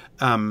there.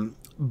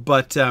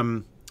 But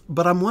I'm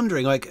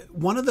wondering, like,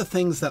 one of the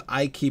things that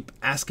I keep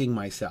asking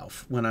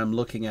myself when I'm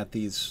looking at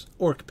these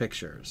orc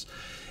pictures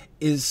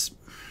is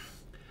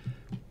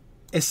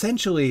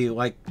essentially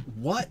like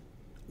what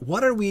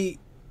are we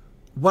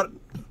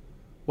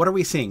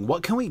seeing?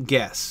 What can we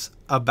guess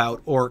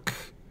about orc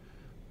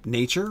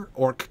nature,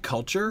 orc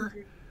culture,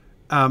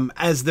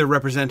 as they're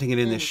representing it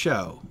in this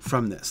show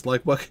from this?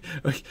 Like, what,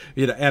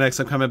 Annex,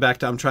 I'm coming back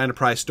to, I'm trying to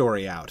pry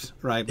story out,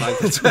 right? Like,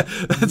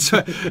 that's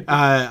what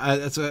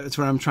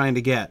I'm trying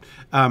to get.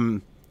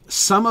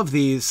 Some of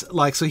these,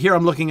 like, so here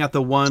I'm looking at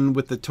the one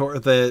with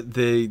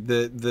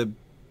the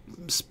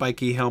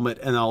spiky helmet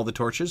and all the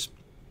torches,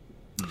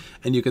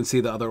 and you can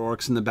see the other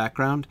orcs in the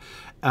background.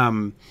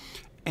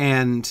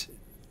 And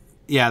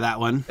yeah, that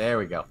one. There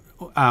we go.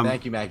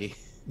 Thank you, Maggie.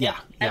 Yeah.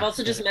 I've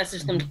also just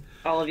messaged them to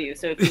all of you,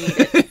 so if you need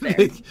it,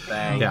 it's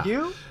there. Thank Yeah.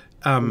 you.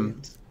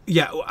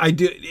 Yeah, I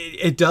do.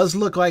 It does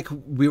look like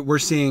we're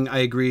seeing. I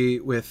agree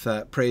with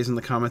Praise in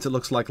the comments. It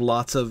looks like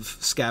lots of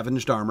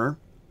scavenged armor,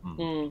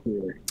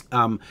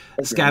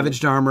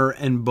 scavenged armor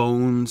and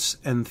bones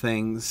and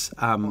things.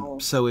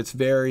 So it's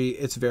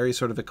very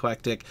sort of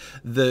eclectic.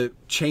 The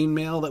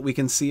chainmail that we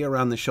can see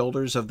around the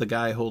shoulders of the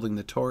guy holding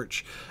the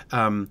torch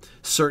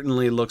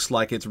certainly looks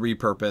like it's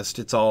repurposed.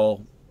 It's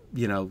all,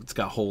 it's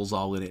got holes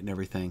all in it and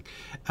everything.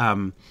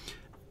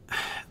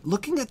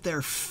 Looking at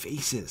their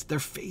faces,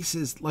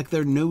 like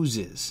their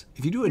noses.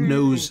 If you do a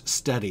nose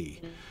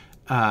study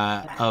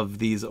of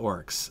these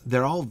orcs,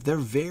 they're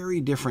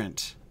very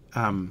different.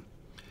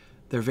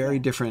 They're very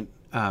different.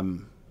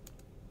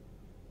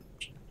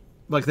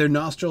 Like their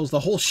nostrils, the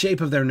whole shape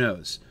of their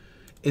nose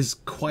is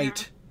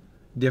quite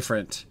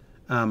different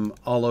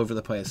all over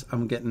the place.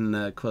 I'm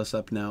getting close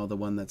up now. The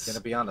one that's... Gonna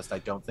be honest, I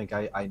don't think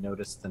I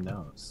noticed the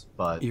nose,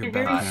 but You're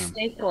They're very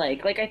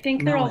snake-like. Like, I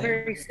think they're all No.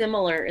 very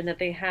similar in that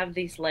they have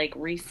these, like,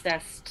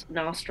 recessed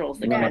nostrils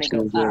that kind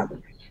Nostrils, of go up.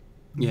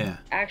 Yeah.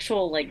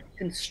 Actual, like,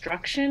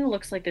 construction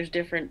looks like there's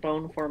different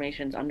bone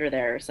formations under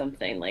there or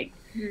something. Like,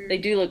 they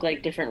do look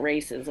like different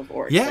races of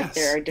orcs. Yes, Like,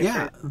 there are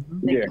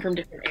different... They Yeah. come from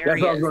different That's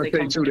areas. what I was They going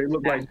come to say too. They from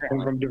look like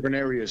backgrounds. from different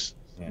areas.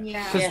 Yeah.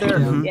 because Yeah. they're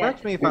Mhm. Yeah.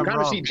 correct me if You I'm kind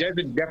of wrong. see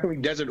definitely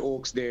desert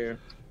orcs there.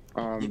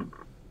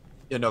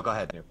 Yeah, no, go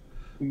ahead,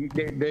 New.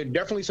 There are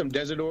definitely some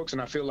desert orcs,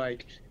 and I feel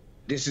like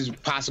this is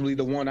possibly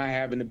the one I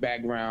have in the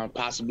background.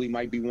 Possibly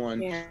might be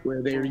one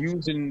where they're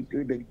using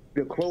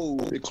the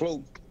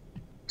cloak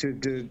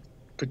to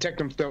protect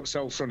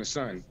themselves from the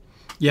sun.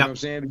 You know what I'm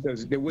saying?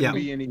 Because there wouldn't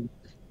be any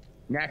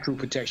natural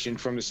protection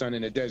from the sun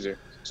in the desert.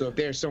 So if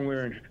they're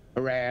somewhere in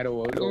Harad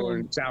or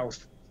in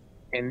South,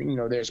 and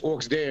there's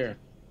orcs there,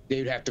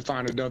 they'd have to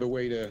find another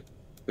way to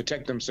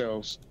protect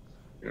themselves.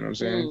 You know what I'm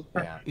saying?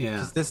 Yeah.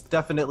 'Cause this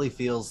definitely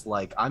feels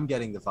like, I'm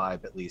getting the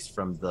vibe, at least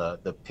from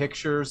the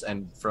pictures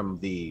and from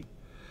the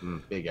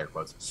big air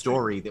quotes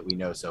story that we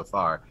know so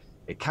far.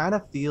 It kind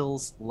of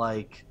feels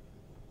like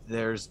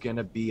there's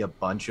gonna be a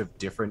bunch of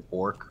different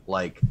orc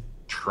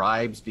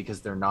tribes,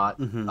 because they're not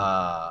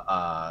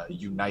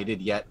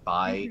united yet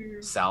by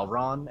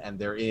Sauron, and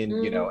they're in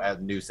as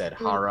New said,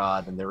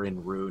 Harad, and they're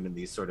in Rune and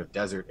these sort of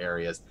desert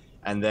areas,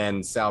 and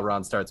then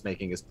Sauron starts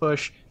making his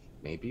push,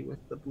 maybe with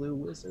the blue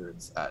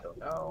wizards. I don't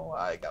know,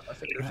 I got my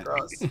fingers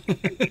crossed.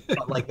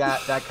 But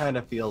that kind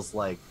of feels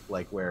like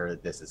where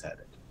this is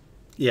headed.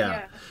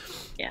 Yeah.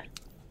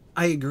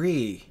 I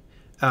agree.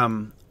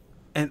 And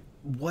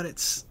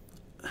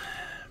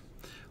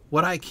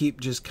what I keep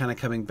just kind of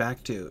coming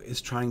back to is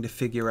trying to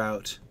figure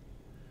out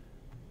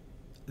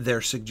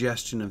their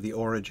suggestion of the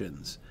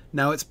origins.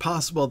 Now, it's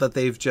possible that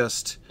they've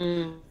just...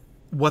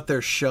 What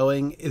they're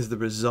showing is the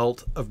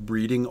result of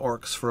breeding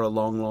orcs for a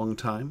long, long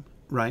time,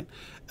 right?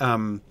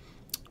 I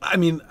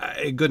mean,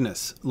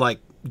 goodness,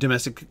 like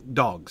domestic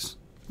dogs,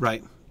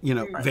 right?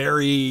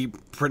 Very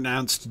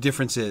pronounced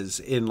differences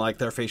in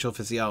their facial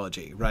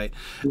physiology, right?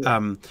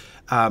 So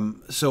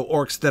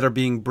orcs that are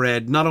being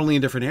bred not only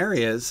in different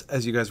areas,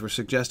 as you guys were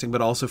suggesting,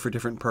 but also for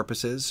different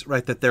purposes,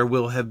 right? That there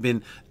will have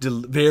been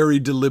very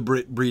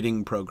deliberate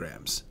breeding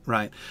programs,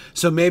 right?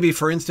 So maybe,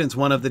 for instance,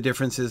 one of the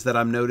differences that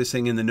I'm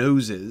noticing in the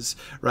noses,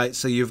 right?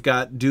 So you've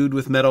got dude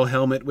with metal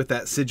helmet with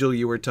that sigil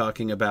you were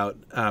talking about,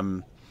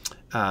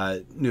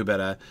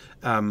 Nubeta,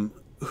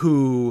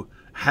 who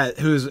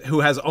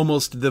has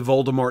almost the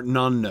Voldemort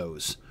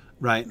non-nose,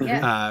 right?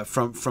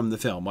 From the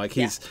film,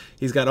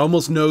 he's got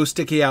almost no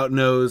sticky out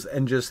nose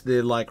and just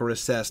the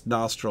recessed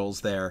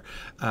nostrils there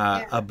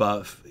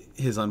above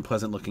his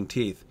unpleasant looking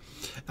teeth,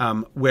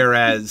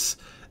 whereas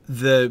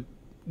the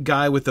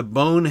guy with the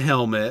bone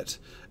helmet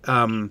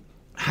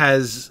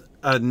has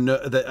a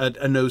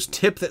nose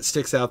tip that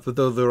sticks out, but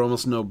though there are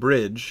almost no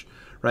bridge,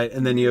 right?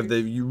 And then you have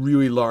the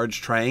really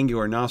large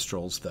triangular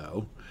nostrils,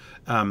 though.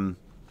 And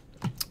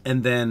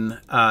then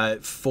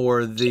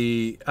for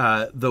the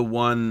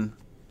one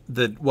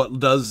that what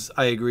does,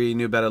 I agree,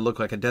 Nubeta, look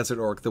like a desert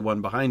orc, the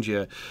one behind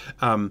you,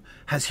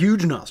 has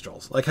huge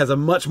nostrils, has a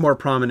much more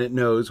prominent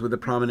nose with a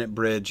prominent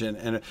bridge,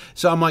 and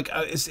so I'm like,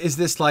 is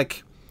this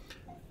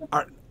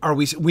are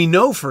we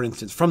know, for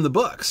instance, from the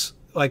books,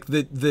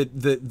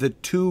 the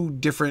two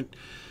different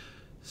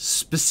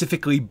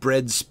specifically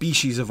bred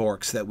species of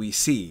orcs that we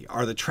see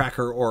are the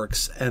tracker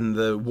orcs and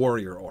the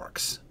warrior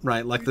orcs,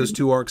 right? Those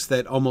two orcs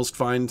that almost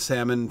find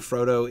Sam and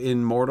Frodo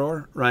in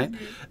Mordor, right?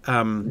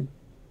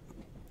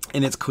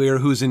 And it's clear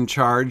who's in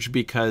charge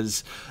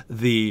because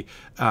the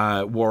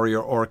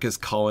warrior orc is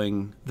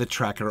calling the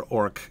tracker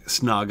orc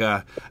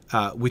Snaga,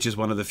 which is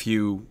one of the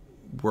few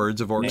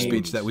words of orc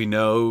speech that we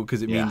know,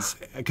 because it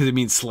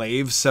means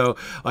slaves. So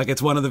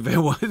it's one of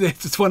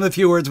the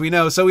few words we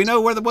know. So we know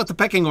what the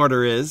pecking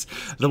order is.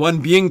 The one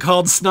being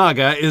called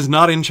Snaga is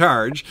not in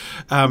charge,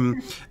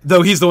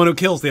 though he's the one who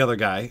kills the other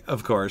guy,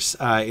 of course,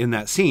 in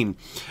that scene.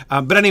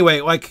 But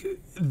anyway,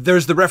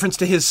 there's the reference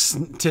to his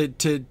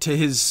to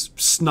his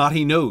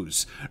snotty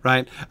nose,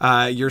 right?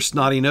 Your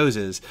snotty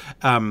noses.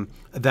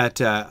 What's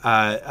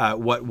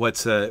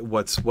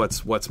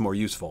more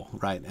useful,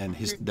 right? And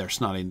their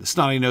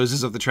snotty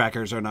noses of the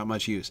trackers are not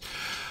much use.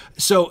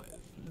 So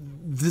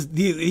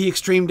the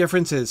extreme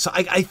differences. So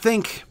I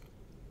think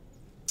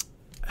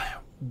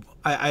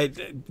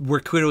we're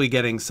clearly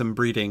getting some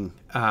breeding,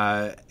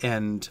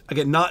 and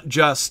again, not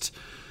just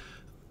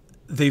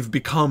they've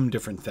become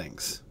different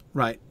things,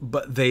 right?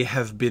 But they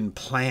have been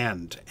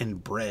planned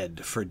and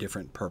bred for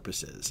different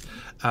purposes.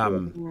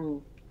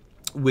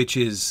 Which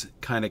is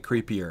kind of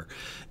creepier.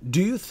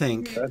 Do you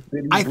think?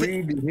 I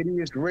think the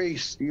hideous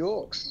race, the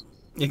orcs.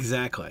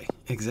 Exactly.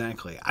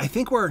 I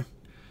think we're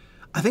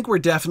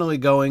definitely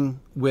going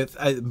with,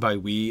 by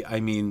we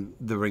I mean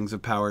the Rings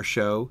of Power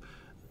show.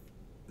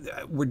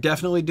 We're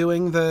definitely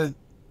doing the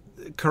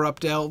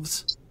corrupt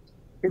elves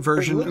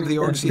version of the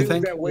orcs. You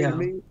think? That way to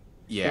me.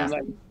 Yeah.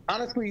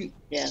 Honestly,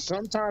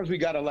 sometimes we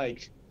gotta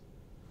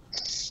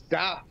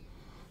stop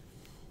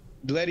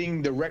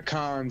letting the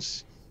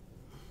retcons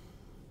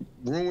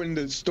ruin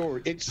the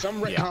story.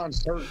 Some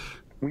retcons hurt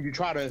when you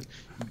try to.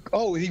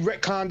 He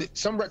retconned it.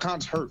 Some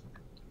retcons hurt.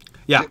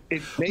 Yeah,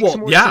 it makes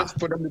more sense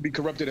for them to be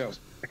corrupted elves.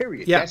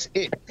 Period. Yeah. That's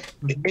it.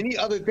 Any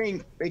other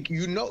thing,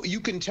 you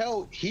can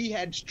tell he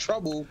had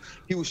trouble.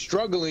 He was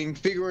struggling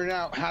figuring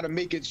out how to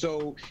make it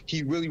so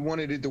he really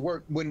wanted it to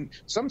work. When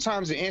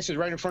sometimes the answer is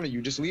right in front of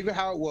you, just leave it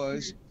how it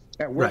was,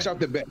 That works out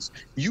the best.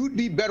 You'd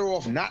be better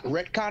off not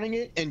retconning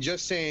it and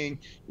just saying,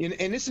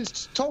 and this is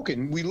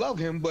Tolkien, we love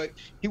him, but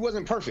he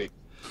wasn't perfect.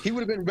 He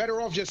would have been better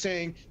off just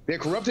saying, they're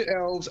corrupted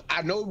elves.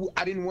 I know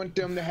I didn't want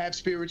them to have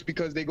spirits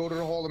because they go to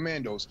the Hall of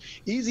Mandos.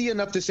 Easy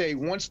enough to say,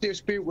 once their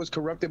spirit was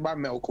corrupted by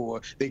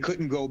Melkor, they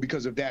couldn't go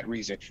because of that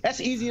reason.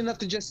 That's easy enough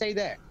to just say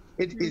that.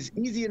 It is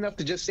easy enough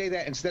to just say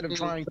that instead of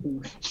trying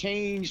to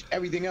change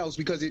everything else,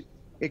 because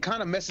it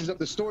kind of messes up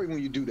the story when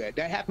you do that.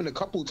 That happened a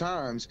couple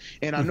times,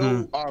 and I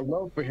know our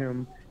love for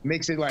him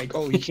makes it like,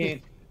 oh, he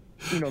can't,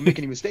 make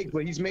any mistakes,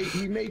 but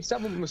he made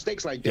several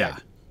mistakes like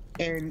that.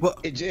 And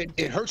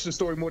it hurts the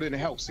story more than it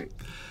helps it.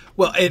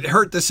 Well, it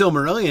hurt the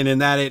Silmarillion in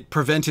that it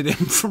prevented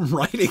him from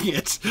writing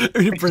it,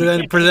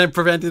 or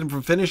prevented him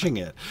from finishing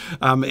it.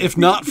 If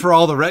not for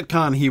all the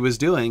retcon he was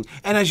doing,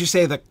 and as you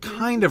say, the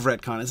kind of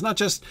retcon, it's not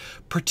just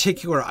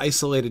particular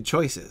isolated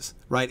choices,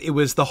 right? It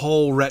was the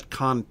whole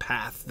retcon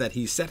path that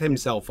he set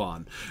himself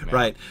on,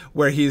 right?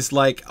 Where he's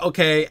like,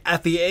 okay,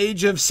 at the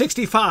age of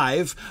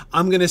 65,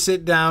 I'm going to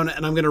sit down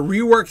and I'm going to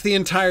rework the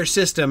entire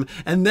system,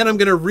 and then I'm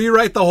going to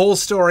rewrite the whole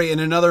story in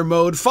another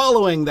mode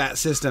following that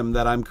system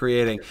that I'm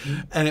creating.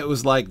 And it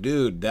was like,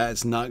 dude,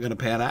 that's not going to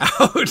pan out.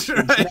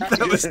 Right?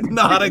 That was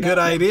not a good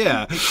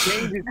idea. It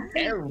changes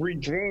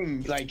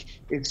everything. Like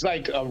it's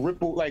like a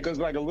ripple, like it's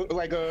like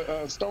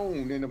a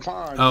stone in a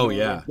pond. Oh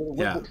yeah.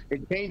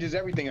 It changes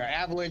everything. An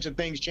avalanche of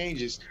things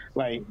changes.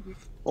 Like it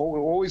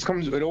always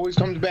comes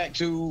back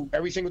to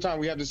every single time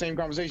we have the same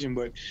conversation.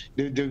 But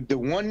the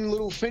one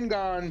little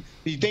Fingon,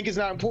 you think it's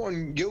not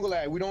important.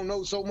 Gilgalad, we don't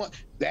know so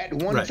much. That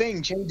one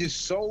thing changes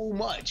so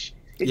much.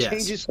 It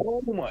changes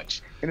so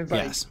much, and it's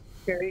like.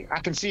 Okay, I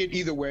can see it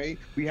either way.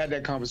 We had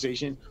that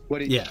conversation,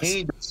 but it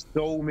changes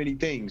so many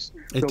things.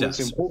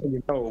 It's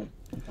important to know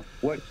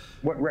what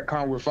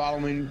retcon we're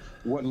following,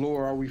 what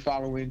lore are we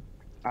following.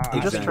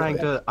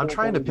 I'm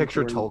trying to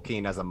picture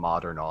Tolkien as a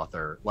modern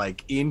author.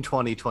 Like in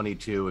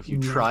 2022, if you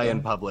try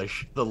and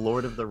publish The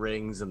Lord of the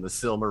Rings and the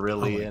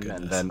Silmarillion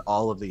and then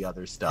all of the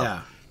other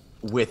stuff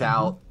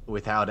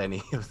without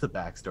any of the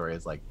backstory,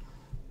 it's like,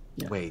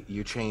 wait,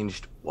 you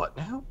changed what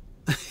now?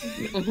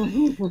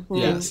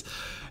 Yes.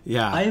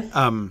 Yeah.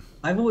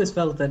 I've always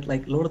felt that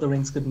like Lord of the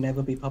Rings could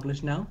never be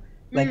published now.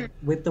 Like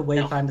with the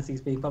way fantasy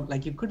is being published,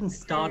 like you couldn't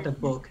start a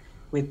book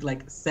with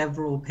like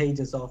several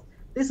pages of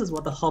this is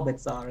what the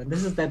hobbits are and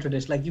this is their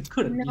tradition. Like you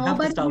couldn't. You have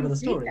to start with a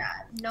story.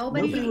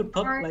 Nobody would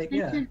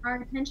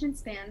our attention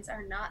spans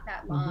are not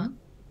that long.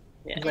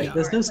 Like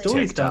there's no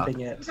story starting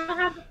yet. You don't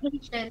have the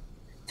patience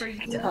for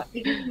you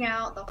figuring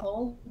out the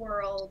whole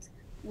world.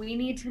 We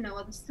need to know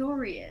what the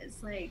story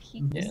is. Like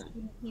he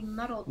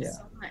muddled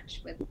so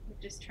much with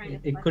just trying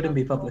to. It couldn't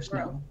be published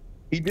now.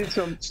 He did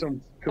some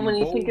and when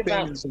you think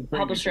about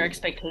publisher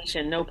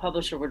expectation, no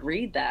publisher would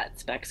read that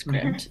spec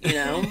script.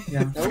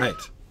 Right.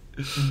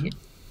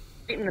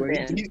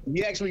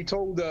 He actually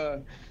told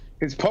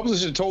his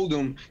publisher told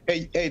him,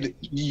 "Hey,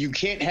 you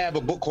can't have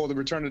a book called The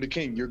Return of the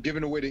King. You're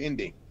giving away the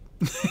ending."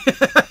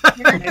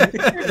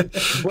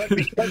 But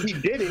because he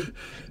did it,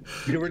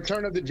 The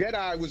Return of the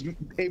Jedi was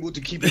able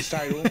to keep its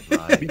title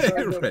because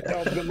of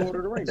The Lord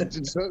of the Rings.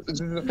 This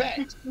is a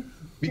fact.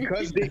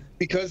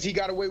 Because he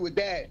got away with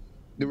that,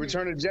 The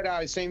Return of the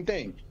Jedi is same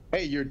thing.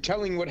 Hey, you're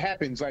telling what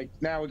happens. Like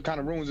now, it kind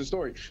of ruins the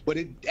story, but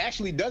it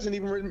actually doesn't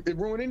even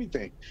ruin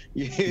anything.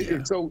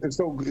 It's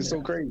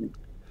so crazy.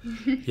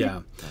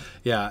 Yeah.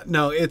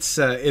 No, it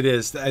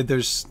is.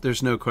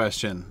 There's no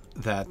question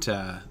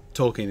that.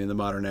 Tolkien in the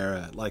modern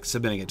era, like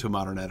submitting it to a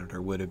modern editor,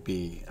 would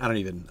be? I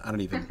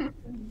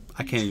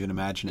can't even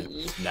imagine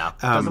it. No, it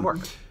doesn't work.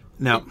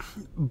 No,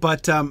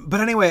 but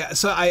anyway,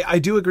 so I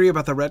do agree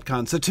about the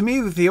retcon. So to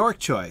me, with the orc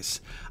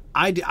choice,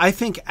 I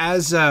think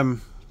as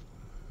an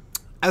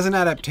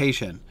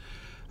adaptation,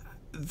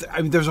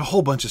 I mean, there's a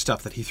whole bunch of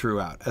stuff that he threw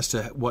out as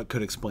to what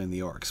could explain the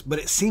orcs, but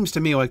it seems to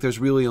me like there's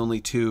really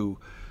only two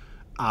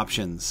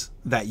options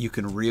that you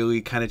can really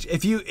kind of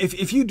if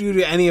you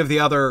do any of the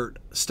other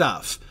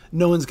stuff,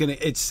 no one's gonna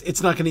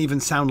it's not gonna even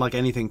sound like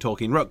anything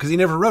Tolkien wrote, because he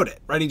never wrote it,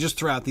 right? He just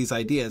threw out these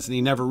ideas and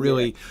he never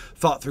really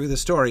thought through the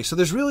story. So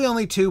there's really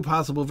only two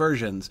possible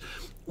versions.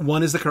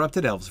 One is the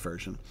Corrupted Elves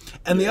version,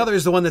 and the other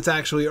is the one that's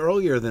actually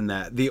earlier than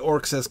that, the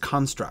orcs as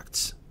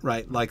constructs,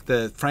 right? Like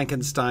the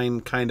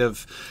Frankenstein kind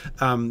of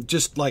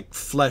just like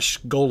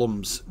flesh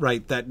golems,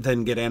 right? That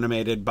then get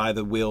animated by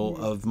the will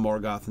of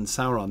Morgoth and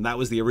Sauron. That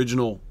was the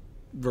original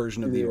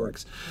version of the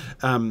orcs.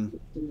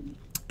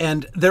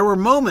 And there were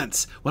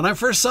moments when I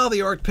first saw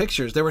the orc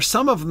pictures, there were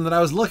some of them that I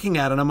was looking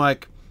at and I'm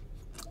like,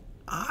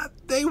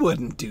 they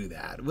wouldn't do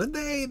that, would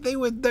they? They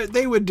would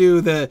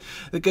do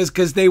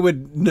because they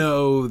would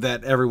know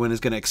that everyone is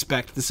going to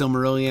expect the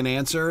Silmarillion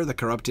answer, the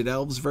Corrupted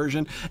Elves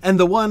version.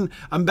 And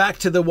I'm back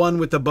to the one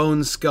with the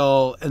bone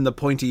skull and the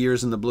pointy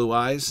ears and the blue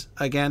eyes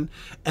again.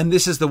 And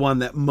this is the one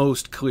that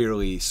most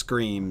clearly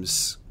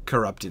screams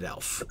Corrupted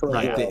Elf,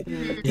 right?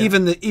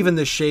 Even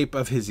the shape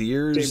of his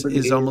ears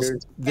is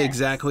almost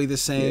exactly the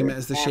same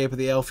as the shape of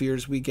the elf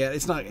ears we get.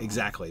 It's not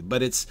exactly,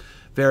 but it's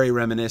very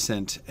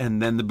reminiscent. And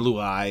then the blue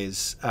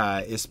eyes,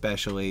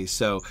 especially.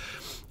 So,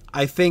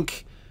 I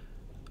think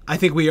I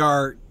think we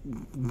are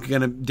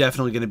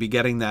definitely gonna be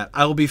getting that.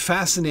 I will be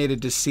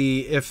fascinated to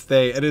see if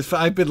they.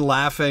 I've been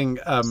laughing.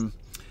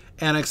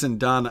 Annex and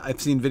Don, I've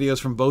seen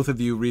videos from both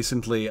of you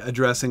recently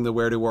addressing the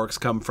 "Where do orcs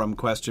come from?"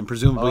 question,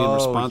 presumably in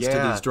response to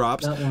these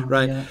drops,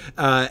 right?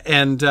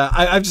 Yeah.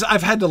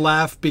 I've had to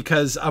laugh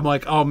because I'm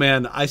like, oh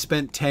man, I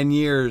spent 10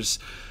 years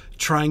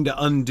trying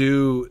to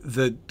undo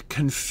the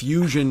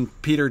confusion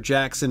Peter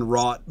Jackson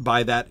wrought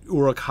by that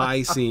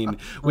Uruk-hai scene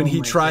when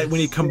he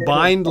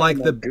combined like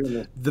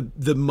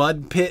the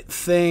mud pit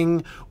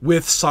thing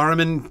with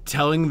Saruman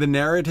telling the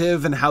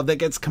narrative and how that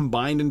gets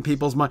combined in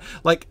people's mind.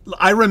 Like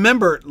I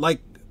remember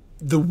like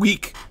the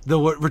week the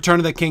Return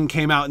of the King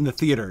came out in the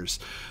theaters,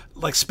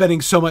 like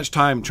spending so much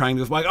time trying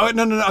to like, oh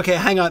no, okay,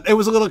 hang on, it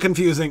was a little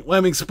confusing,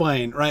 let me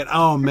explain, right?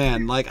 Oh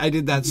man, like I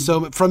did that so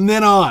much from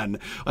then on,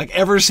 like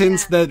ever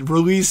since the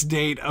release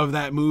date of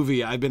that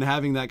movie, I've been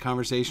having that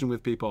conversation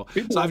with people.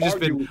 So I've just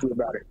been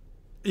about it.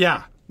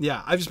 Yeah,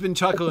 I've just been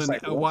chuckling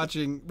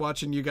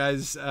watching you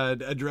guys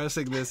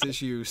addressing this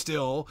issue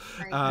still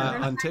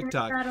on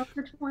TikTok.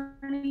 For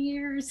 20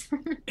 years.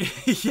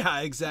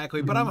 Yeah,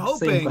 exactly. But I'm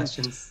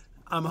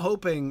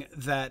hoping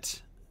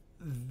that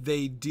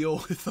they deal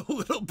with a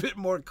little bit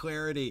more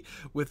clarity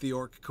with the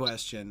orc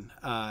question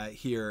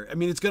here. I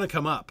mean, it's going to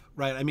come up,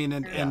 right? I mean,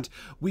 and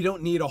we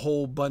don't need a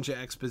whole bunch of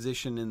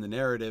exposition in the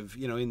narrative,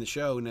 in the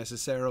show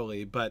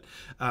necessarily, but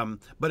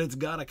it's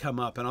got to come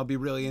up, and I'll be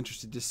really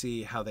interested to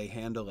see how they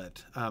handle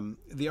it.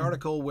 The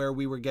article where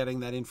we were getting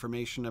that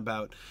information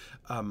about,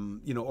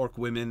 orc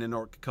women and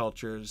orc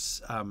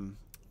cultures.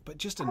 But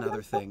just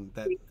another thing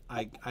that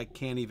I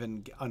can't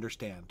even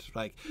understand.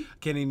 Like,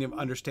 can't even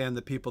understand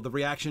the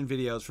reaction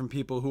videos from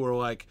people who are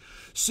like,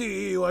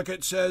 see, like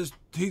it says,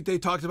 they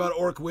talked about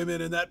orc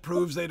women and that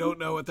proves they don't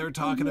know what they're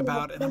talking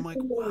about. And I'm like,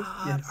 what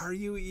are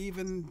you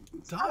even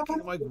talking?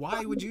 Like,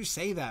 why would you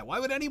say that? Why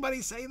would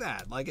anybody say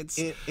that? Like,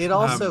 it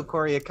also,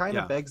 Corey, it kind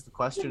of begs the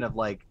question of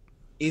like,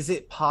 is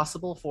it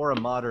possible for a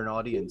modern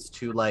audience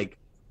to like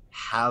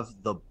have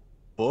the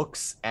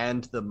books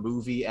and the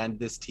movie and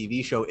this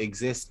TV show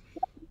exist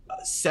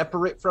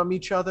separate from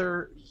each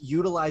other,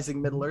 utilizing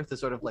Middle Earth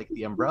as sort of like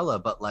the umbrella?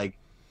 But like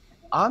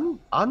I'm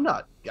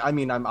not, I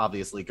mean, I'm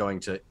obviously going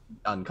to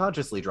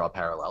unconsciously draw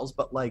parallels,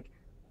 but like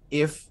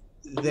if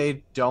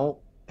they don't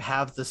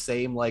have the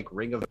same like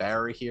Ring of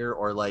Barra here,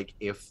 or like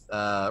if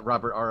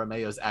Robert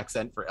Arameo's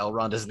accent for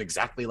Elrond isn't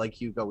exactly like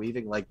Hugo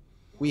Weaving, like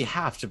we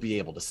have to be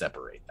able to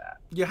separate that.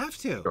 You have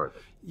to. Sure.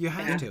 You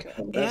have to.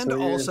 And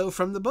also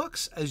from the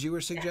books, as you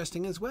were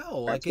suggesting as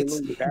well. Like it's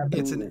you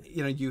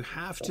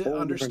have to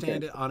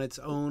understand it on its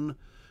own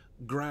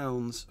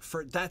grounds.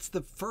 That's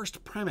the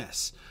first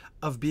premise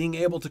of being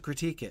able to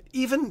critique it,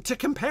 even to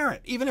compare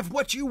it. Even if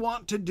what you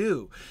want to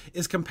do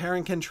is compare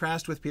and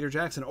contrast with Peter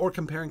Jackson or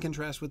compare and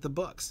contrast with the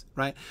books,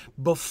 right?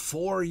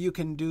 Before you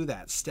can do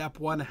that, step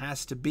one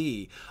has to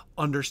be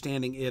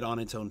understanding it on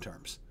its own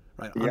terms.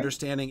 Right,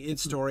 understanding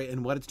its story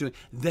and what it's doing,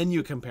 then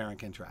you compare and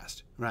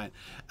contrast, right?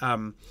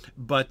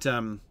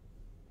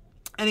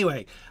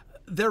 Anyway,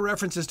 their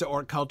references to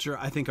orc culture,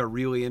 I think, are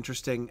really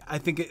interesting. I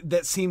think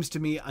that seems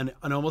to me an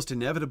almost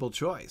inevitable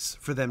choice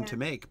for them to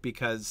make,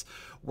 because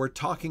we're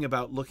talking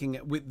about looking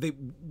at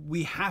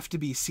we have to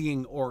be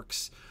seeing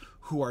orcs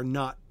who are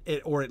not,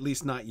 or at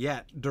least not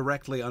yet,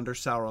 directly under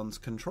Sauron's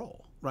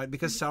control, right?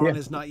 Because Sauron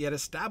has not yet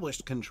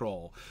established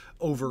control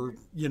over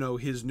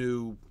his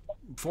new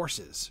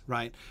forces,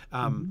 right?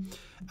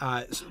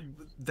 So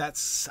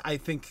that's, I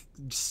think,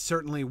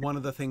 certainly one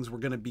of the things we're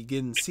going to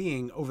begin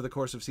seeing over the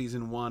course of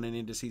season 1 and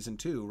into season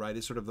 2, right,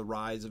 is sort of the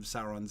rise of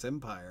Sauron's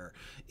empire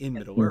in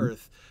Middle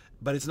Earth.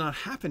 But it's not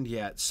happened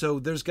yet. So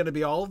there's going to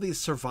be all of these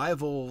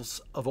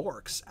survivals of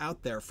orcs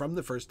out there from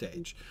the First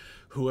Age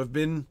who have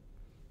been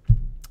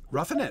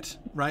roughing it,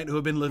 right? Who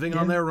have been living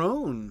on their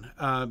own,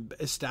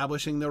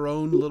 establishing their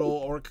own little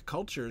orc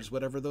cultures,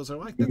 whatever those are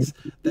like.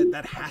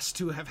 That has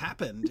to have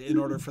happened in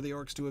order for the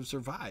orcs to have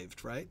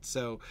survived, right?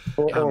 So,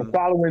 or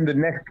following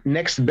the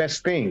next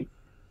best thing.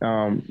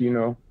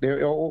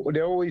 They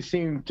always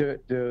seem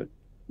to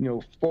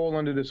fall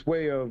under the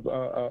sway of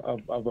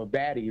a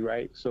baddie,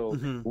 right? So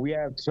we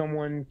have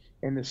someone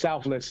in the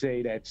South, let's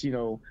say, that's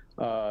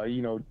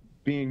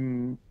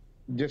being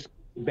just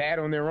bad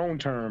on their own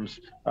terms,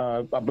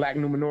 a black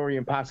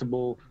Numenorian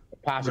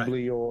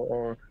possibly, right.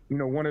 or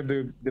one of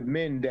the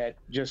men that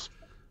just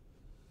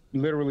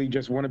literally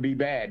just want to be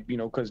bad,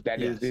 because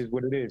that is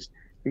what it is.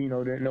 The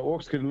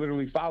orcs could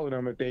literally follow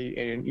them if they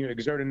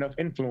exert enough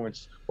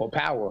influence or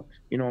power.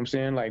 You know what I'm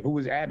saying? Like, who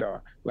is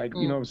Adar? Like,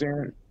 you know what I'm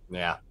saying?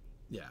 Yeah.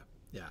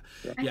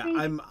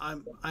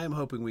 I am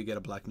hoping we get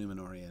a black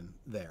Numenorian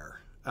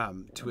there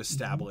to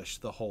establish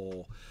the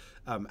whole.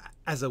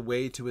 As a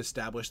way to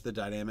establish the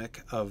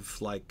dynamic of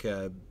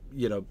the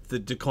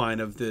decline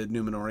of the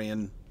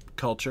Numenorian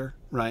culture,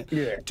 right?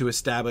 Yeah. To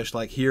establish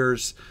here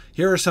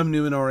are some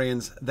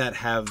Numenorians that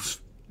have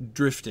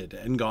drifted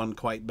and gone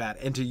quite bad,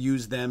 and to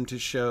use them to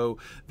show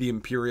the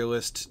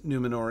imperialist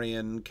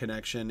Numenorian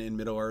connection in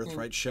Middle Earth,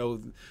 right?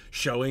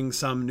 Showing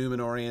some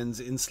Numenorians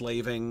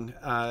enslaving,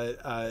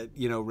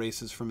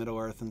 races from Middle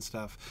Earth and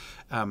stuff.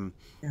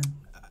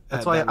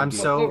 That's why I'm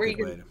so.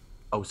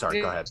 Oh,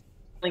 sorry. Go ahead.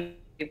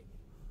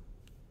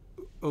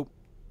 Oh,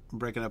 I'm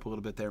breaking up a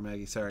little bit there,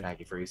 Maggie. Sorry.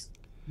 Maggie Freeze.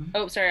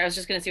 Oh, sorry. I was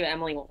just going to see what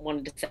Emily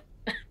wanted to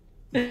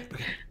say.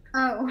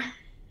 Oh.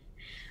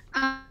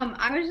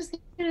 I was just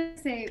gonna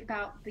say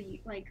about the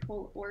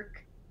whole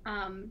orc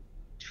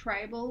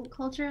tribal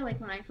culture. Like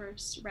when I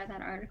first read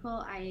that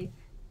article, I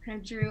kind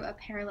of drew a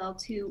parallel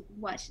to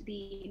what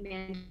the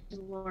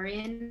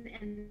Mandalorian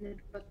and the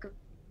book of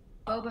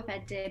Boba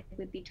Fett did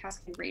with the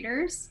Tusken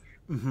Raiders.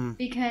 Mm-hmm.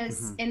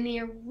 Because in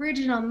the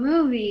original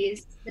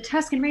movies, the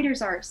Tusken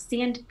Raiders are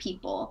sand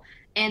people,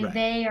 and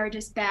they are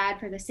just bad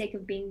for the sake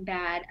of being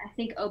bad. I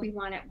think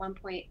Obi-Wan at one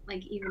point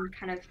even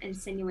kind of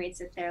insinuates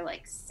that they're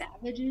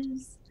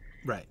savages.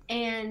 Right.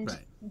 And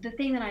the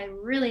thing that I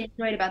really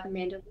enjoyed about The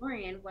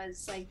Mandalorian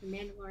was the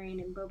Mandalorian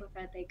and Boba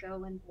Fett, they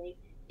go and they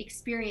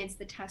experience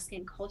the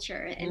Tusken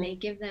culture, and they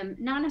give them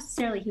not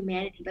necessarily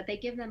humanity, but they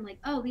give them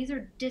these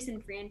are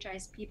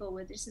disenfranchised people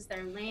where this is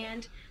their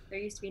land. There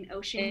used to be an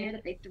ocean here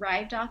that they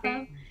thrived off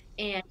of,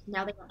 and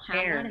now they don't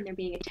have that, and they're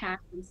being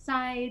attacked from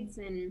sides.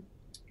 And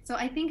so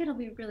I think it'll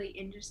be really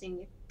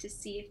interesting to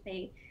see if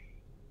they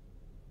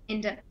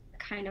end up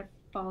kind of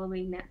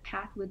following that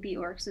path with the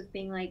orcs, with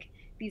being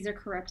these are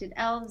corrupted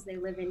elves, they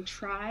live in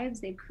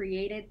tribes, they've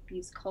created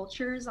these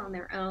cultures on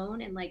their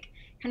own, and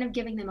kind of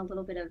giving them a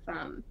little bit of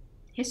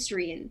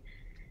history and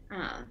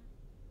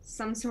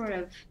some sort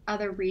of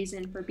other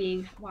reason for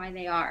being why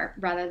they are,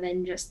 rather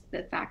than just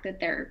the fact that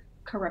they're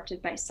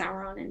corrupted by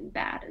Sauron and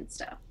bad and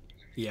stuff.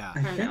 Yeah.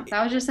 I don't know.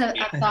 That was just a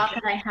thought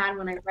that I had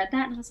when I read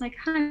that, and I was like,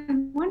 I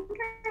wonder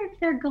if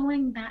they're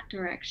going that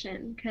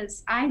direction,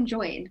 because I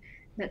enjoyed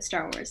that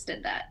Star Wars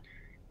did that.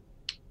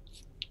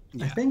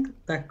 I think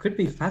that could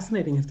be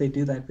fascinating if they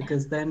do that,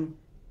 because then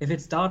if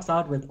it starts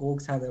out with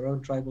orcs have their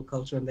own tribal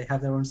culture and they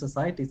have their own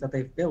societies that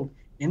they've built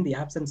in the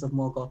absence of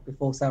Morgoth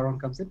before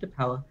Sauron comes into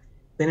power,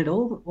 then it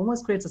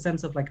almost creates a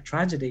sense of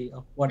tragedy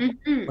of what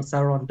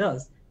Sauron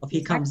does.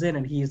 He comes in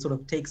and he sort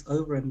of takes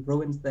over and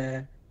ruins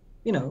their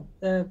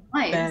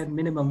bare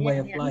minimum way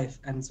of life,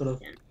 and sort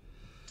of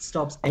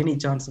stops any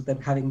chance of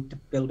them having to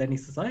build any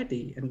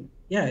society. And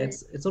it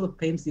sort of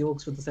paints the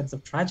orcs with a sense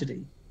of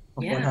tragedy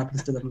of what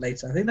happens to them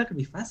later. I think that could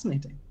be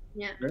fascinating.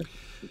 It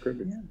could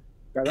be.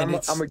 Guys,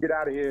 I'm gonna get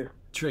out of here.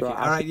 Tricky. So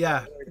all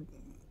right,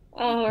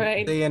 All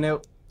right. See you,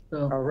 Newt.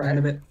 All right. In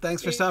a bit.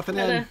 Thanks for stopping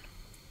in.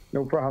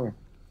 No problem.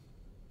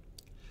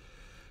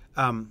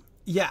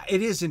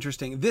 It is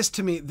interesting. This,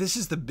 to me, this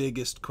is the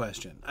biggest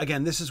question.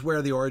 Again, this is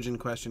where the origin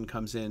question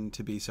comes in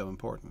to be so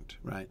important,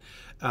 right?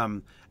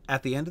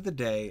 At the end of the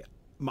day,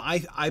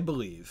 I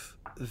believe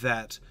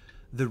that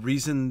the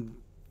reason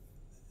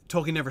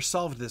Tolkien never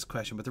solved this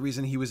question, but the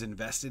reason he was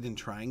invested in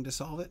trying to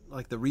solve it,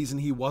 the reason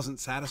he wasn't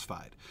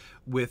satisfied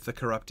with the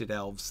corrupted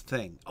elves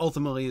thing,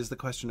 ultimately is the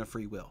question of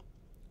free will,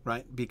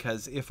 right?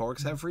 Because if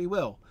orcs have free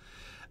will,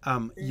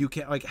 you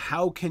can't,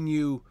 how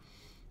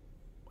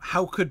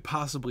could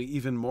possibly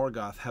even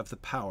Morgoth have the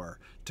power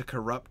to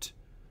corrupt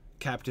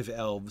captive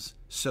elves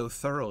so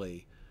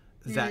thoroughly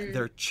that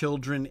their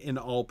children in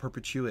all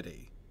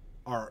perpetuity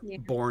are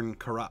born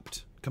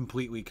corrupt,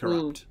 completely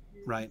corrupt,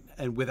 right?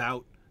 And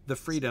without the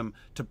freedom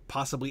to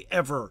possibly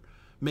ever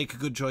make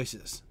good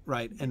choices,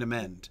 right, and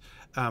amend.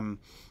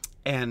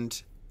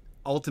 And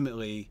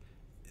ultimately,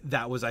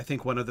 that was, I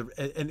think, one of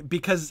the... And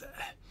because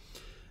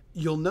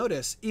you'll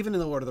notice, even in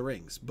the Lord of the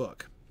Rings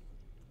book,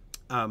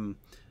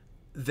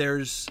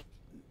 there's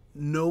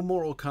no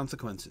moral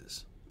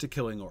consequences to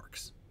killing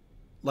orcs.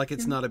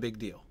 It's not a big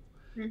deal.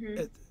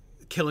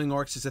 Killing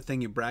orcs is a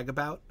thing you brag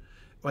about.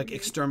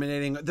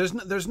 Exterminating,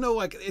 there's no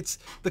it's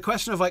the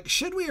question of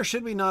should we or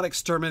should we not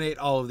exterminate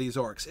all of these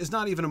orcs is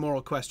not even a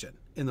moral question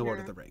in the Lord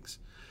of the Rings.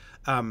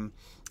 And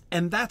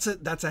that's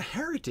a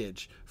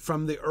heritage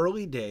from the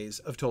early days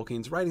of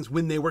Tolkien's writings,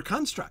 when they were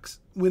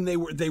constructs, when they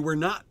were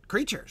not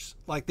creatures.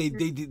 They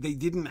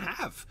didn't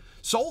have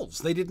souls,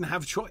 they didn't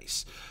have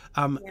choice.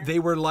 They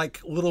were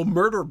little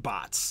murder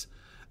bots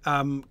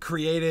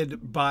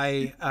created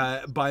by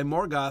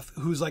Morgoth,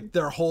 who's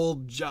their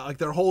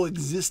whole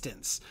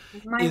existence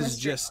is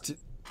just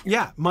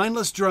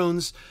mindless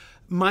drones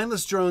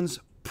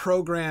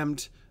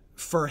programmed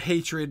for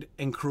hatred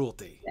and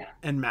cruelty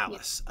and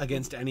malice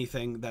against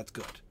anything that's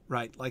good,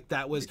 right?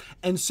 That was,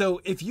 and so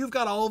if you've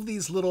got all of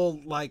these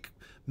little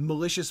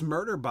malicious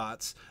murder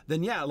bots,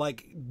 then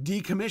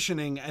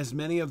decommissioning as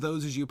many of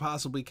those as you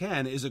possibly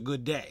can is a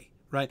good day.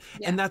 Right.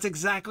 Yeah. And that's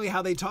exactly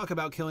how they talk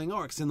about killing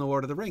orcs in The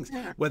Lord of the Rings,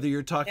 whether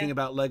you're talking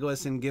about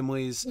Legolas and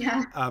Gimli's,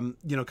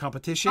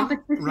 competition,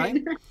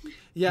 right?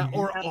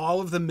 Or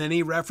all of the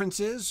many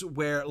references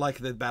where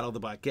the Battle of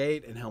the Black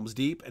Gate and Helm's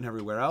Deep and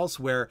everywhere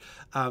else where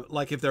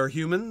if they're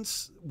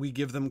humans, we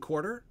give them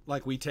quarter,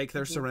 we take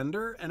their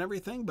surrender and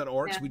everything, but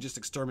orcs, we just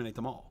exterminate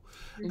them all.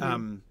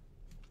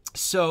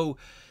 So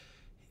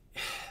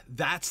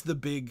that's the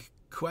big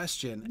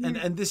question,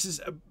 and this is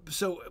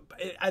so.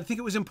 I think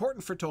it was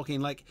important for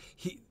Tolkien, like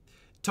he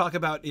talk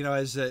about,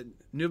 as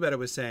Nubeta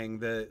was saying,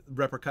 the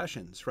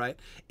repercussions, right?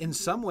 In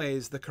some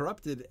ways, the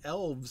corrupted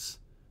elves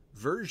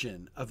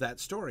version of that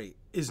story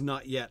is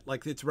not yet,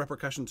 like, its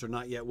repercussions are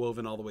not yet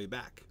woven all the way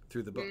back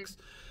through the books.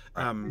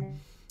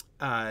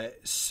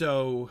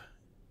 So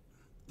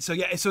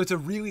it's a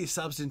really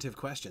substantive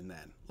question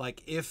then.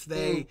 Like, if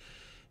they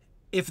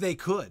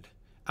could,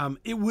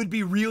 it would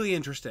be really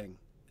interesting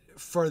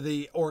for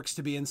the orcs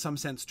to be in some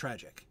sense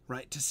tragic,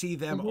 right? To see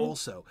them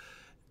also,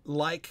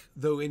 like,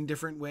 though in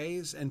different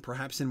ways and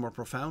perhaps in more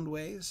profound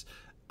ways,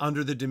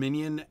 under the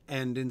dominion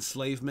and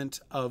enslavement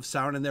of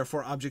Sauron, and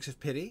therefore objects of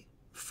pity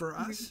for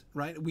us,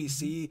 right? We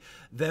see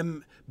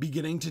them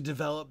beginning to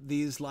develop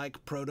these,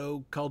 like,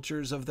 proto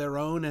cultures of their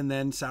own, and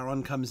then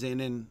Sauron comes in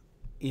and,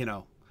 it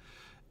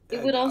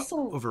would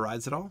also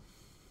overrides it all.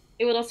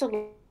 It would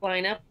also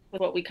line up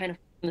with what we kind of,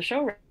 the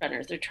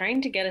showrunners, they're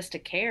trying to get us to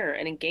care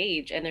and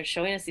engage, and they're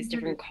showing us these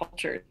different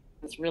cultures.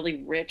 It's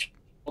really rich,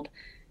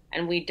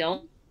 and we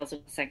don't as a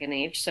second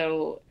age.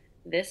 So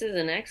this is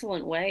an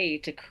excellent way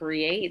to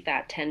create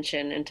that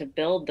tension and to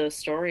build those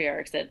story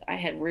arcs that I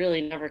had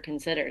really never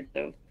considered.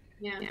 So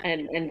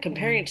and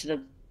comparing it to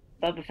the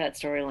Boba Fett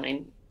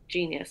storyline,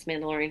 genius.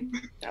 Mandalorian,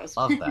 that was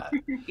love that.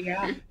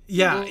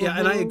 yeah,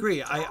 and I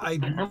agree. At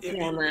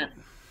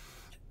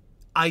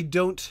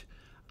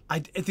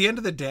the end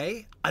of the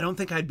day, I don't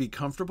think I'd be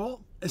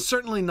comfortable.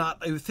 Certainly not.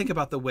 I would think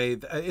about the way,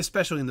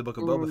 especially in the Book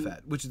of Boba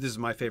Fett, which this is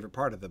my favorite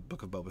part of the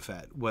Book of Boba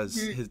Fett, was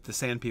the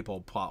Sand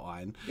People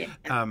plotline.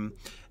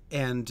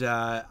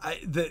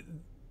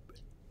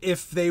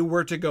 If they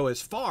were to go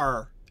as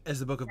far as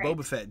the Book of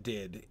Boba Fett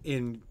did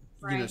in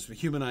sort of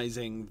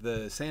humanizing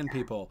the Sand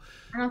People,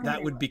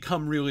 that would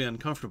become really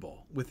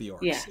uncomfortable with the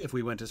orcs if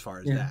we went as far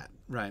as that,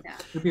 right? Yeah.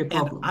 It'd be a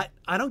problem. And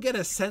I don't get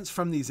a sense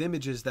from these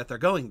images that they're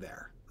going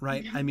there,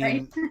 right? I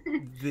mean,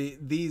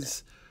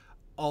 these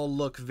all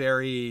look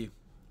very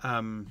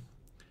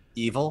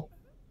evil.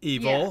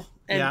 Evil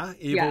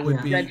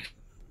would be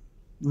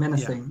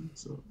menacing.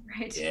 So.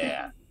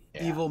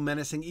 Evil,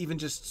 menacing, even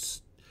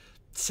just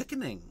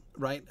sickening,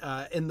 right?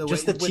 In the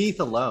just way, the teeth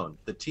alone.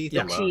 The teeth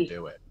alone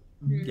do it.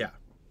 Yeah.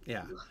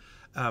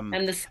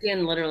 And the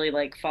skin literally,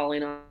 like,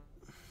 falling on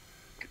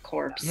a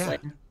corpse. Yeah.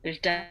 Like, there's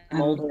definitely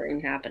moldering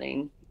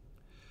happening.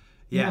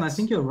 Yeah, and I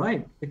think you're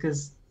right,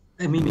 because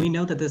I mean, we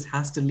know that this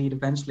has to lead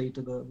eventually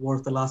to the War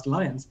of the Last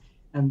Alliance,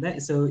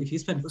 and so if you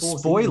spend 4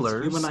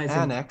 spoilers, seasons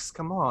humanizing, Annex,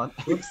 come on,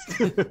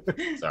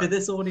 to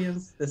this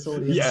audience,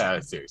 yeah,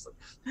 seriously.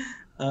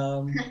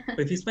 But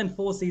if you spend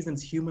 4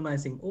 seasons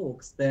humanizing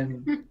orcs,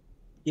 then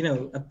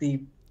at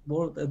the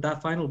war,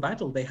 that final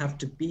battle, they have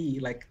to be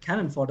like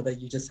cannon fodder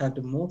that you just have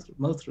to mow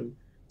through.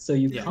 So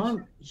you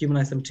can't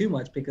humanize them too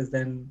much, because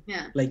then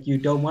like you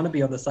don't want to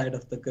be on the side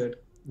of the good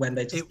when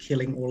they're just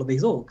killing all of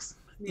these orcs.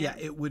 Yeah,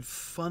 it would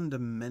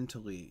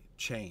fundamentally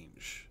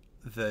change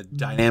the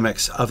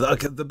dynamics of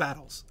the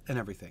battles and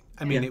everything.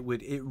 I mean, it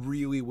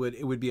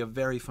would be a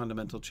very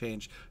fundamental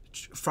change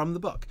from the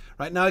book.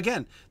 Right now,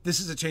 again, this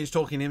is a change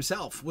Tolkien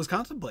himself was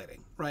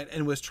contemplating, right,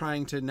 and was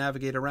trying to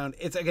navigate around.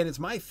 It's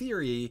my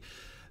theory,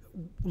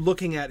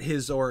 looking at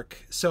his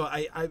orc. So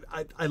I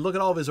look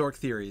at all of his orc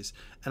theories,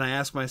 and I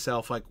ask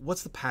myself, like,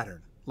 what's the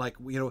pattern? Like,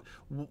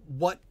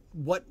 what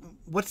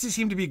does he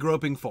seem to be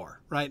groping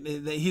for, right?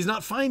 He's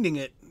not finding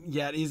it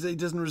yet. He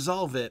doesn't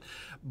resolve it,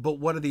 but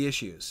what are the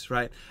issues,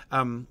 right?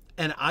 And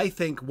I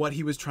think what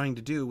he was trying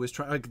to do was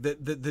trying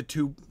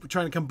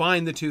to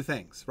combine the two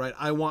things, right?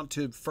 I want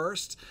to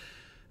first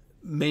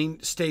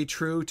stay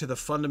true to the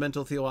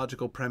fundamental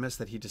theological premise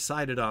that he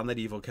decided on, that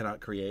evil cannot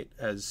create,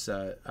 as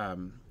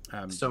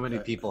so many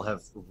people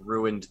have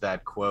ruined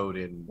that quote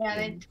in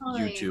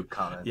YouTube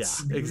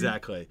comments. Yeah,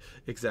 exactly.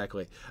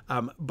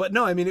 But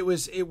no, I mean, it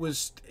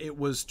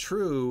was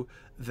true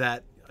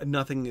that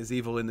nothing is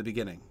evil in the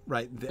beginning,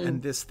 right?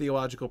 And this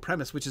theological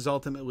premise, which is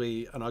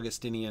ultimately an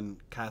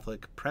Augustinian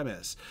Catholic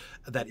premise,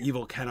 that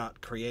evil cannot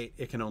create,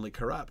 it can only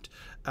corrupt.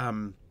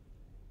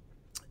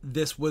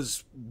 This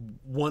was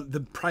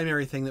the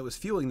primary thing that was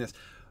fueling this.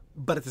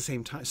 But at the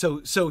same time,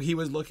 so he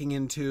was looking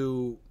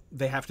into,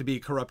 they have to be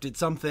corrupted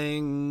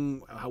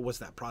something. What's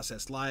that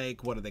process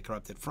like? What are they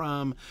corrupted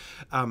from?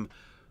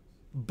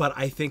 But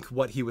I think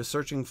what he was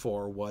searching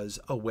for was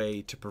a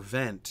way to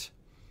prevent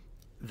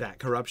that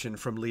corruption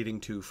from leading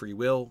to free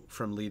will,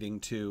 from leading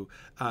to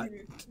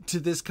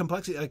this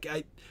complexity.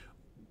 Like,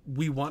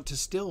 we want to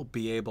still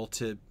be able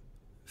to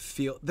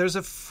feel there's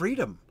a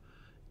freedom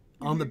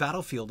on the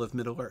battlefield of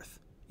Middle Earth.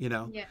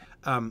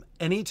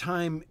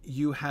 Anytime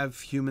you have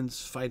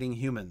humans fighting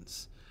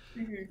humans,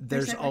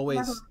 there's always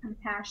level of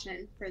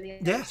compassion for the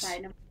other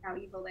side, no matter how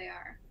evil they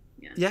are.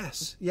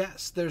 Yes.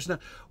 There's no.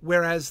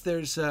 Whereas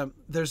there's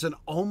an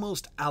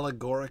almost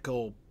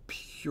allegorical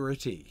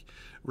purity,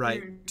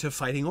 right, to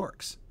fighting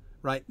orcs,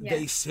 right? Yeah.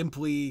 They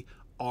simply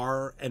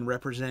are and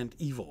represent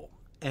evil,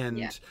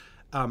 and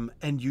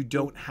you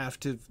don't have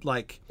to,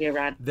 like,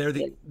 they're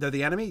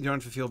the enemy. You don't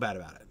have to feel bad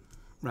about it,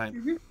 right?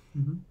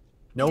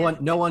 No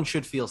one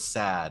should feel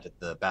sad at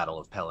the Battle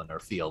of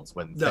Pelennor Fields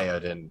when No.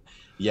 Theoden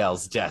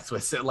yells death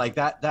with it like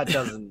that. That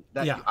doesn't.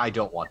 Yeah. I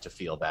don't want to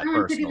feel that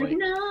I'm thinking, personally.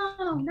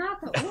 no, not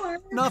the orcs.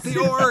 Not the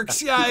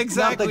orcs. Yeah,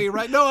 exactly.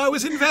 Right. No, I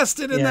was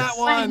invested in Yes. that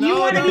one. You Oh,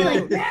 want to no. be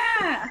like,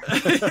 yeah.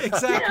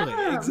 Exactly.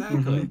 Yeah.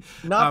 Exactly.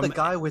 Not the Um,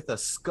 guy with a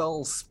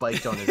skull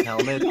spiked on his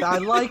helmet. I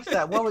liked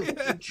that. What was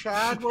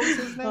Chad? What was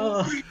his name?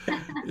 Oh,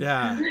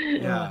 Yeah.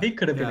 Yeah. he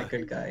could have been yeah. a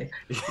good guy.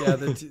 Yeah.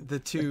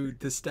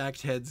 The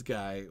stacked heads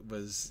guy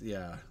was.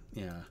 Yeah.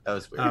 That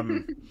was weird.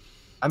 Um,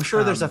 I'm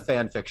sure there's a um,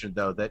 fan fiction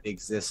though that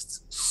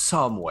exists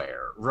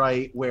somewhere,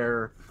 right?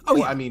 Where Oh,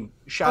 yeah. I mean,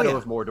 Shadow yeah.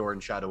 of Mordor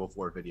and Shadow of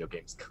War video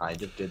games kind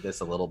of did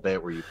this a little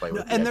bit, where you play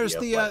with. and the there's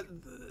idea of,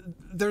 the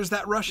there's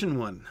that Russian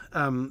one,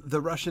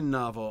 the Russian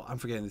novel. I'm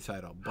forgetting the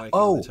title. Blanking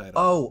on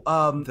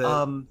the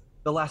title.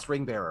 The Last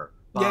Ring Bearer.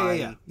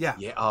 Yeah.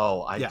 Yeah.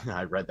 Oh, Yeah.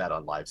 I read that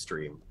on live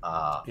stream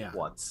Yeah.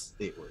 once.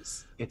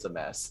 It's a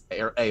mess.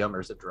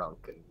 Aomer's a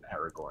drunk and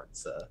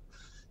Aragorn's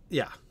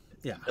Yeah.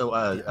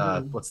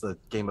 what's the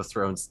Game of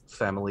Thrones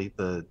family?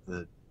 The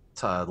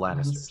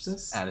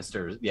Lannisters.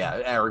 Lannisters.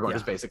 Yeah, Aragorn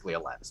is Yeah. basically a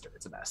Lannister.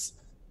 It's a mess.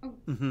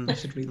 Mhm. I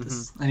should read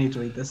this. I need to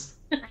read this.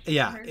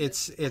 Yeah.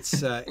 It's.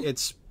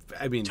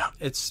 I mean,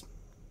 it's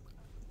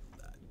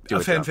Do a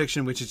it, fan John.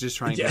 fiction which is just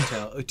trying Yeah.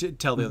 to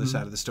tell the other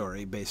side of the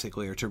story,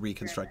 basically, or to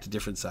reconstruct a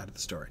different side of the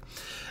story.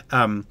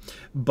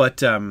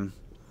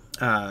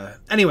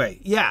 Anyway,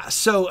 yeah.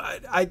 So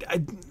I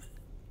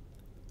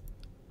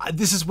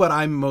this is what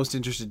I'm most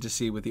interested to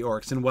see with the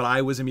orcs, and what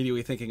I was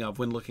immediately thinking of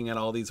when looking at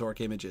all these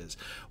orc images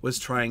was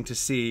trying to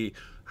see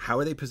how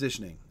are they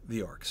positioning the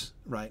orcs,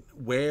 right?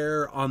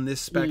 Where on this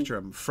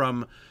spectrum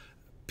from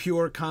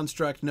pure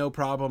construct, no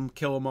problem,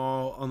 kill them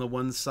all on the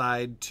one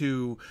side,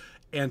 to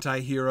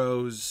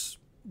anti-heroes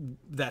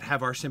that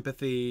have our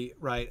sympathy,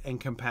 right, and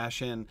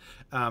compassion.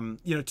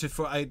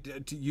 To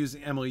use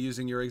Emily,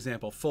 using your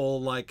example,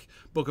 full like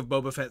Book of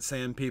Boba Fett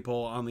sand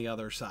people on the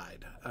other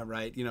side,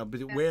 right?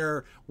 But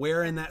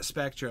where in that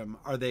spectrum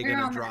are they going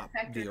to drop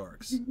the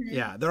orcs?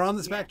 Yeah, they're on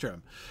the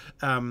spectrum,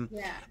 and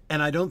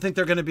I don't think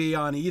they're going to be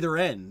on either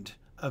end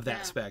of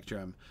that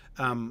spectrum.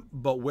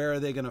 But where are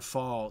they going to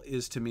fall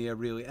is, to me,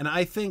 and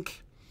I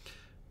think,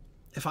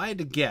 if I had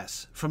to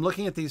guess from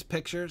looking at these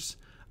pictures,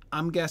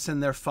 I'm guessing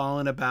they're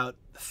falling about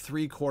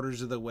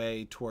 3/4 of the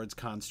way towards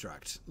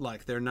construct.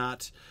 Like, they're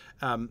not.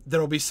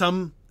 There'll be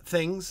some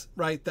things,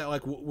 right, that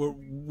like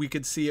we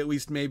could see at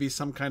least maybe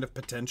some kind of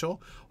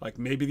potential. Like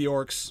maybe the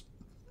orcs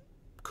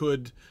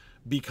could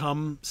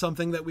become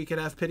something that we could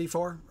have pity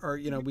for, or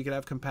we could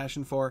have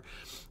compassion for.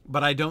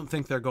 But I don't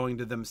think they're going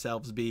to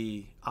themselves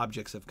be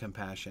objects of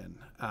compassion.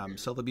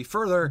 So they'll be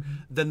further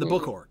than the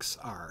book orcs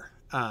are.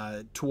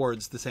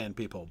 Towards the Sand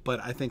People,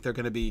 but I think they're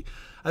going to be.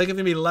 I think it's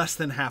going to be less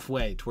than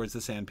halfway towards the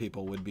Sand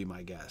People would be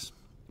my guess.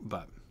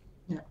 But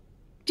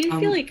do you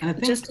feel like I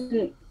think- just?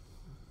 Oh,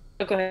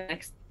 go ahead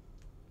next.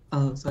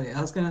 Oh, sorry.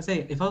 I was gonna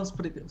say, if I was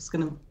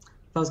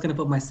gonna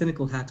put my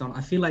cynical hat on,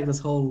 I feel like this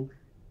whole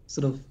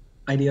sort of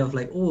idea of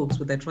like orcs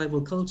with their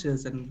tribal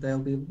cultures and there'll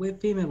be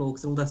female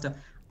orcs and all that stuff.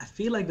 I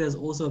feel like there's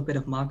also a bit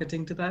of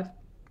marketing to that,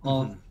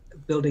 of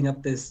building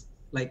up this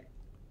like.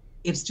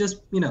 It's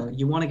just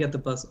you want to get the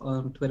buzz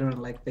on Twitter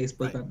and like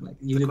Facebook, Right. and like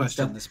the YouTube and question,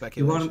 stuff. the You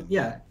speculation.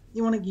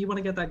 want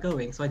to get that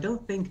going. So I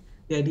don't think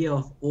the idea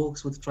of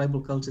orcs with tribal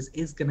cultures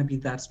is going to be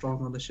that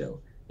strong on the show.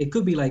 It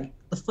could be like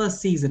the first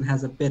season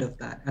has a bit of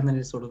that, and then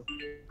it sort of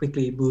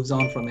quickly moves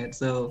on from it.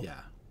 So Yeah.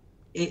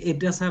 it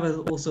does have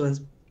also a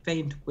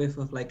faint whiff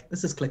of like,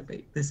 this is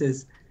clickbait.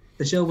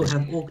 The show will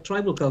have orc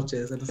tribal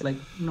cultures, and it's like,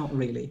 not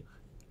really.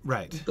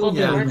 Right. Well,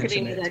 the Barely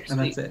marketing mention is it, and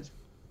that's actually- it.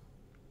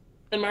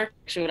 The mark,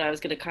 actually, what I was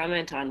going to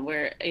comment on,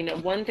 where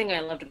one thing I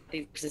loved about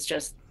these is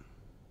just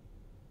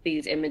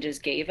these images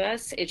gave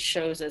us. It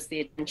shows us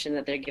the attention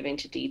that they're giving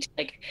to detail.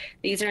 Like,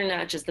 these are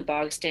not just the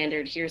bog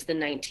standard. Here's the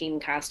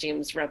 19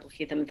 costumes,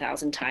 replicate them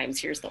 1,000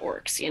 times. Here's the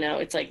orcs.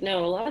 It's like,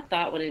 no, a lot of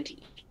thought went into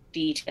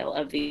detail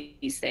of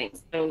these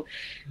things. So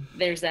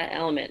there's that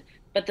element.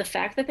 But the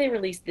fact that they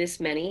released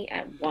this many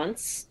at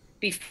once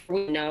before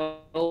we know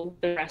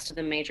the rest of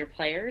the major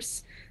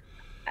players,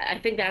 I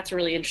think that's a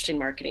really interesting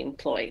marketing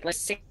ploy. Like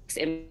 6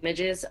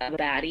 images of a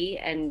baddie,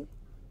 and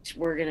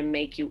we're going to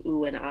make you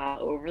ooh and ah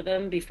over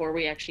them before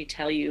we actually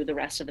tell you the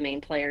rest of the main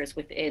players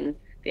within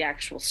the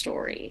actual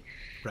story.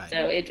 Right.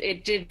 So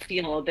it did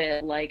feel a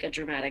bit like a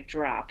dramatic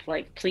drop.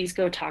 Like, please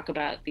go talk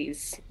about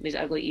these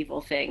ugly,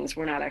 evil things.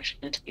 We're not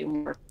actually going to tell you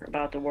more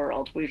about the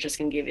world. We're just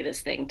going to give you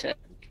this thing to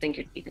sink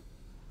your teeth in.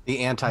 The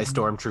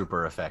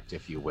anti-stormtrooper effect,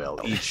 if you will.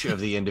 Each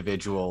of the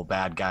individual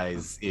bad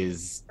guys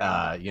is,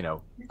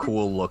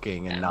 cool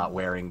looking and not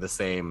wearing the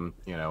same,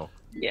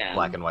 Yeah.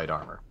 black and white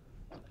armor.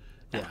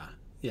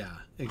 Yeah.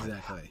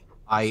 Exactly.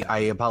 I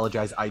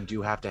apologize. I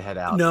do have to head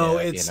out. No,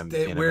 in it's a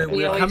minute. we're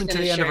coming to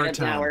the finish end of our right at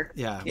an time. hour.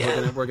 Yeah,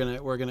 Yeah. we're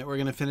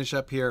gonna finish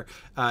up here,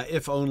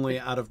 if only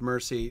out of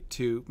mercy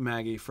to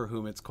Maggie, for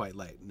whom it's quite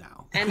late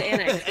now, And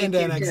Annex. and too.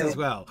 Annex as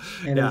well.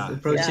 And Yeah, it's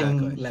approaching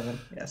exactly. 11.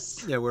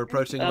 Yes. Yeah, we're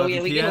approaching. Oh 11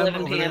 yeah, we p.m. get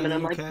 11 over p.m. there and in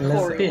I'm the like UK. 11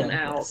 pouring p.m.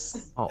 out.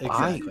 Yes. Oh,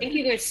 Exactly. Thank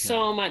you guys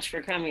so much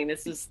for coming.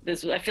 This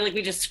I feel like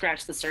we just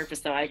scratched the surface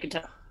though. I could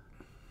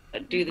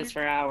do this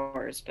for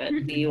hours, but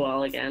see you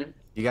all again.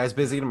 You guys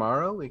busy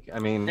tomorrow? I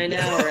mean, I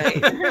know,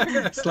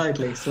 right?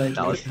 Slightly.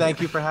 No,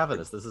 thank you for having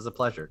us. This is a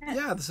pleasure.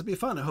 Yeah, this will be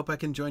fun. I hope I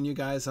can join you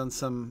guys on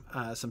some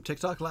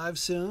TikTok live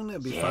soon.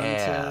 It'd be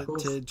Yeah. fun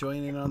to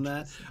join in on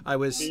that. I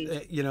was,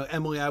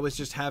 Emily, I was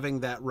just having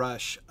that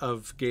rush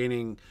of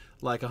gaining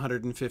like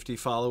 150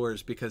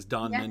 followers because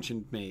Don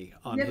mentioned me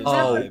on his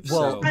Oh, live.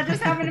 well. So, That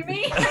just happened to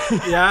me.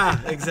 yeah,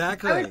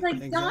 exactly. I was like,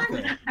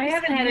 exactly. Don. I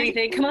haven't had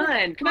anything. Come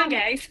on,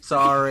 guys.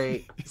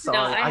 Sorry. No,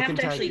 I I have can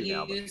to tag actually you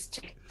now. use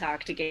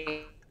TikTok to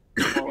gain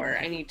more.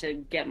 I need to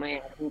get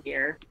my own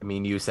gear. I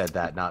mean, you said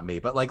that, not me.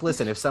 But like,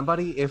 listen, if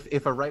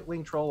a right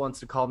wing troll wants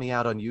to call me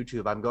out on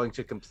YouTube, I'm going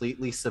to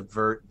completely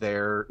subvert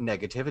their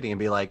negativity and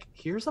be like,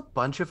 here's a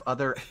bunch of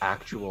other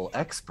actual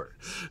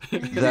experts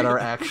that are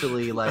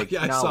actually like.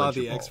 Yeah, I saw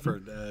the knowledgeable.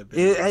 expert.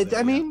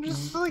 I mean,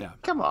 just like, Yeah.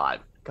 come on.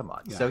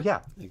 Yeah, So yeah,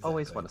 exactly.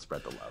 always want to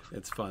spread the love.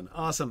 It's fun.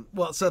 Awesome.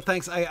 Well, so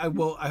thanks. I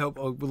hope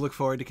we'll look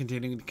forward to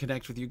continuing to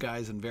connect with you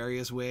guys in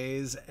various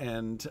ways,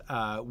 and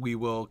we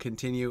will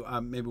continue.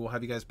 Maybe we'll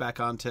have you guys back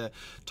on to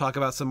talk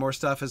about some more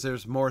stuff as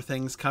there's more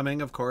things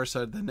coming. Of course,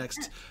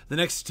 the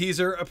next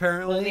teaser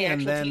apparently, When the and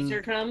actual then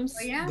teaser comes.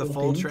 Oh, yeah. the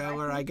full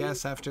trailer, I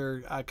guess,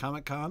 after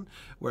Comic-Con,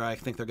 where I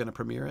think they're going to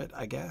premiere it,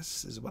 I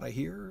guess, is what I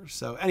hear.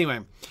 So anyway,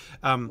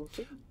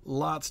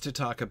 lots to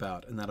talk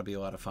about, and that'll be a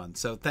lot of fun.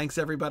 So thanks,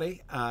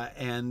 everybody,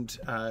 and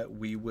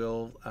we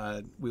will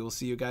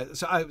see you guys.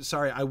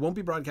 So I won't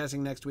be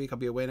broadcasting next week. I'll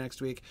be away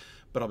next week,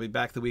 but I'll be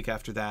back the week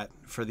after that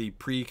for the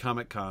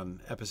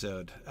pre-Comic-Con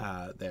episode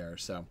there.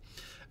 So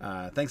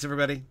thanks,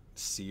 everybody.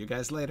 See you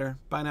guys later.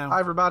 Bye now. Hi,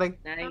 everybody.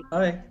 Night. All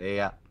right.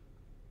 Yeah.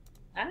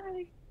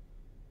 Bye.